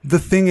have. The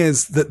thing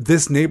is that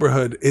this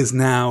neighborhood is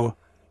now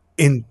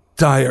in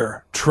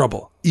dire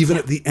trouble, even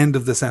at the end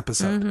of this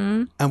episode.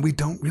 And we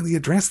don't really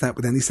address that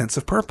with any sense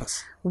of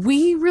purpose.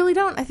 We really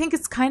don't. I think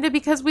it's kind of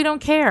because we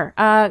don't care.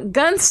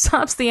 Gunn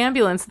stops the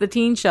ambulance at the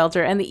teen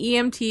shelter, and the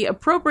EMT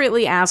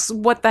appropriately asks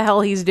what the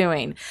hell he's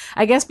doing.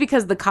 I guess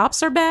because the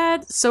cops are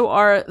bad, so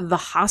are the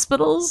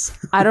hospitals.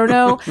 I don't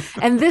know.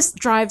 And this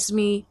drives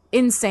me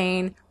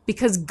insane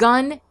because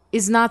Gunn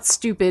is not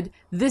stupid.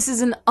 This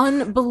is an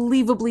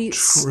unbelievably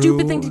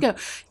stupid thing to go.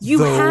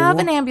 You have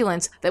an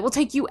ambulance that will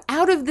take you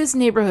out of this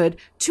neighborhood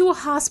to a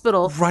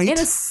hospital in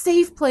a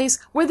safe place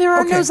where there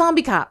are no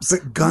zombie cops.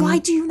 Why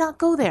do you not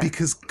go there?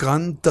 Because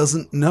Gunn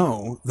doesn't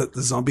know that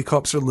the zombie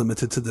cops are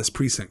limited to this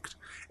precinct.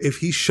 If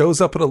he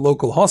shows up at a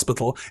local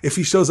hospital, if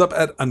he shows up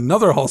at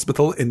another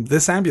hospital in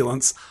this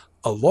ambulance,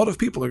 a lot of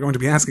people are going to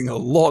be asking a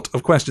lot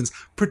of questions,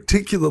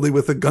 particularly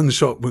with a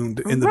gunshot wound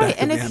in the back of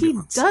the ambulance. And if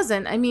he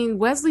doesn't, I mean,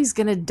 Wesley's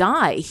going to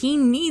die. He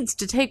needs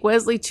to take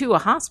Wesley to a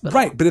hospital.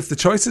 Right, but if the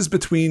choice is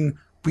between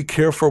we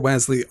care for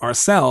Wesley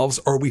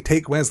ourselves or we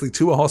take Wesley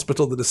to a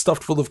hospital that is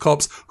stuffed full of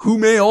cops who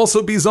may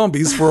also be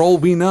zombies for all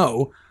we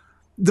know,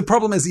 the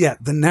problem is,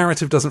 the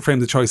narrative doesn't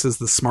frame the choice as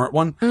the smart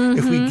one. Mm-hmm.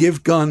 If we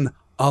give Gunn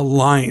a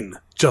line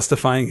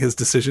justifying his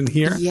decision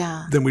here,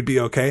 then we'd be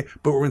okay.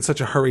 But we're in such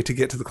a hurry to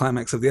get to the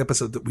climax of the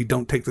episode that we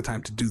don't take the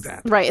time to do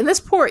that. Right. And this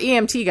poor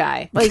EMT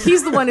guy, like,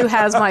 he's the one who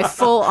has my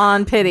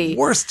full-on pity.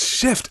 Worst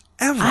shift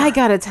ever. I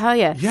gotta tell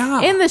you.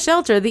 Yeah. In the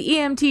shelter, the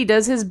EMT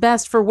does his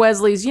best for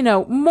Wesley's,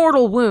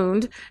 mortal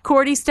wound.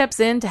 Cordy steps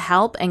in to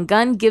help, and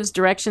Gunn gives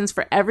directions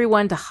for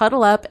everyone to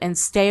huddle up and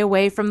stay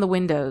away from the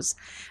windows.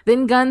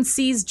 Then Gunn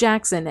sees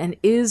Jackson and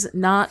is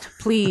not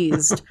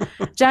pleased.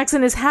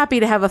 Jackson is happy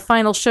to have a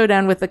final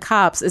showdown with the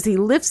cops as he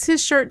lifts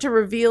his shirt to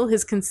reveal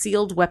his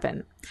concealed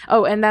weapon.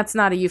 Oh, and that's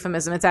not a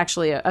euphemism. It's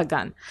actually a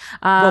gun.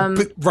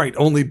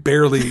 Only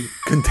barely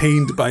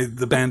contained by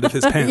the band of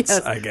his pants,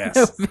 I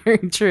guess.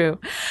 Very true.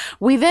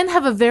 We then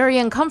have a very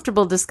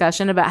uncomfortable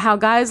discussion about how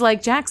guys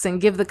like Jackson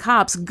give the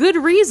cops good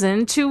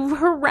reason to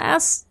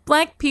harass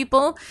black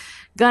people.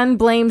 Gunn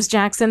blames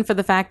Jackson for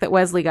the fact that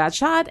Wesley got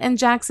shot, and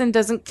Jackson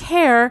doesn't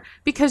care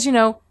because,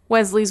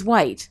 Wesley's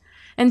white.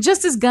 And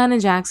just as Gunn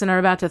and Jackson are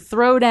about to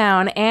throw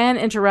down, Anne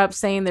interrupts,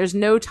 saying there's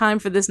no time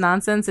for this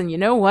nonsense, and you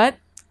know what?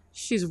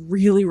 She's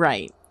really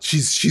right.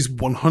 She's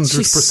 100%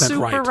 She's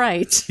super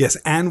right. Yes,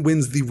 Anne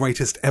wins the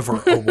Rightest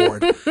Ever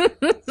award.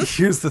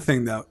 Here's the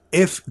thing, though.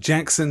 If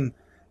Jackson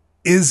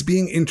is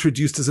being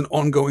introduced as an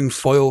ongoing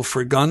foil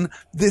for Gunn,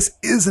 this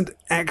isn't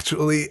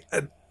actually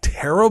a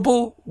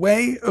terrible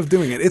way of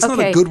doing it. It's not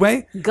a good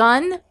way.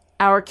 Gunn,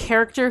 our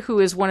character who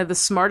is one of the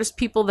smartest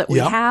people that we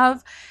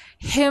have,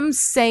 him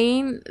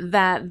saying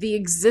that the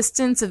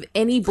existence of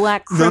any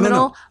black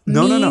criminal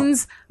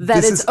means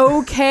that it's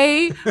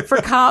okay for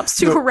cops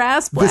to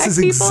harass black people. This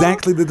is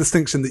exactly the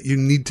distinction that you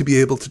need to be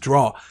able to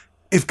draw.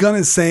 If Gunn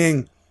is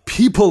saying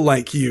people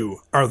like you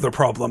are the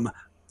problem,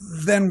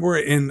 then we're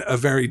in a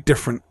very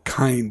different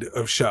kind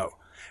of show.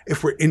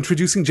 If we're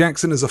introducing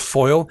Jackson as a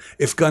foil,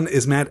 if Gunn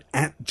is mad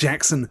at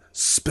Jackson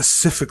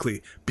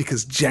specifically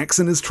because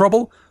Jackson is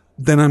trouble,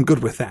 then I'm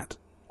good with that.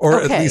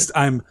 Or at least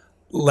I'm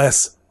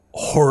less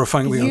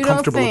horrifyingly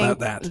uncomfortable about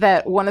that.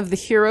 That one of the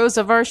heroes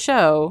of our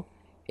show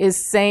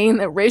is saying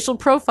that racial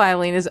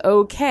profiling is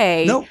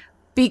okay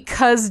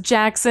because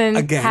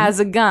Jackson has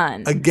a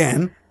gun.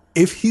 Again,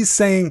 if he's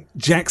saying,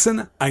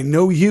 Jackson, I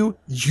know you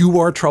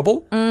are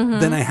trouble,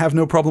 then I have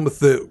no problem with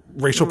the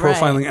racial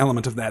profiling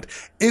element of that.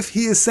 If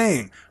he is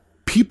saying,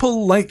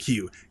 people like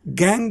you,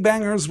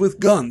 gangbangers with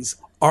guns,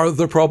 are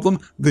the problem,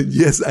 then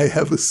yes, I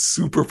have a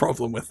super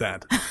problem with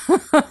that.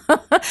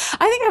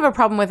 I think I have a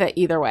problem with it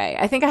either way.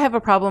 I think I have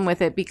a problem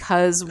with it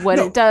because what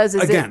it does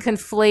is it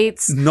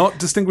conflates... Not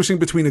distinguishing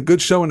between a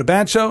good show and a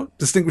bad show,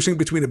 distinguishing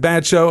between a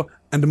bad show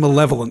and a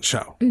malevolent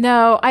show.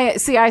 No, I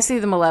see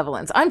the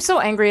malevolence. I'm so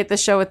angry at the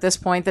show at this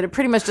point that it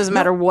pretty much doesn't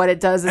matter what it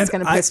does, it's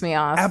going to piss me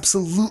off.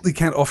 Absolutely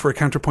can't offer a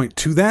counterpoint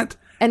to that.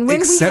 And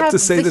when we have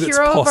the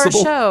hero of our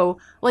show,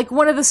 like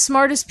one of the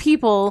smartest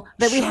people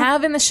that we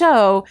have in the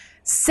show,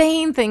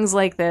 saying things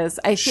like this,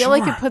 I feel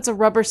like it puts a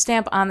rubber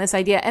stamp on this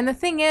idea. And the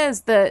thing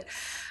is that,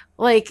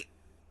 like,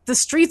 the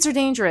streets are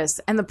dangerous,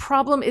 and the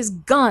problem is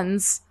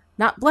guns,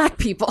 not black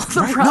people.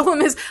 The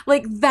problem is,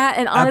 like, that,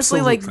 and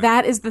honestly, like,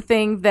 that is the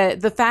thing,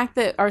 that the fact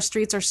that our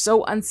streets are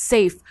so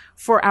unsafe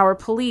for our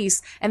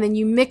police, and then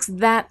you mix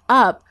that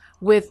up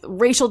with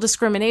racial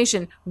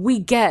discrimination, we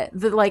get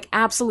the, like,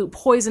 absolute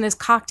poisonous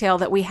cocktail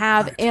that we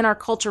have in our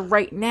culture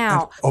right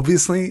now. And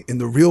obviously, in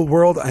the real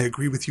world, I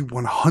agree with you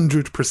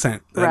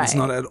 100%. That is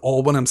not at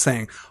all what I'm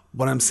saying.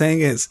 What I'm saying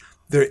is,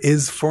 there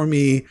is, for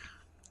me,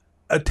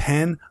 a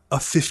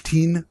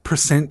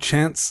 15%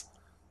 chance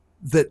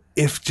that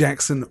if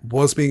Jackson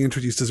was being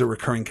introduced as a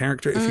recurring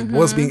character, if he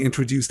was being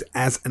introduced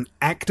as an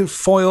active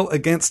foil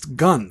against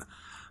Gunn,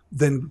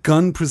 then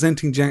Gunn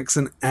presenting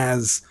Jackson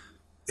as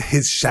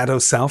his shadow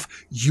self,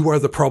 you are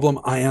the problem,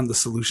 I am the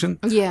solution.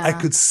 Yeah. I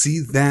could see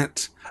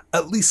that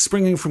at least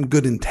springing from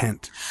good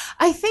intent.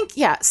 I think,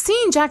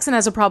 seeing Jackson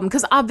as a problem,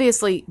 because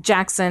obviously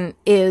Jackson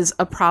is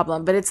a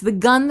problem, but it's the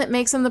gun that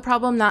makes him the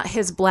problem, not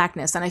his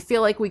blackness. And I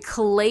feel like we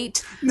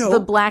collate the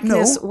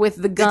blackness with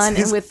the gun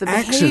and with the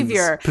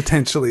behavior.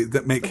 Potentially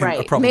that make him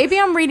a problem. Maybe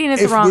I'm reading it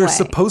the wrong way. If we're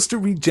supposed to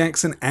read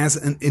Jackson as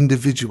an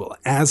individual,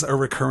 as a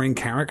recurring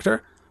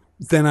character,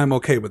 then I'm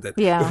okay with it.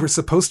 Yeah. If we're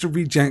supposed to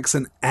read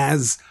Jackson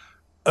as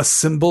a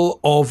symbol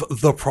of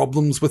the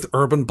problems with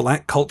urban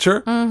black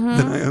culture,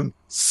 then I am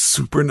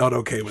super not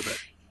okay with it.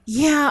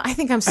 Yeah, I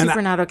think I'm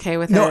super not okay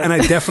with it. No, and I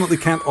definitely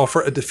can't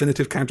offer a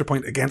definitive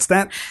counterpoint against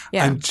that.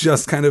 Yeah. I'm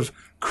just kind of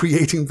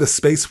creating the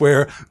space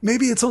where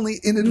maybe it's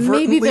only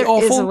inadvertently Maybe there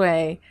awful. is a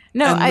way.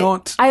 No,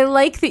 and I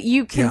like that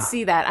you can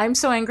see that. I'm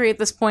so angry at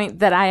this point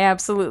that I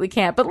absolutely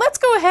can't. But let's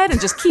go ahead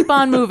and just keep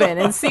on moving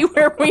and see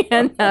where we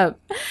end up.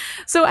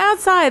 So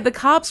outside, the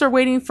cops are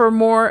waiting for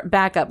more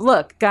backup.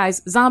 Look,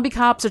 guys, zombie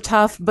cops are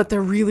tough, but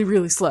they're really,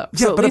 really slow.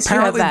 Yeah, so but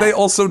apparently they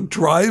also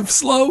drive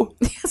slow.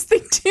 Yes,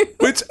 they do.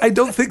 Which I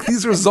don't think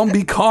these are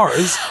zombie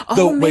cars. Oh,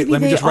 Though, wait, maybe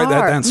let me they just write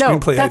that are. down. No,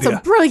 Screenplay that's idea.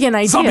 a brilliant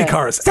idea. Zombie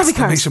cars! Zombie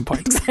cars. Exclamation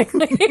point.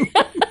 Exactly.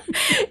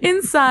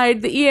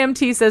 Inside, the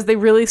EMT says they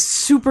really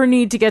super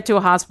need to get to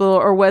a hospital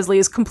or Wesley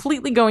is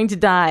completely going to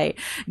die.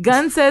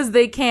 Gunn says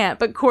they can't,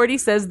 but Cordy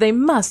says they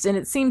must, and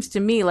it seems to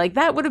me like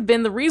that would have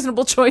been the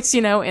reasonable choice,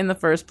 in the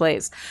first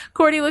place.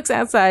 Cordy looks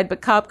outside,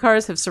 but cop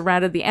cars have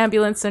surrounded the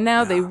ambulance, so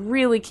now they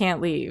really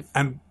can't leave.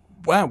 And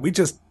wow, we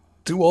just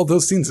do all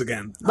those scenes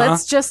again.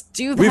 Let's just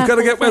do that. We've got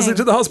to whole get Wesley thing.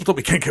 to the hospital.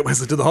 We can't get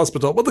Wesley to the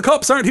hospital. Well, the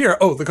cops aren't here.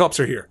 Oh, the cops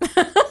are here.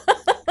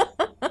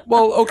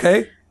 Well,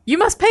 okay. You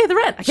must pay the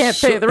rent. I can't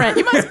pay the rent.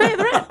 You must pay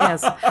the rent.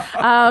 Yes.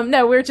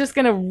 No, we're just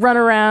going to run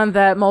around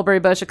that mulberry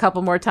bush a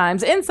couple more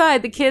times.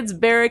 Inside, the kids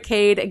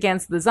barricade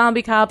against the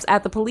zombie cops.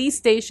 At the police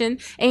station,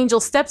 Angel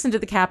steps into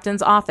the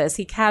captain's office.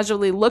 He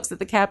casually looks at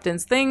the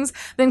captain's things,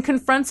 then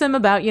confronts him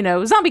about,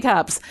 zombie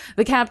cops.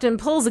 The captain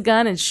pulls a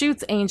gun and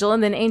shoots Angel,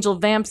 and then Angel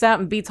vamps out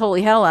and beats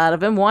holy hell out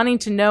of him, wanting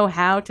to know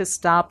how to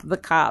stop the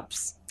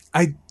cops.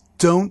 I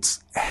don't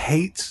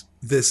hate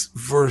this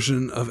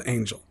version of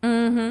Angel.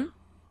 Mm-hmm.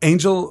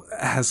 Angel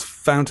has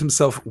found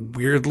himself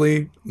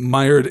weirdly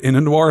mired in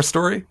a noir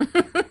story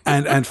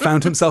and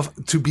found himself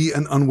to be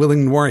an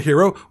unwilling noir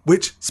hero,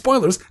 which,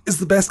 spoilers, is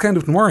the best kind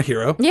of noir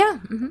hero. Yeah.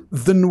 Mm-hmm.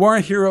 The noir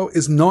hero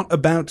is not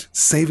about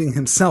saving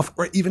himself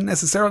or even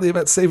necessarily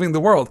about saving the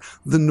world.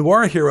 The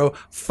noir hero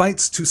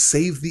fights to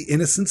save the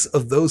innocence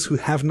of those who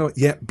have not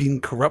yet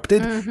been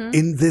corrupted. Mm-hmm.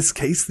 In this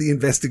case, the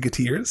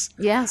investigators.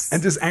 Yes.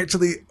 And there's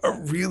actually a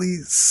really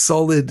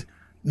solid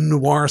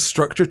noir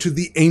structure to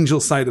the Angel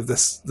side of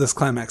this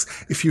climax.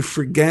 If you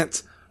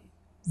forget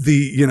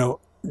the,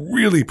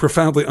 really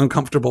profoundly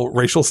uncomfortable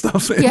racial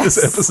stuff in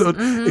this episode,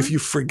 if you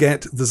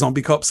forget the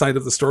zombie cop side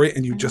of the story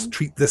and you just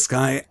treat this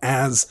guy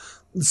as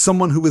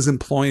someone who is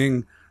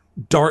employing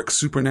dark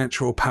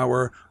supernatural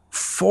power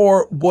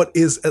for what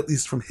is, at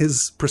least from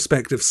his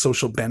perspective,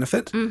 social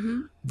benefit,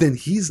 then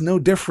he's no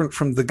different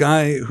from the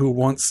guy who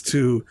wants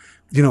to,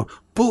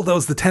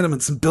 bulldoze the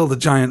tenements and build a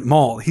giant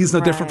mall. He's no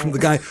different from the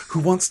guy who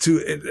wants to,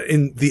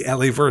 in the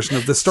LA version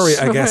of the story,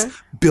 I guess,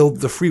 build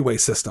the freeway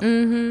system.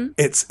 Mm-hmm.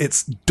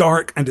 It's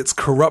dark and it's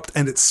corrupt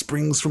and it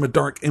springs from a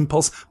dark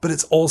impulse, but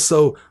it's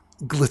also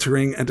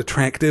glittering and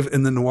attractive,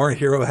 and the noir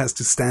hero has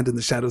to stand in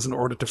the shadows in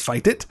order to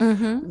fight it.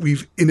 Mm-hmm.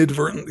 We've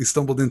inadvertently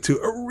stumbled into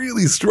a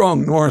really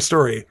strong noir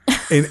story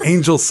in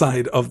Angel's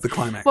side of the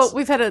climax. Well,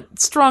 we've had a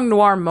strong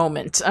noir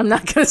moment. I'm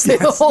not going to say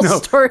the whole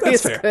story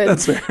is fair. good.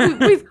 That's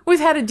fair. We've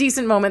had a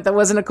decent moment that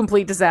wasn't a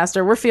complete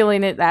disaster. We're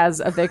feeling it as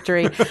a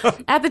victory.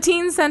 At the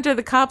teen center,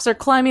 the cops are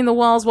climbing the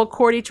walls while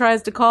Cordy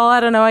tries to call,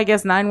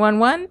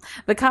 911.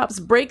 The cops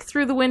break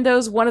through the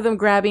windows, one of them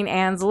grabbing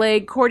Anne's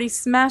leg. Cordy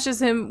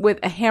smashes him with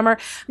a hammer.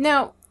 Now,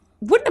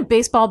 wouldn't a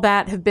baseball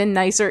bat have been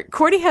nicer?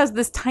 Cordy has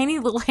this tiny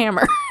little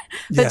hammer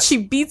that she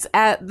beats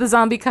at the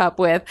zombie cop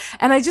with.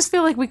 And I just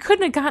feel like we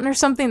couldn't have gotten her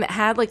something that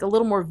had a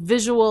little more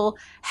visual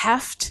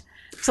heft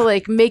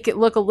to make it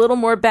look a little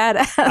more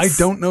badass. I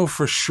don't know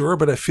for sure,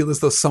 but I feel as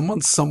though someone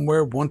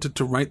somewhere wanted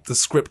to write the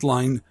script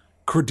line,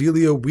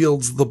 Cordelia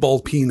wields the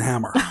ball-peen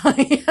hammer.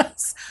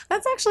 Yes.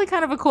 That's actually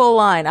kind of a cool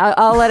line.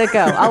 I'll let it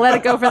go. I'll let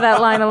it go for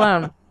that line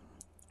alone.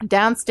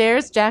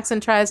 Downstairs,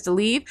 Jackson tries to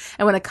leave,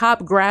 and when a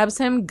cop grabs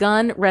him,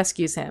 Gunn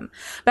rescues him.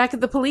 Back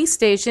at the police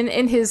station,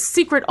 in his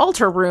secret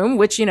altar room,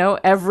 which,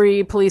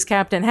 every police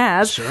captain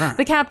has,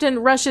 the captain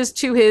rushes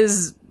to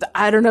his,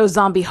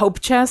 zombie hope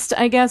chest,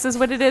 I guess is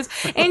what it is.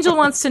 Angel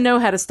wants to know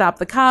how to stop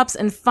the cops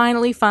and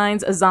finally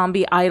finds a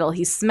zombie idol.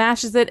 He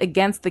smashes it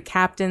against the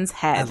captain's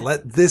head. And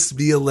let this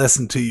be a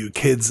lesson to you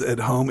kids at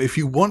home. If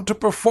you want to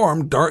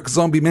perform dark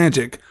zombie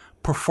magic,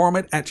 perform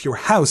it at your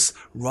house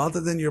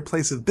rather than your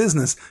place of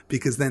business,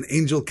 because then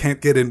Angel can't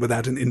get in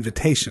without an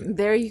invitation.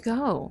 There you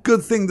go.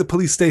 Good thing the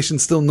police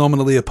station's still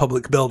nominally a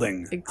public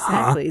building.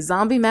 Exactly.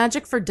 Zombie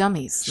magic for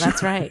dummies.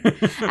 That's right.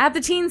 At the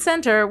teen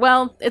center,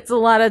 it's a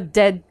lot of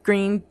dead,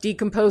 green,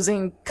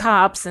 decomposing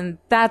cops, and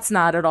that's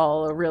not at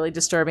all a really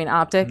disturbing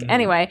optic.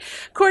 Anyway,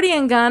 Cordy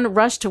and Gunn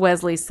rush to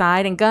Wesley's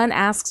side, and Gunn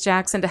asks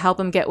Jackson to help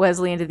him get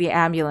Wesley into the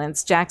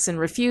ambulance. Jackson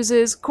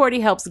refuses.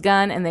 Cordy helps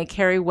Gunn, and they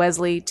carry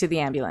Wesley to the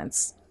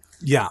ambulance.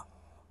 Yeah.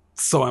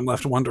 So I'm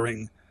left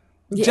wondering,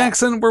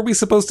 Jackson, were we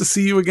supposed to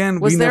see you again?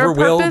 Was we there never a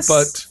purpose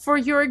will, but for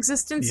your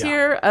existence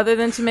here other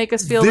than to make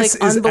us feel this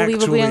is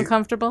unbelievably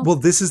uncomfortable? Well,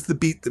 this is the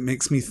beat that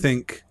makes me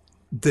think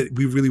that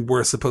we really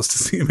were supposed to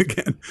see him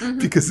again,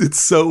 because it's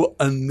so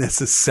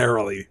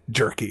unnecessarily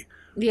jerky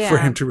for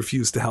him to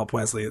refuse to help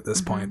Wesley at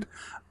this point.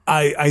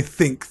 I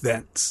think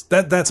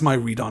that's my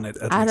read on it.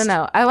 I don't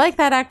know. I like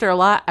that actor a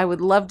lot. I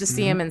would love to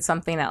see him in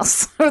something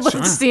else. I would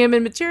love to see him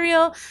in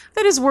material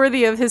that is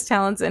worthy of his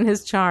talents and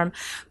his charm.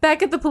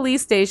 Back at the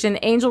police station,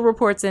 Angel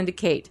reports in to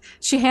Kate.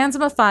 She hands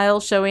him a file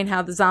showing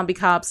how the zombie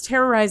cops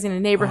terrorizing a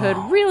neighborhood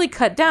really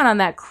cut down on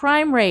that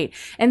crime rate,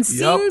 and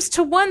seems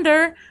to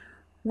wonder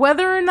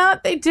whether or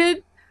not they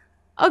did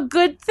a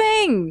good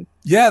thing.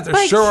 Yeah,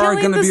 there sure are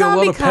going to be a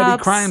lot of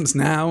petty crimes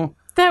now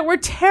that were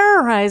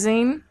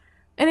terrorizing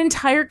an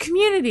entire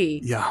community.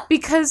 Yeah.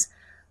 Because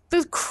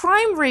the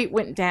crime rate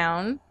went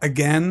down.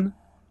 Again,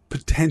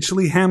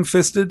 potentially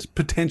ham-fisted,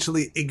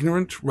 potentially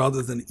ignorant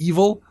rather than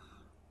evil.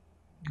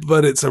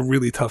 But it's a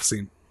really tough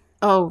scene.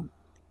 Oh,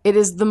 it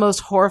is the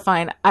most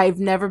horrifying. I've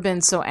never been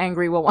so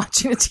angry while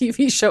watching a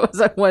TV show as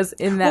I was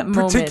in that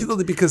moment.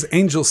 Particularly because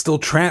Angel's still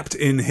trapped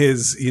in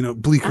his,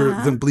 bleaker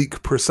than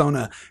bleak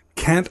persona,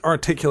 can't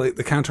articulate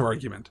the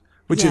counter-argument,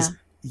 which is,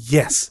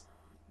 yes,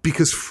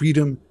 because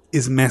freedom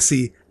is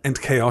messy and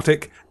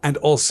chaotic, and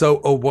also,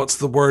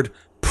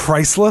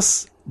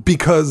 priceless,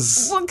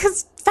 because... Well,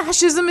 because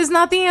fascism is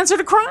not the answer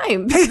to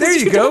crime. Hey, there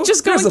you go. Don't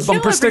just go There's and a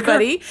bumper kill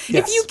everybody. sticker.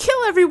 Yes. If you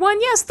kill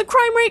everyone, yes, the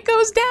crime rate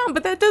goes down,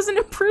 but that doesn't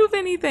improve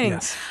anything.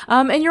 Yes.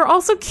 And you're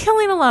also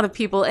killing a lot of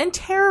people and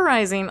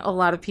terrorizing a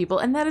lot of people,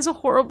 and that is a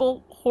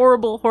horrible,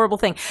 horrible, horrible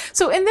thing.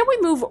 So, and then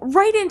we move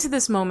right into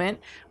this moment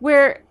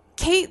where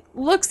Kate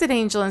looks at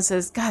Angel and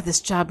says, God,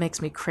 this job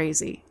makes me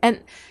crazy.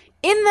 And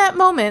in that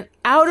moment,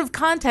 out of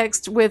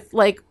context with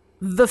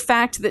the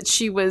fact that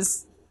she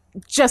was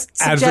just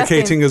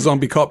advocating a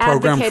zombie cop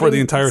program for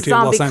the entirety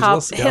of Los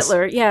Angeles.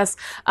 Hitler, yes.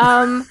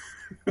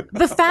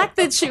 The fact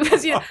that she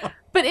was,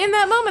 but in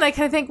that moment, I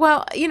kind of think,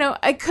 well,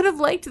 I could have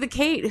liked the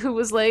Kate who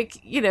was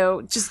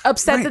just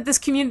upset that this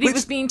community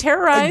was being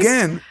terrorized.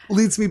 Again,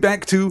 leads me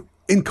back to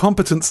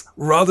incompetence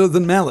rather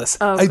than malice.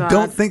 Oh, I God.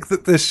 don't think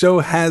that this show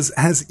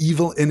has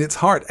evil in its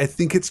heart. I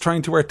think it's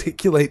trying to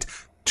articulate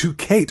to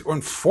Kate,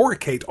 or for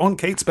Kate, on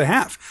Kate's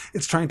behalf.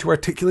 It's trying to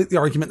articulate the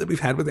argument that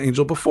we've had with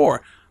Angel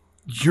before.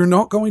 You're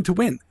not going to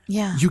win.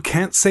 Yeah. You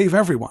can't save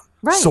everyone.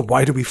 Right. So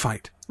why do we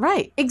fight?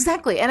 Right,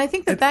 exactly. And I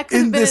think that could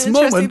have been this an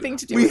interesting moment, thing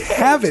to do. We with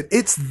have Kate. it.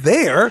 It's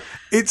there.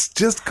 It's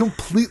just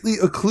completely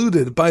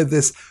occluded by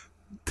this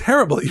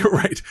terrible, you're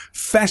right,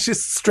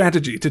 fascist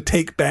strategy to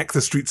take back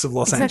the streets of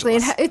Los Exactly.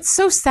 Angeles. And it's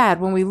so sad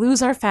when we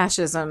lose our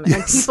fascism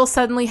and people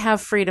suddenly have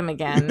freedom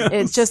again.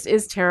 It just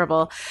is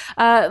terrible.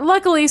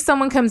 Luckily,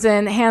 someone comes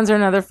in, hands her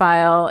another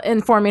file,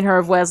 informing her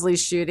of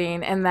Wesley's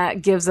shooting, and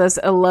that gives us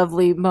a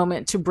lovely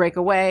moment to break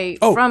away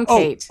from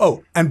Kate.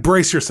 And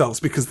brace yourselves,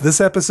 because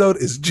this episode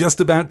is just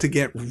about to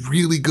get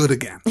really good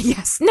again.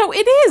 Yes. No,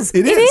 it is.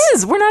 It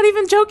is. We're not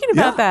even joking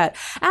about that.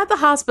 At the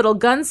hospital,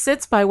 Gunn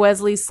sits by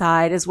Wesley's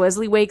side as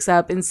Wesley wakes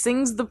up and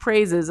sings the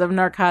praises of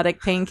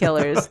narcotic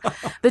painkillers.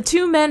 The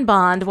two men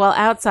bond while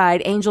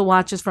outside Angel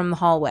watches from the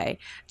hallway.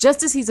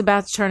 Just as he's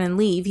about to turn and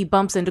leave, he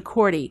bumps into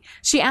Cordy.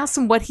 She asks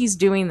him what he's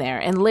doing there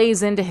and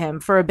lays into him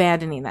for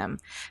abandoning them.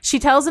 She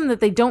tells him that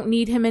they don't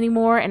need him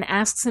anymore and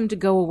asks him to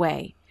go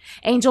away.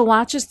 Angel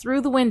watches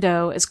through the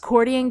window as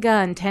Cordy and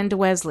Gunn tend to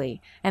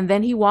Wesley, and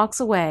then he walks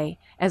away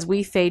as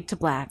we fade to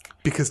black.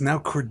 Because now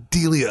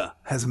Cordelia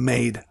has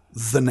made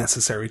the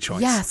necessary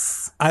choice.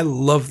 Yes. I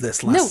love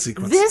this last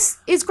sequence. This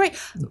is great.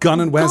 Gunn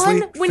and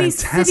Wesley, when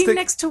he's fantastic. sitting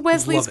next to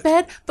Wesley's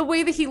bed, the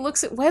way that he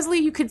looks at Wesley,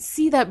 you could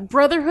see that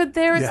brotherhood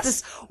there. It's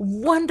this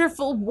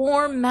wonderful,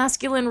 warm,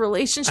 masculine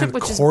relationship, and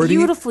which Cordy is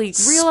beautifully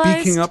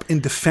realized. Speaking up in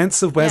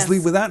defense of Wesley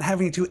without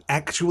having to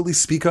actually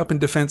speak up in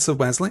defense of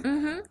Wesley.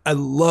 Mm-hmm. I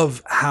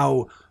love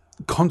how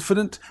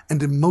confident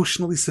and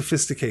emotionally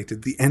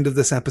sophisticated the end of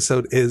this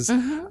episode is.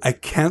 Mm-hmm. I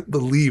can't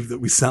believe that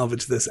we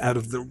salvaged this out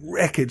of the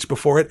wreckage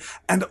before it.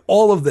 And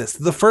all of this,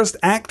 the first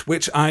act,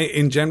 which I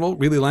in general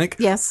really like.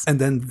 Yes. And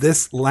then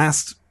this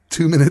last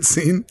 2-minute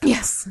scene.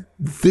 Yes.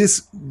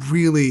 This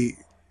really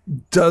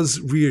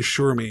does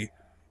reassure me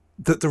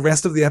that the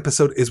rest of the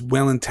episode is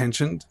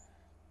well-intentioned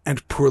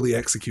and poorly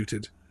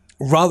executed,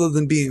 rather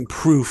than being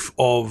proof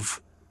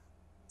of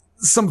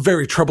some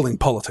very troubling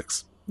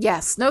politics.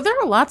 Yes. No, there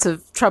are lots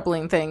of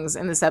troubling things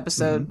in this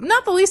episode,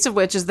 not the least of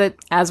which is that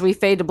as we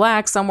fade to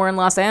black, somewhere in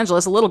Los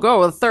Angeles, a little girl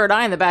with a third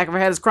eye in the back of her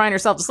head is crying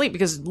herself to sleep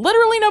because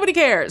literally nobody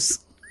cares.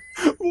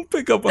 We'll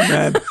pick up on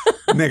that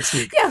next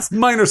week. Yes.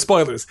 Minor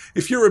spoilers.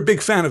 If you're a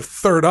big fan of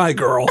Third Eye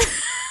Girl,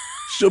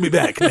 she'll be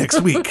back next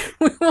week.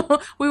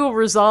 We will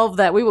resolve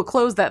that. We will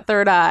close that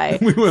third eye.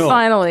 We will.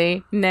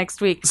 Finally,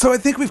 next week. So I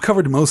think we've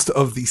covered most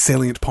of the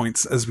salient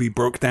points as we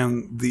broke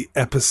down the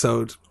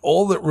episode.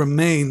 All that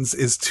remains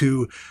is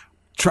to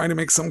try to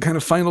make some kind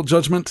of final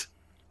judgment.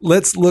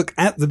 Let's look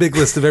at the big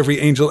list of every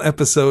Angel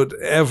episode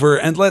ever,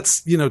 and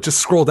let's, just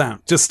scroll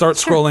down. Just start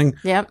scrolling.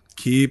 Yep.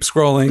 Keep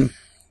scrolling.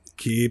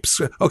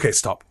 Okay,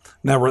 stop.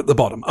 Now we're at the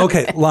bottom.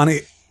 Okay,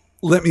 Lonnie,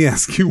 let me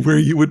ask you where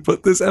you would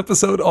put this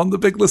episode on the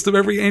big list of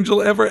every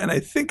Angel ever, and I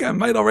think I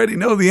might already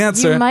know the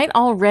answer. You might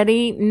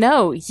already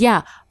know.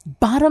 Yeah.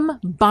 Bottom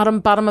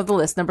of the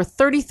list. Number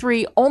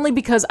 33, only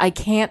because I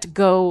can't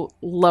go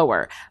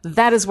lower.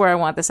 That is where I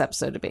want this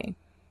episode to be.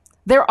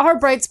 There are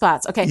bright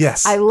spots. Okay.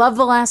 Yes. I love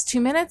the last 2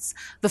 minutes.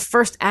 The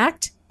first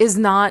act is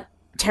not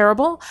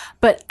terrible,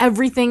 but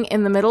everything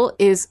in the middle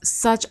is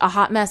such a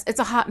hot mess. It's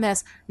a hot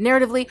mess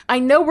narratively. I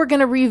know we're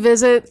going to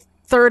revisit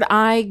Third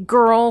Eye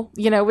Girl,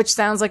 which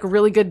sounds like a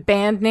really good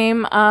band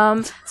name.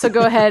 So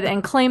go ahead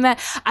and claim that.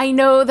 I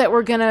know that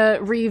we're going to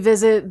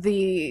revisit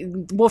the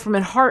Wolfram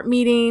and Hart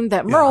meeting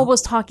that Merle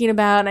was talking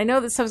about. I know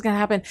that stuff's going to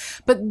happen,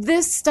 but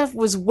this stuff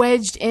was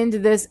wedged into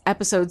this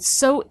episode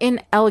so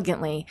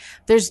inelegantly.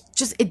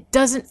 It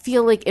doesn't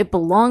feel like it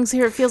belongs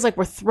here. It feels like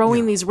we're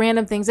throwing these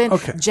random things in.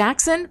 Okay.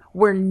 Jackson,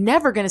 we're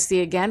never going to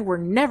see again. We're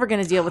never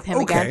going to deal with him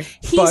again.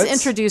 He's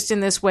introduced in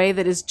this way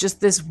that is just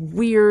this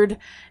weird,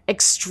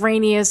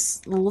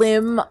 extraneous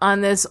limb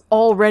on this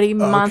already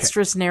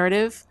monstrous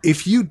narrative.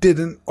 If you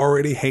didn't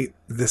already hate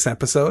this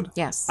episode,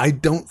 yes, I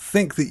don't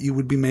think that you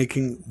would be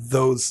making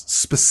those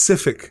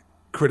specific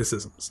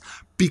criticisms,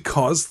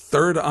 because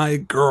Third Eye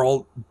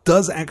Girl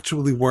does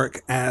actually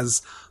work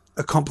as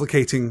a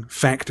complicating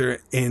factor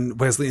in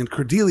Wesley and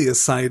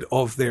Cordelia's side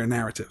of their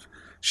narrative.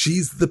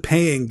 She's the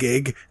paying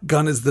gig.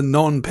 Gunn is the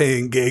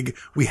non-paying gig.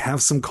 We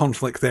have some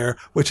conflict there,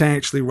 which I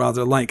actually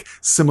rather like.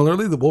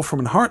 Similarly, the Wolfram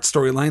and Hart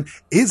storyline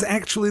is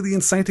actually the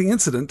inciting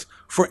incident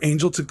for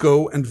Angel to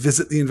go and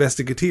visit the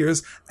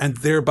investigators and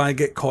thereby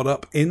get caught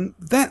up in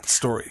that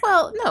story.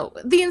 Well, no.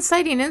 The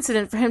inciting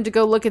incident for him to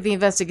go look at the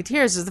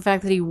investigators is the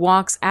fact that he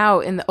walks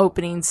out in the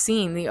opening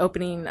scene, the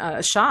opening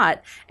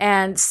shot,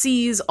 and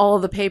sees all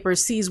of the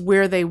papers, sees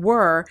where they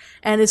were,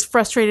 and is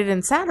frustrated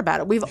and sad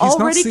about it. He's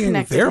already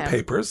connected their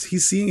papers.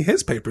 He's seeing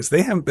his papers.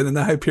 They haven't been in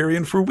the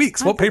Hyperion for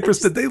weeks. What papers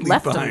did they leave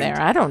left behind? Them there.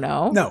 I don't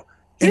know. No.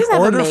 In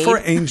order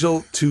for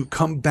Angel to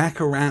come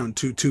back around,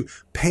 to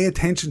pay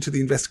attention to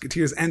the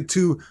investigators and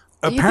to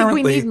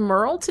apparently... You think we need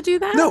Merle to do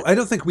that? No, I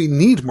don't think we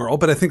need Merle,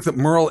 but I think that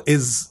Merle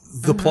is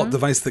the plot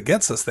device that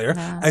gets us there.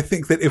 I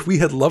think that if we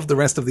had loved the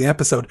rest of the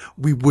episode,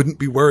 we wouldn't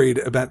be worried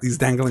about these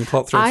dangling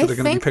plot threads that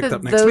are going to be picked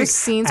up next week. I think those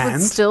scenes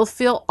would still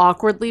feel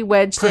awkwardly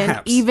wedged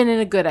in, even in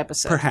a good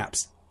episode.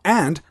 Perhaps.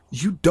 And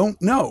you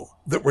don't know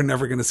that we're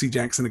never going to see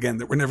Jackson again,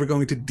 that we're never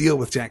going to deal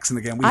with Jackson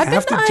again. I've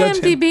been to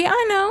IMDb,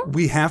 I know.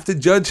 We have to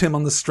judge him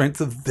on the strength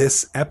of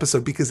this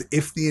episode, because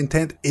if the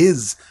intent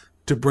is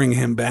to bring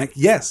him back,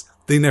 yes,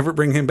 they never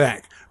bring him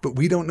back. But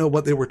we don't know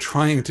what they were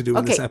trying to do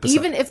in this episode.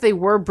 Even if they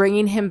were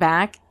bringing him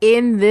back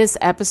in this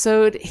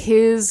episode,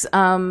 his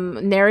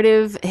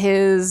narrative,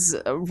 his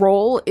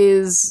role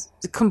is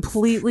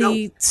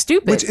completely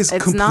stupid. Which is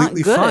it's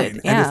completely not good.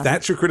 fine. Yeah. And if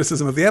that's your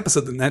criticism of the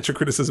episode, then that's your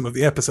criticism of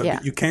the episode. Yeah.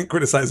 But you can't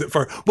criticize it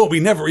for, well, we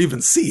never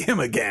even see him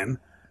again.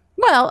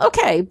 Well,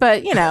 okay,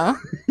 but,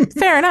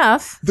 fair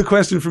enough. The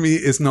question for me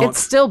is not... It's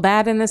still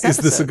bad in this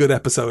episode. Is this a good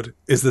episode?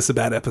 Is this a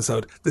bad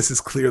episode? This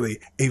is clearly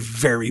a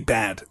very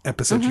bad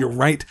episode. You're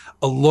right.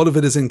 A lot of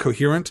it is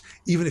incoherent.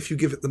 Even if you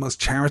give it the most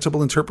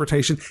charitable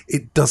interpretation,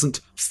 it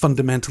doesn't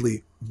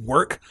fundamentally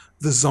work.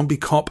 The zombie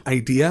cop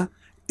idea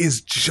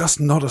is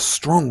just not a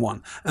strong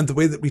one. And the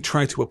way that we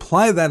try to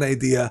apply that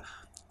idea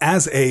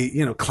as a,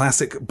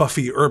 classic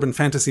Buffy urban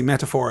fantasy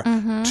metaphor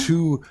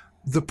to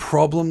the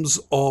problems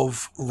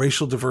of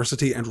racial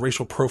diversity and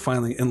racial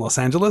profiling in Los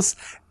Angeles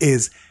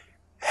is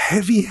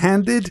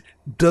heavy-handed,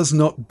 does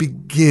not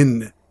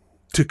begin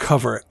to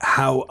cover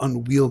how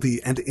unwieldy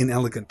and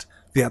inelegant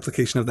the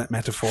application of that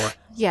metaphor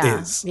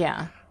is.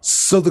 Yeah.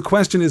 So the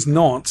question is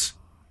not,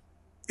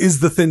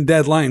 is the Thin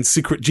Dead Line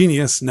secret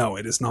genius? No,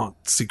 it is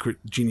not secret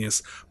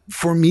genius.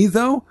 For me,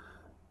 though,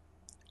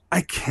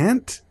 I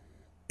can't,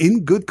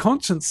 in good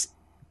conscience,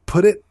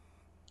 put it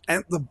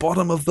at the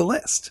bottom of the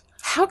list.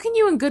 How can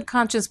you in good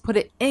conscience put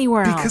it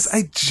anywhere else? Because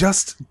I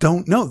just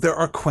don't know. There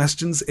are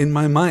questions in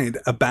my mind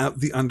about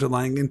the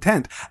underlying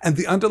intent. And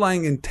the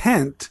underlying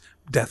intent,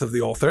 death of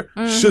the author,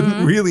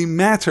 shouldn't really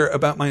matter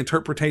about my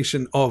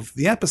interpretation of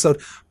the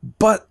episode.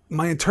 But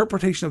my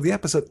interpretation of the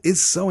episode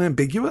is so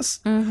ambiguous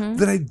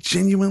that I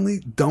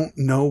genuinely don't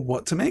know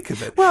what to make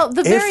of it. Well,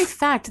 the very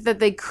fact that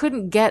they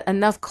couldn't get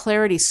enough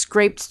clarity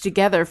scraped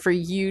together for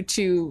you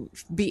to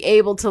be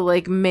able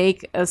to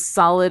make a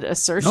solid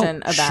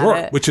assertion about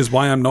it. Which is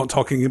why I'm not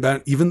talking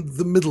about even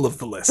the middle of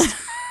the list.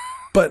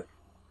 But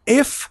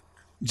if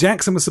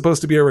Jackson was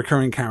supposed to be a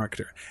recurring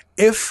character,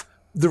 if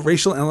the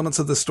racial elements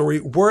of the story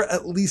were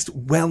at least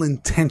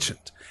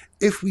well-intentioned,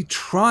 if we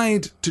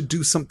tried to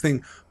do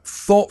something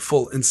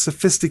thoughtful and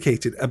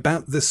sophisticated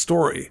about this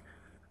story,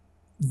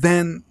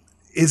 then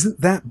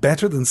isn't that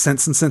better than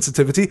Sense and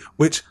Sensitivity,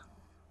 which,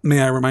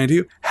 may I remind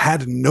you,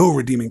 had no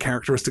redeeming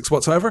characteristics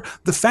whatsoever?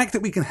 The fact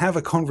that we can have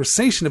a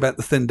conversation about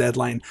the Thin Dead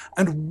Line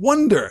and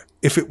wonder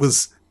if it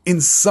was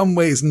in some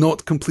ways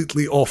not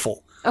completely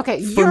awful. Okay,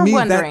 you're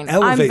wondering.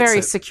 I'm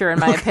very secure in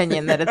my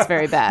opinion that it's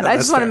very bad. I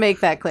just want to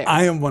make that clear.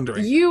 I am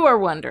wondering. You are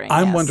wondering.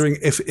 I'm wondering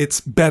if it's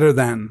better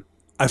than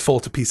I Fall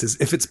to Pieces,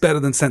 if it's better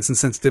than Sense and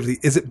Sensitivity.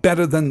 Is it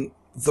better than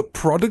The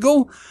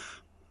Prodigal?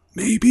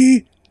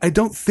 Maybe. I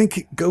don't think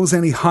it goes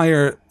any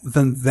higher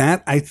than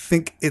that. I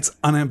think it's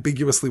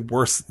unambiguously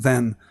worse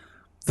than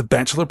The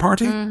Bachelor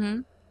Party.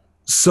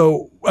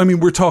 So, I mean,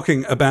 we're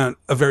talking about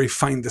a very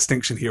fine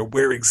distinction here.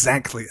 Where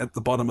exactly at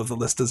the bottom of the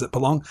list does it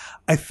belong?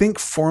 I think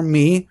for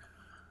me,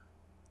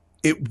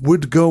 it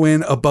would go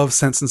in above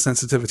Sense and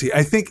Sensitivity.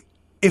 I think,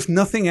 if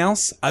nothing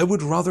else, I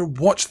would rather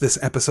watch this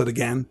episode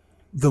again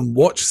than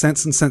watch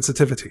Sense and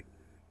Sensitivity.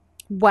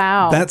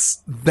 Wow.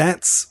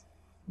 That's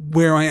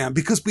where I am,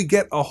 because we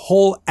get a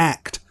whole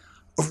act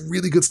of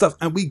really good stuff,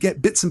 and we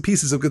get bits and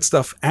pieces of good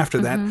stuff after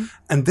that,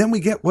 and then we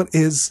get what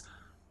is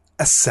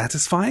a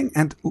satisfying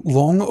and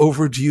long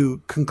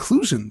overdue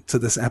conclusion to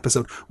this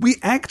episode. We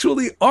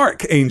actually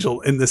arc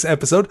Angel in this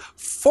episode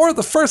for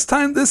the first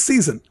time this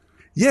season.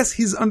 Yes,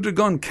 he's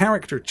undergone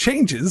character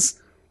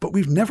changes, but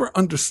we've never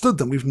understood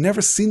them. We've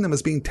never seen them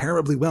as being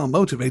terribly well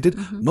motivated.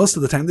 Most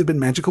of the time they've been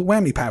magical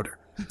whammy powder.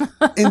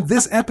 In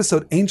this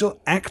episode,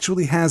 Angel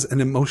actually has an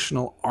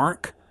emotional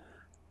arc,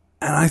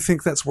 and I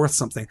think that's worth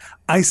something.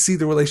 I see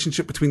the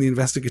relationship between the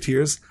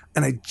investigators,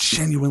 and I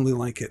genuinely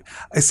like it.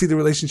 I see the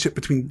relationship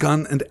between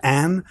Gunn and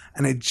Anne,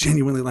 and I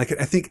genuinely like it.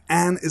 I think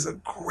Anne is a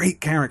great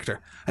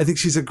character. I think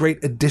she's a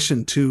great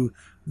addition to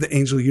the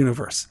Angel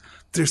universe.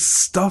 There's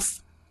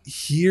stuff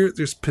here,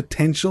 there's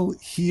potential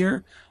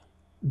here,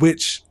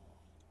 which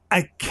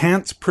I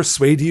can't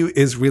persuade you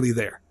is really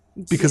there.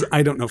 Because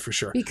I don't know for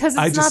sure. Because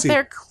it's not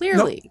there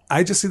clearly. No,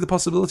 I just see the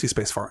possibility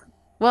space for it.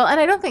 Well,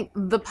 and I don't think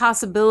the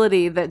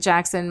possibility that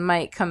Jackson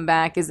might come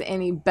back is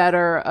any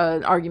better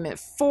argument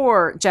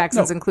for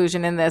Jackson's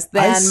inclusion in this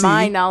than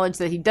my knowledge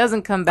that he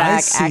doesn't come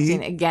back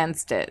acting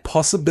against it.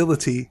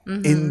 Possibility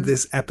in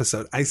this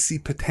episode. I see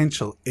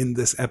potential in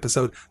this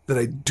episode that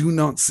I do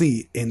not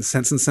see in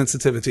Sense and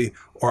Sensitivity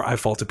or I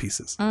Fall to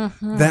Pieces.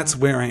 That's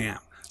where I am.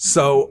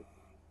 So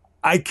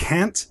I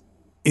can't,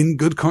 in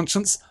good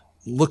conscience,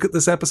 look at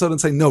this episode and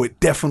say, no, it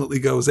definitely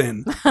goes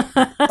in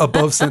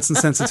above Sense and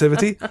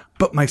Sensitivity.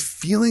 But my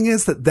feeling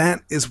is that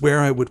is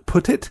where I would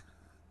put it.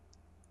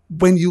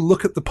 When you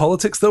look at the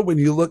politics, though, when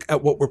you look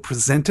at what we're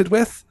presented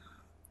with,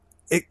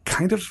 it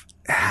kind of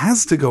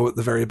has to go at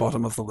the very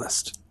bottom of the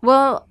list.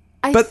 Well,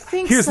 I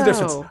think here's the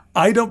difference.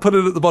 I don't put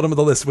it at the bottom of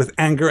the list with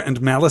anger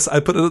and malice. I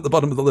put it at the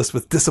bottom of the list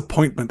with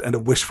disappointment and a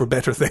wish for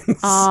better things.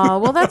 Oh,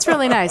 well, that's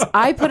really nice.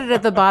 I put it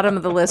at the bottom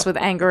of the list with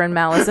anger and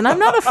malice, and I'm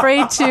not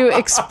afraid to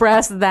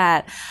express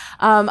that.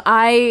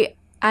 I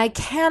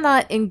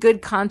cannot, in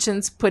good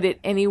conscience, put it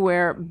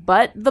anywhere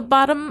but the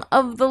bottom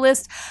of the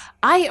list.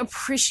 I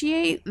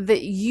appreciate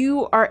that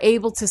you are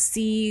able to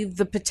see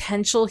the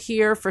potential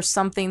here for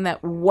something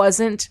that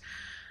wasn't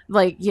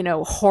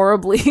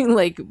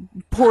horribly,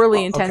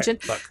 poorly intentioned.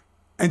 Okay, look.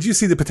 And you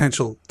see the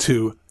potential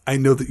too. I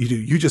know that you do.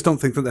 You just don't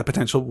think that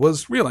potential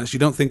was realized. You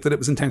don't think that it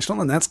was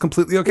intentional, and that's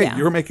completely okay. Yeah.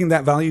 You're making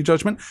that value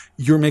judgment.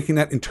 You're making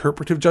that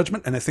interpretive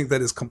judgment, and I think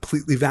that is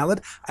completely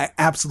valid. I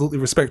absolutely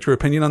respect your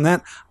opinion on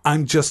that.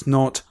 I'm just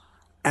not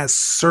as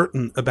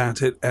certain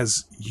about it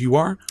as you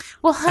are.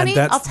 Well, honey,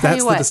 I'll tell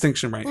you what. That's the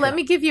distinction right Let here.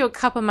 me give you a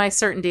cup of my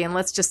certainty, and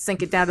let's just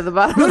sink it down to the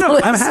bottom of the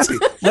list. I'm happy.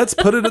 Let's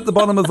put it at the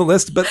bottom of the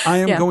list, but I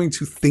am going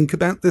to think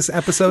about this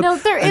episode. No,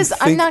 there is.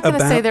 I'm not going to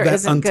say there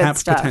isn't untapped good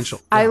stuff. Potential.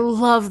 Yeah. I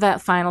love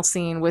that final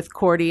scene with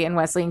Cordy and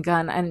Wesley and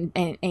Gunn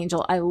and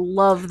Angel. I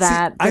love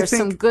that. There's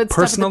some good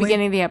stuff at the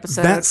beginning of the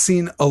episode. That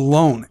scene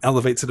alone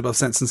elevates it above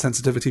Sense and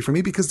Sensitivity for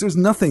me, because there's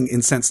nothing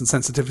in Sense and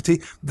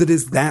Sensitivity that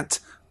is that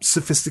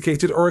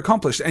sophisticated or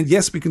accomplished. And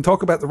yes, we can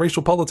talk about the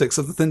racial politics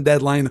of the Thin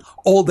Dead Line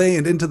all day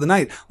and into the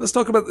night. Let's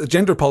talk about the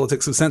gender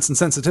politics of Sense and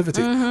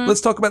Sensitivity. Let's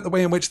talk about the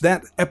way in which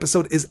that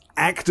episode is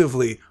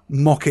actively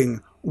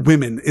mocking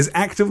women, is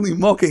actively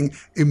mocking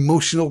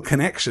emotional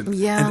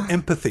connection and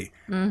empathy.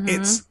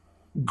 It's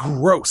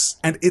gross,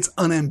 and it's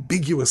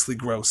unambiguously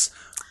gross.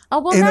 Oh,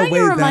 well, now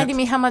you're reminding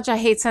me how much I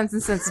hate Sense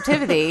and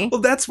Sensitivity.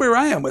 Well, that's where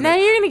I am with it. Now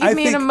you're going to give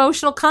me an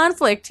emotional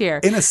conflict here.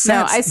 In a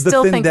sense, I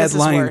still think Dead this is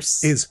Line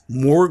worse. Is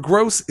more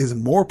gross, is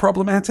more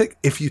problematic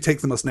if you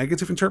take the most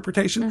negative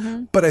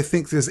interpretation. But I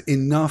think there's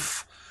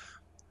enough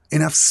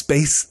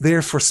space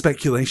there for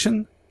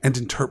speculation and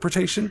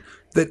interpretation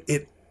that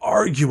it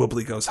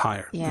arguably goes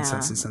higher than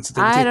Sense and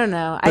Sensitivity. I don't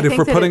know. But if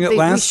we're putting it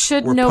last, we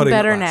should know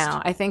better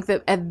now. I think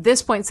that at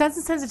this point, Sense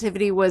and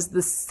Sensitivity was the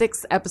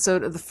 6th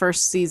episode of the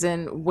first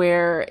season,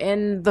 where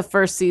in the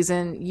first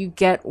season you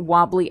get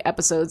wobbly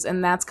episodes,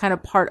 and that's kind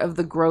of part of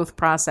the growth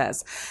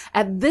process.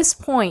 At this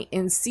point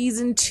in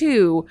season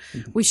 2,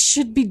 we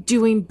should be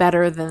doing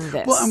better than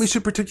this. Well, and we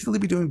should particularly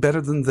be doing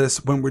better than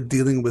this when we're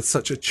dealing with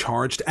such a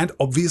charged and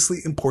obviously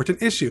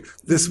important issue.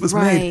 This was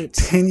made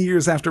 10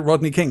 years after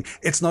Rodney King.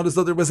 It's not as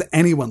though there was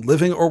anyone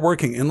living or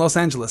working in Los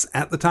Angeles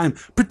at the time,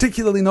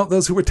 particularly not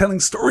those who were telling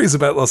stories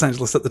about Los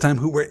Angeles at the time,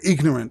 who were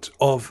ignorant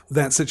of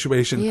that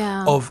situation,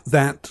 of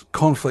that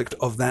conflict,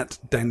 of that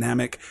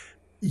dynamic.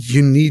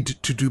 You need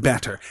to do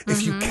better.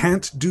 If you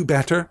can't do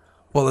better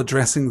while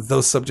addressing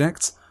those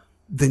subjects,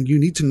 then you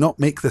need to not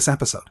make this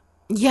episode.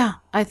 Yeah,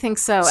 I think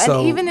so.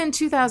 And even in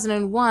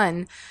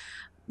 2001,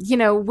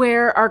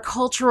 where our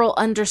cultural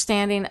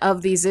understanding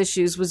of these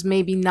issues was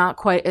maybe not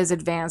quite as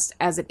advanced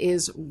as it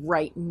is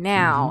right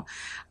now,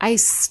 I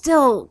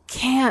still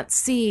can't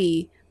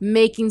see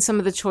making some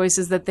of the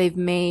choices that they've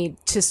made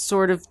to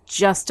sort of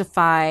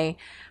justify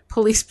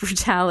police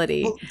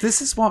brutality. Well,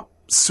 this is what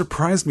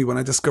surprised me when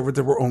I discovered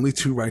there were only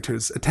 2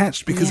 writers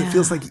attached, because it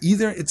feels like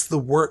either it's the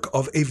work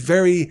of a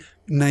very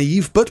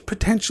naive but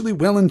potentially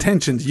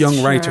well-intentioned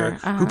young writer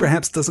who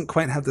perhaps doesn't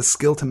quite have the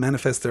skill to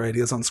manifest their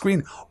ideas on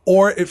screen,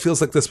 or it feels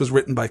like this was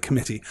written by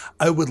committee.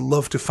 I would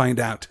love to find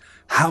out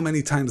how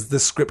many times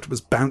this script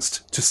was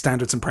bounced to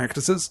standards and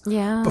practices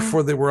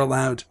before they were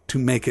allowed to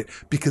make it,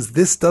 because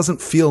this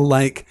doesn't feel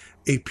like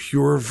a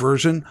pure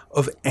version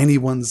of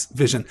anyone's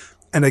vision.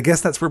 And I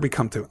guess that's where we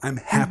come to. I'm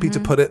happy to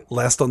put it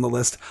last on the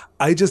list.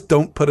 I just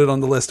don't put it on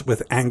the list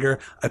with anger.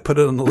 I put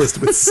it on the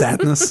list with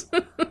sadness.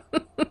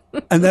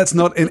 And that's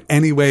not in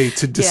any way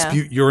to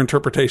dispute your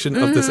interpretation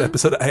of this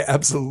episode. I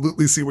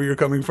absolutely see where you're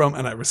coming from,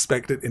 and I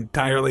respect it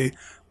entirely.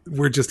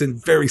 We're just in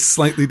very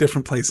slightly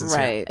different places.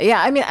 Right. Here.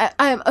 Yeah. I mean,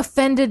 I'm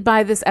offended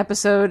by this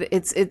episode.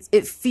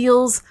 It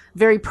feels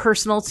very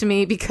personal to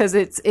me because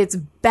it's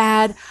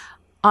bad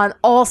on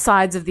all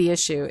sides of the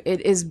issue. It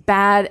is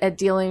bad at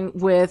dealing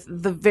with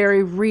the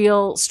very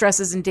real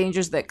stresses and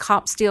dangers that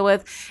cops deal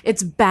with.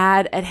 It's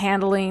bad at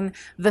handling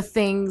the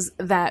things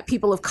that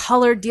people of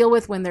color deal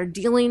with when they're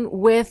dealing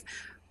with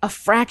a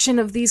fraction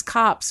of these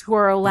cops who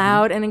are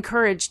allowed and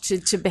encouraged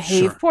to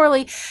behave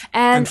poorly.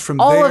 And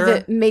from all of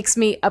it makes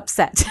me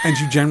upset. And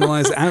you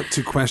generalize out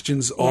to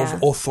questions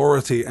of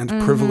authority and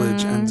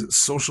privilege and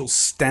social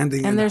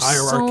standing and there's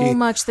hierarchy. So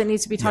much that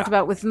needs to be talked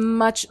about with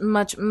much,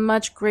 much,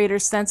 much greater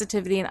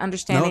sensitivity and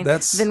understanding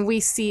than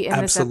we see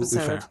in this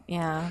episode. Fair.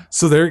 Yeah.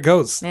 So there it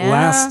goes.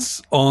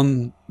 Last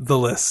on the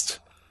list.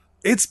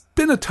 It's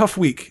been a tough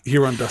week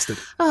here on Dusted.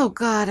 Oh,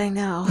 God, I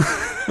know.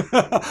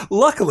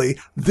 Luckily,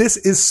 this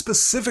is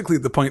specifically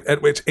the point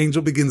at which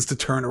Angel begins to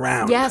turn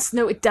around. Yes,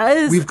 no, it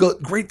does. We've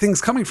got great things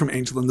coming from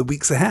Angel in the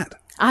weeks ahead.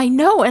 I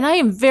know, and I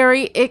am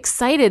very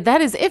excited. That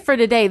is it for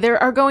today. There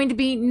are going to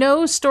be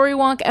no Story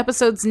Wonk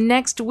episodes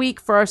next week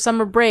for our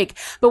summer break,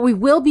 but we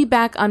will be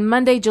back on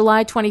Monday,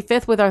 July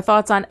 25th with our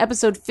thoughts on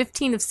episode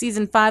 15 of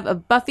season 5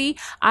 of Buffy,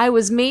 I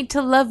Was Made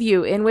to Love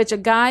You, in which a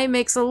guy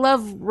makes a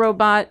love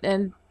robot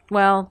and...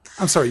 Well,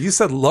 I'm sorry, you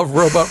said love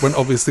robot when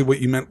obviously what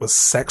you meant was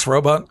sex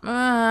robot.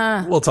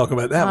 We'll talk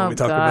about that when we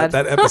talk about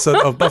that episode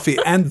of Buffy.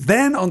 And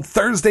then on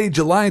Thursday,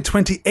 July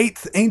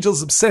 28th,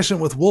 Angel's obsession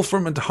with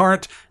Wolfram and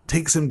Hart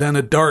takes him down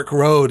a dark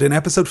road in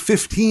episode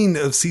 15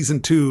 of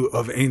season 2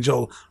 of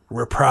Angel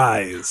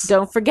Reprise.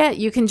 Don't forget,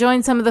 you can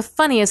join some of the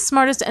funniest,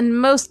 smartest, and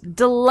most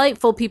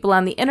delightful people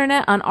on the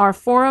internet on our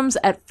forums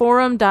at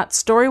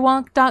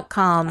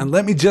forum.storywonk.com. And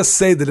let me just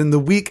say that in the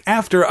week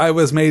after I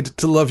Was Made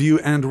to Love You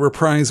and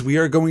Reprise, we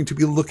are going to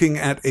be looking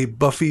at a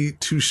Buffy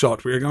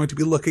two-shot. We are going to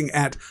be looking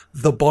at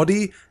The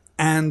Body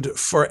and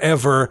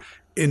Forever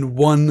in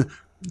one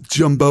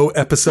jumbo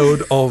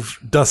episode of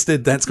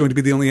Dusted. That's going to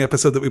be the only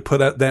episode that we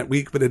put out that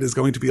week, but it is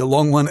going to be a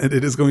long one, and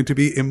it is going to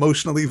be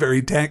emotionally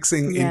very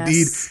taxing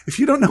indeed. If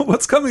you don't know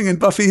what's coming in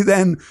Buffy,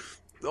 then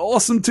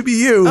awesome to be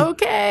you.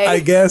 Okay. I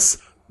guess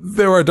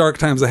there are dark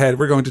times ahead.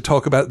 We're going to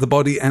talk about The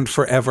Body and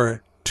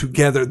Forever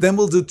together. Then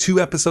we'll do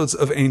 2 episodes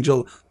of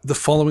Angel. The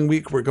following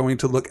week, we're going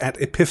to look at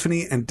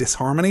Epiphany and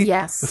Disharmony.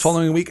 Yes. The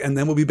following week, and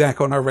then we'll be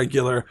back on our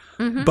regular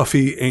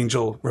Buffy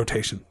Angel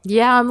rotation.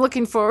 Yeah, I'm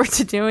looking forward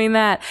to doing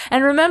that.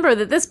 And remember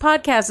that this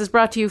podcast is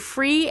brought to you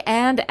free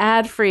and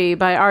ad-free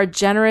by our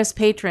generous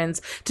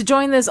patrons. To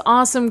join this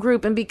awesome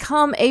group and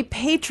become a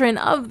patron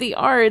of the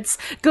arts,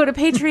 go to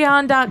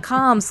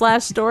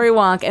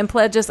patreon.com/storywonk and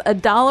pledge us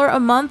 $1 a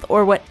month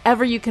or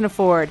whatever you can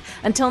afford.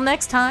 Until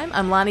next time,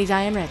 I'm Lonnie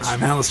Diane Rich.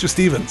 I'm Alistair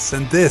Stevens,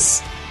 and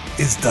this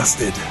is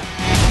Dusted.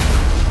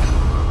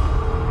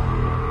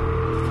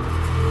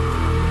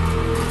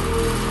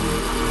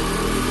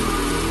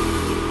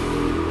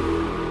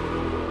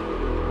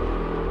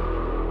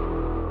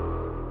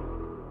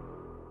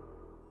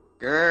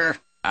 Grr.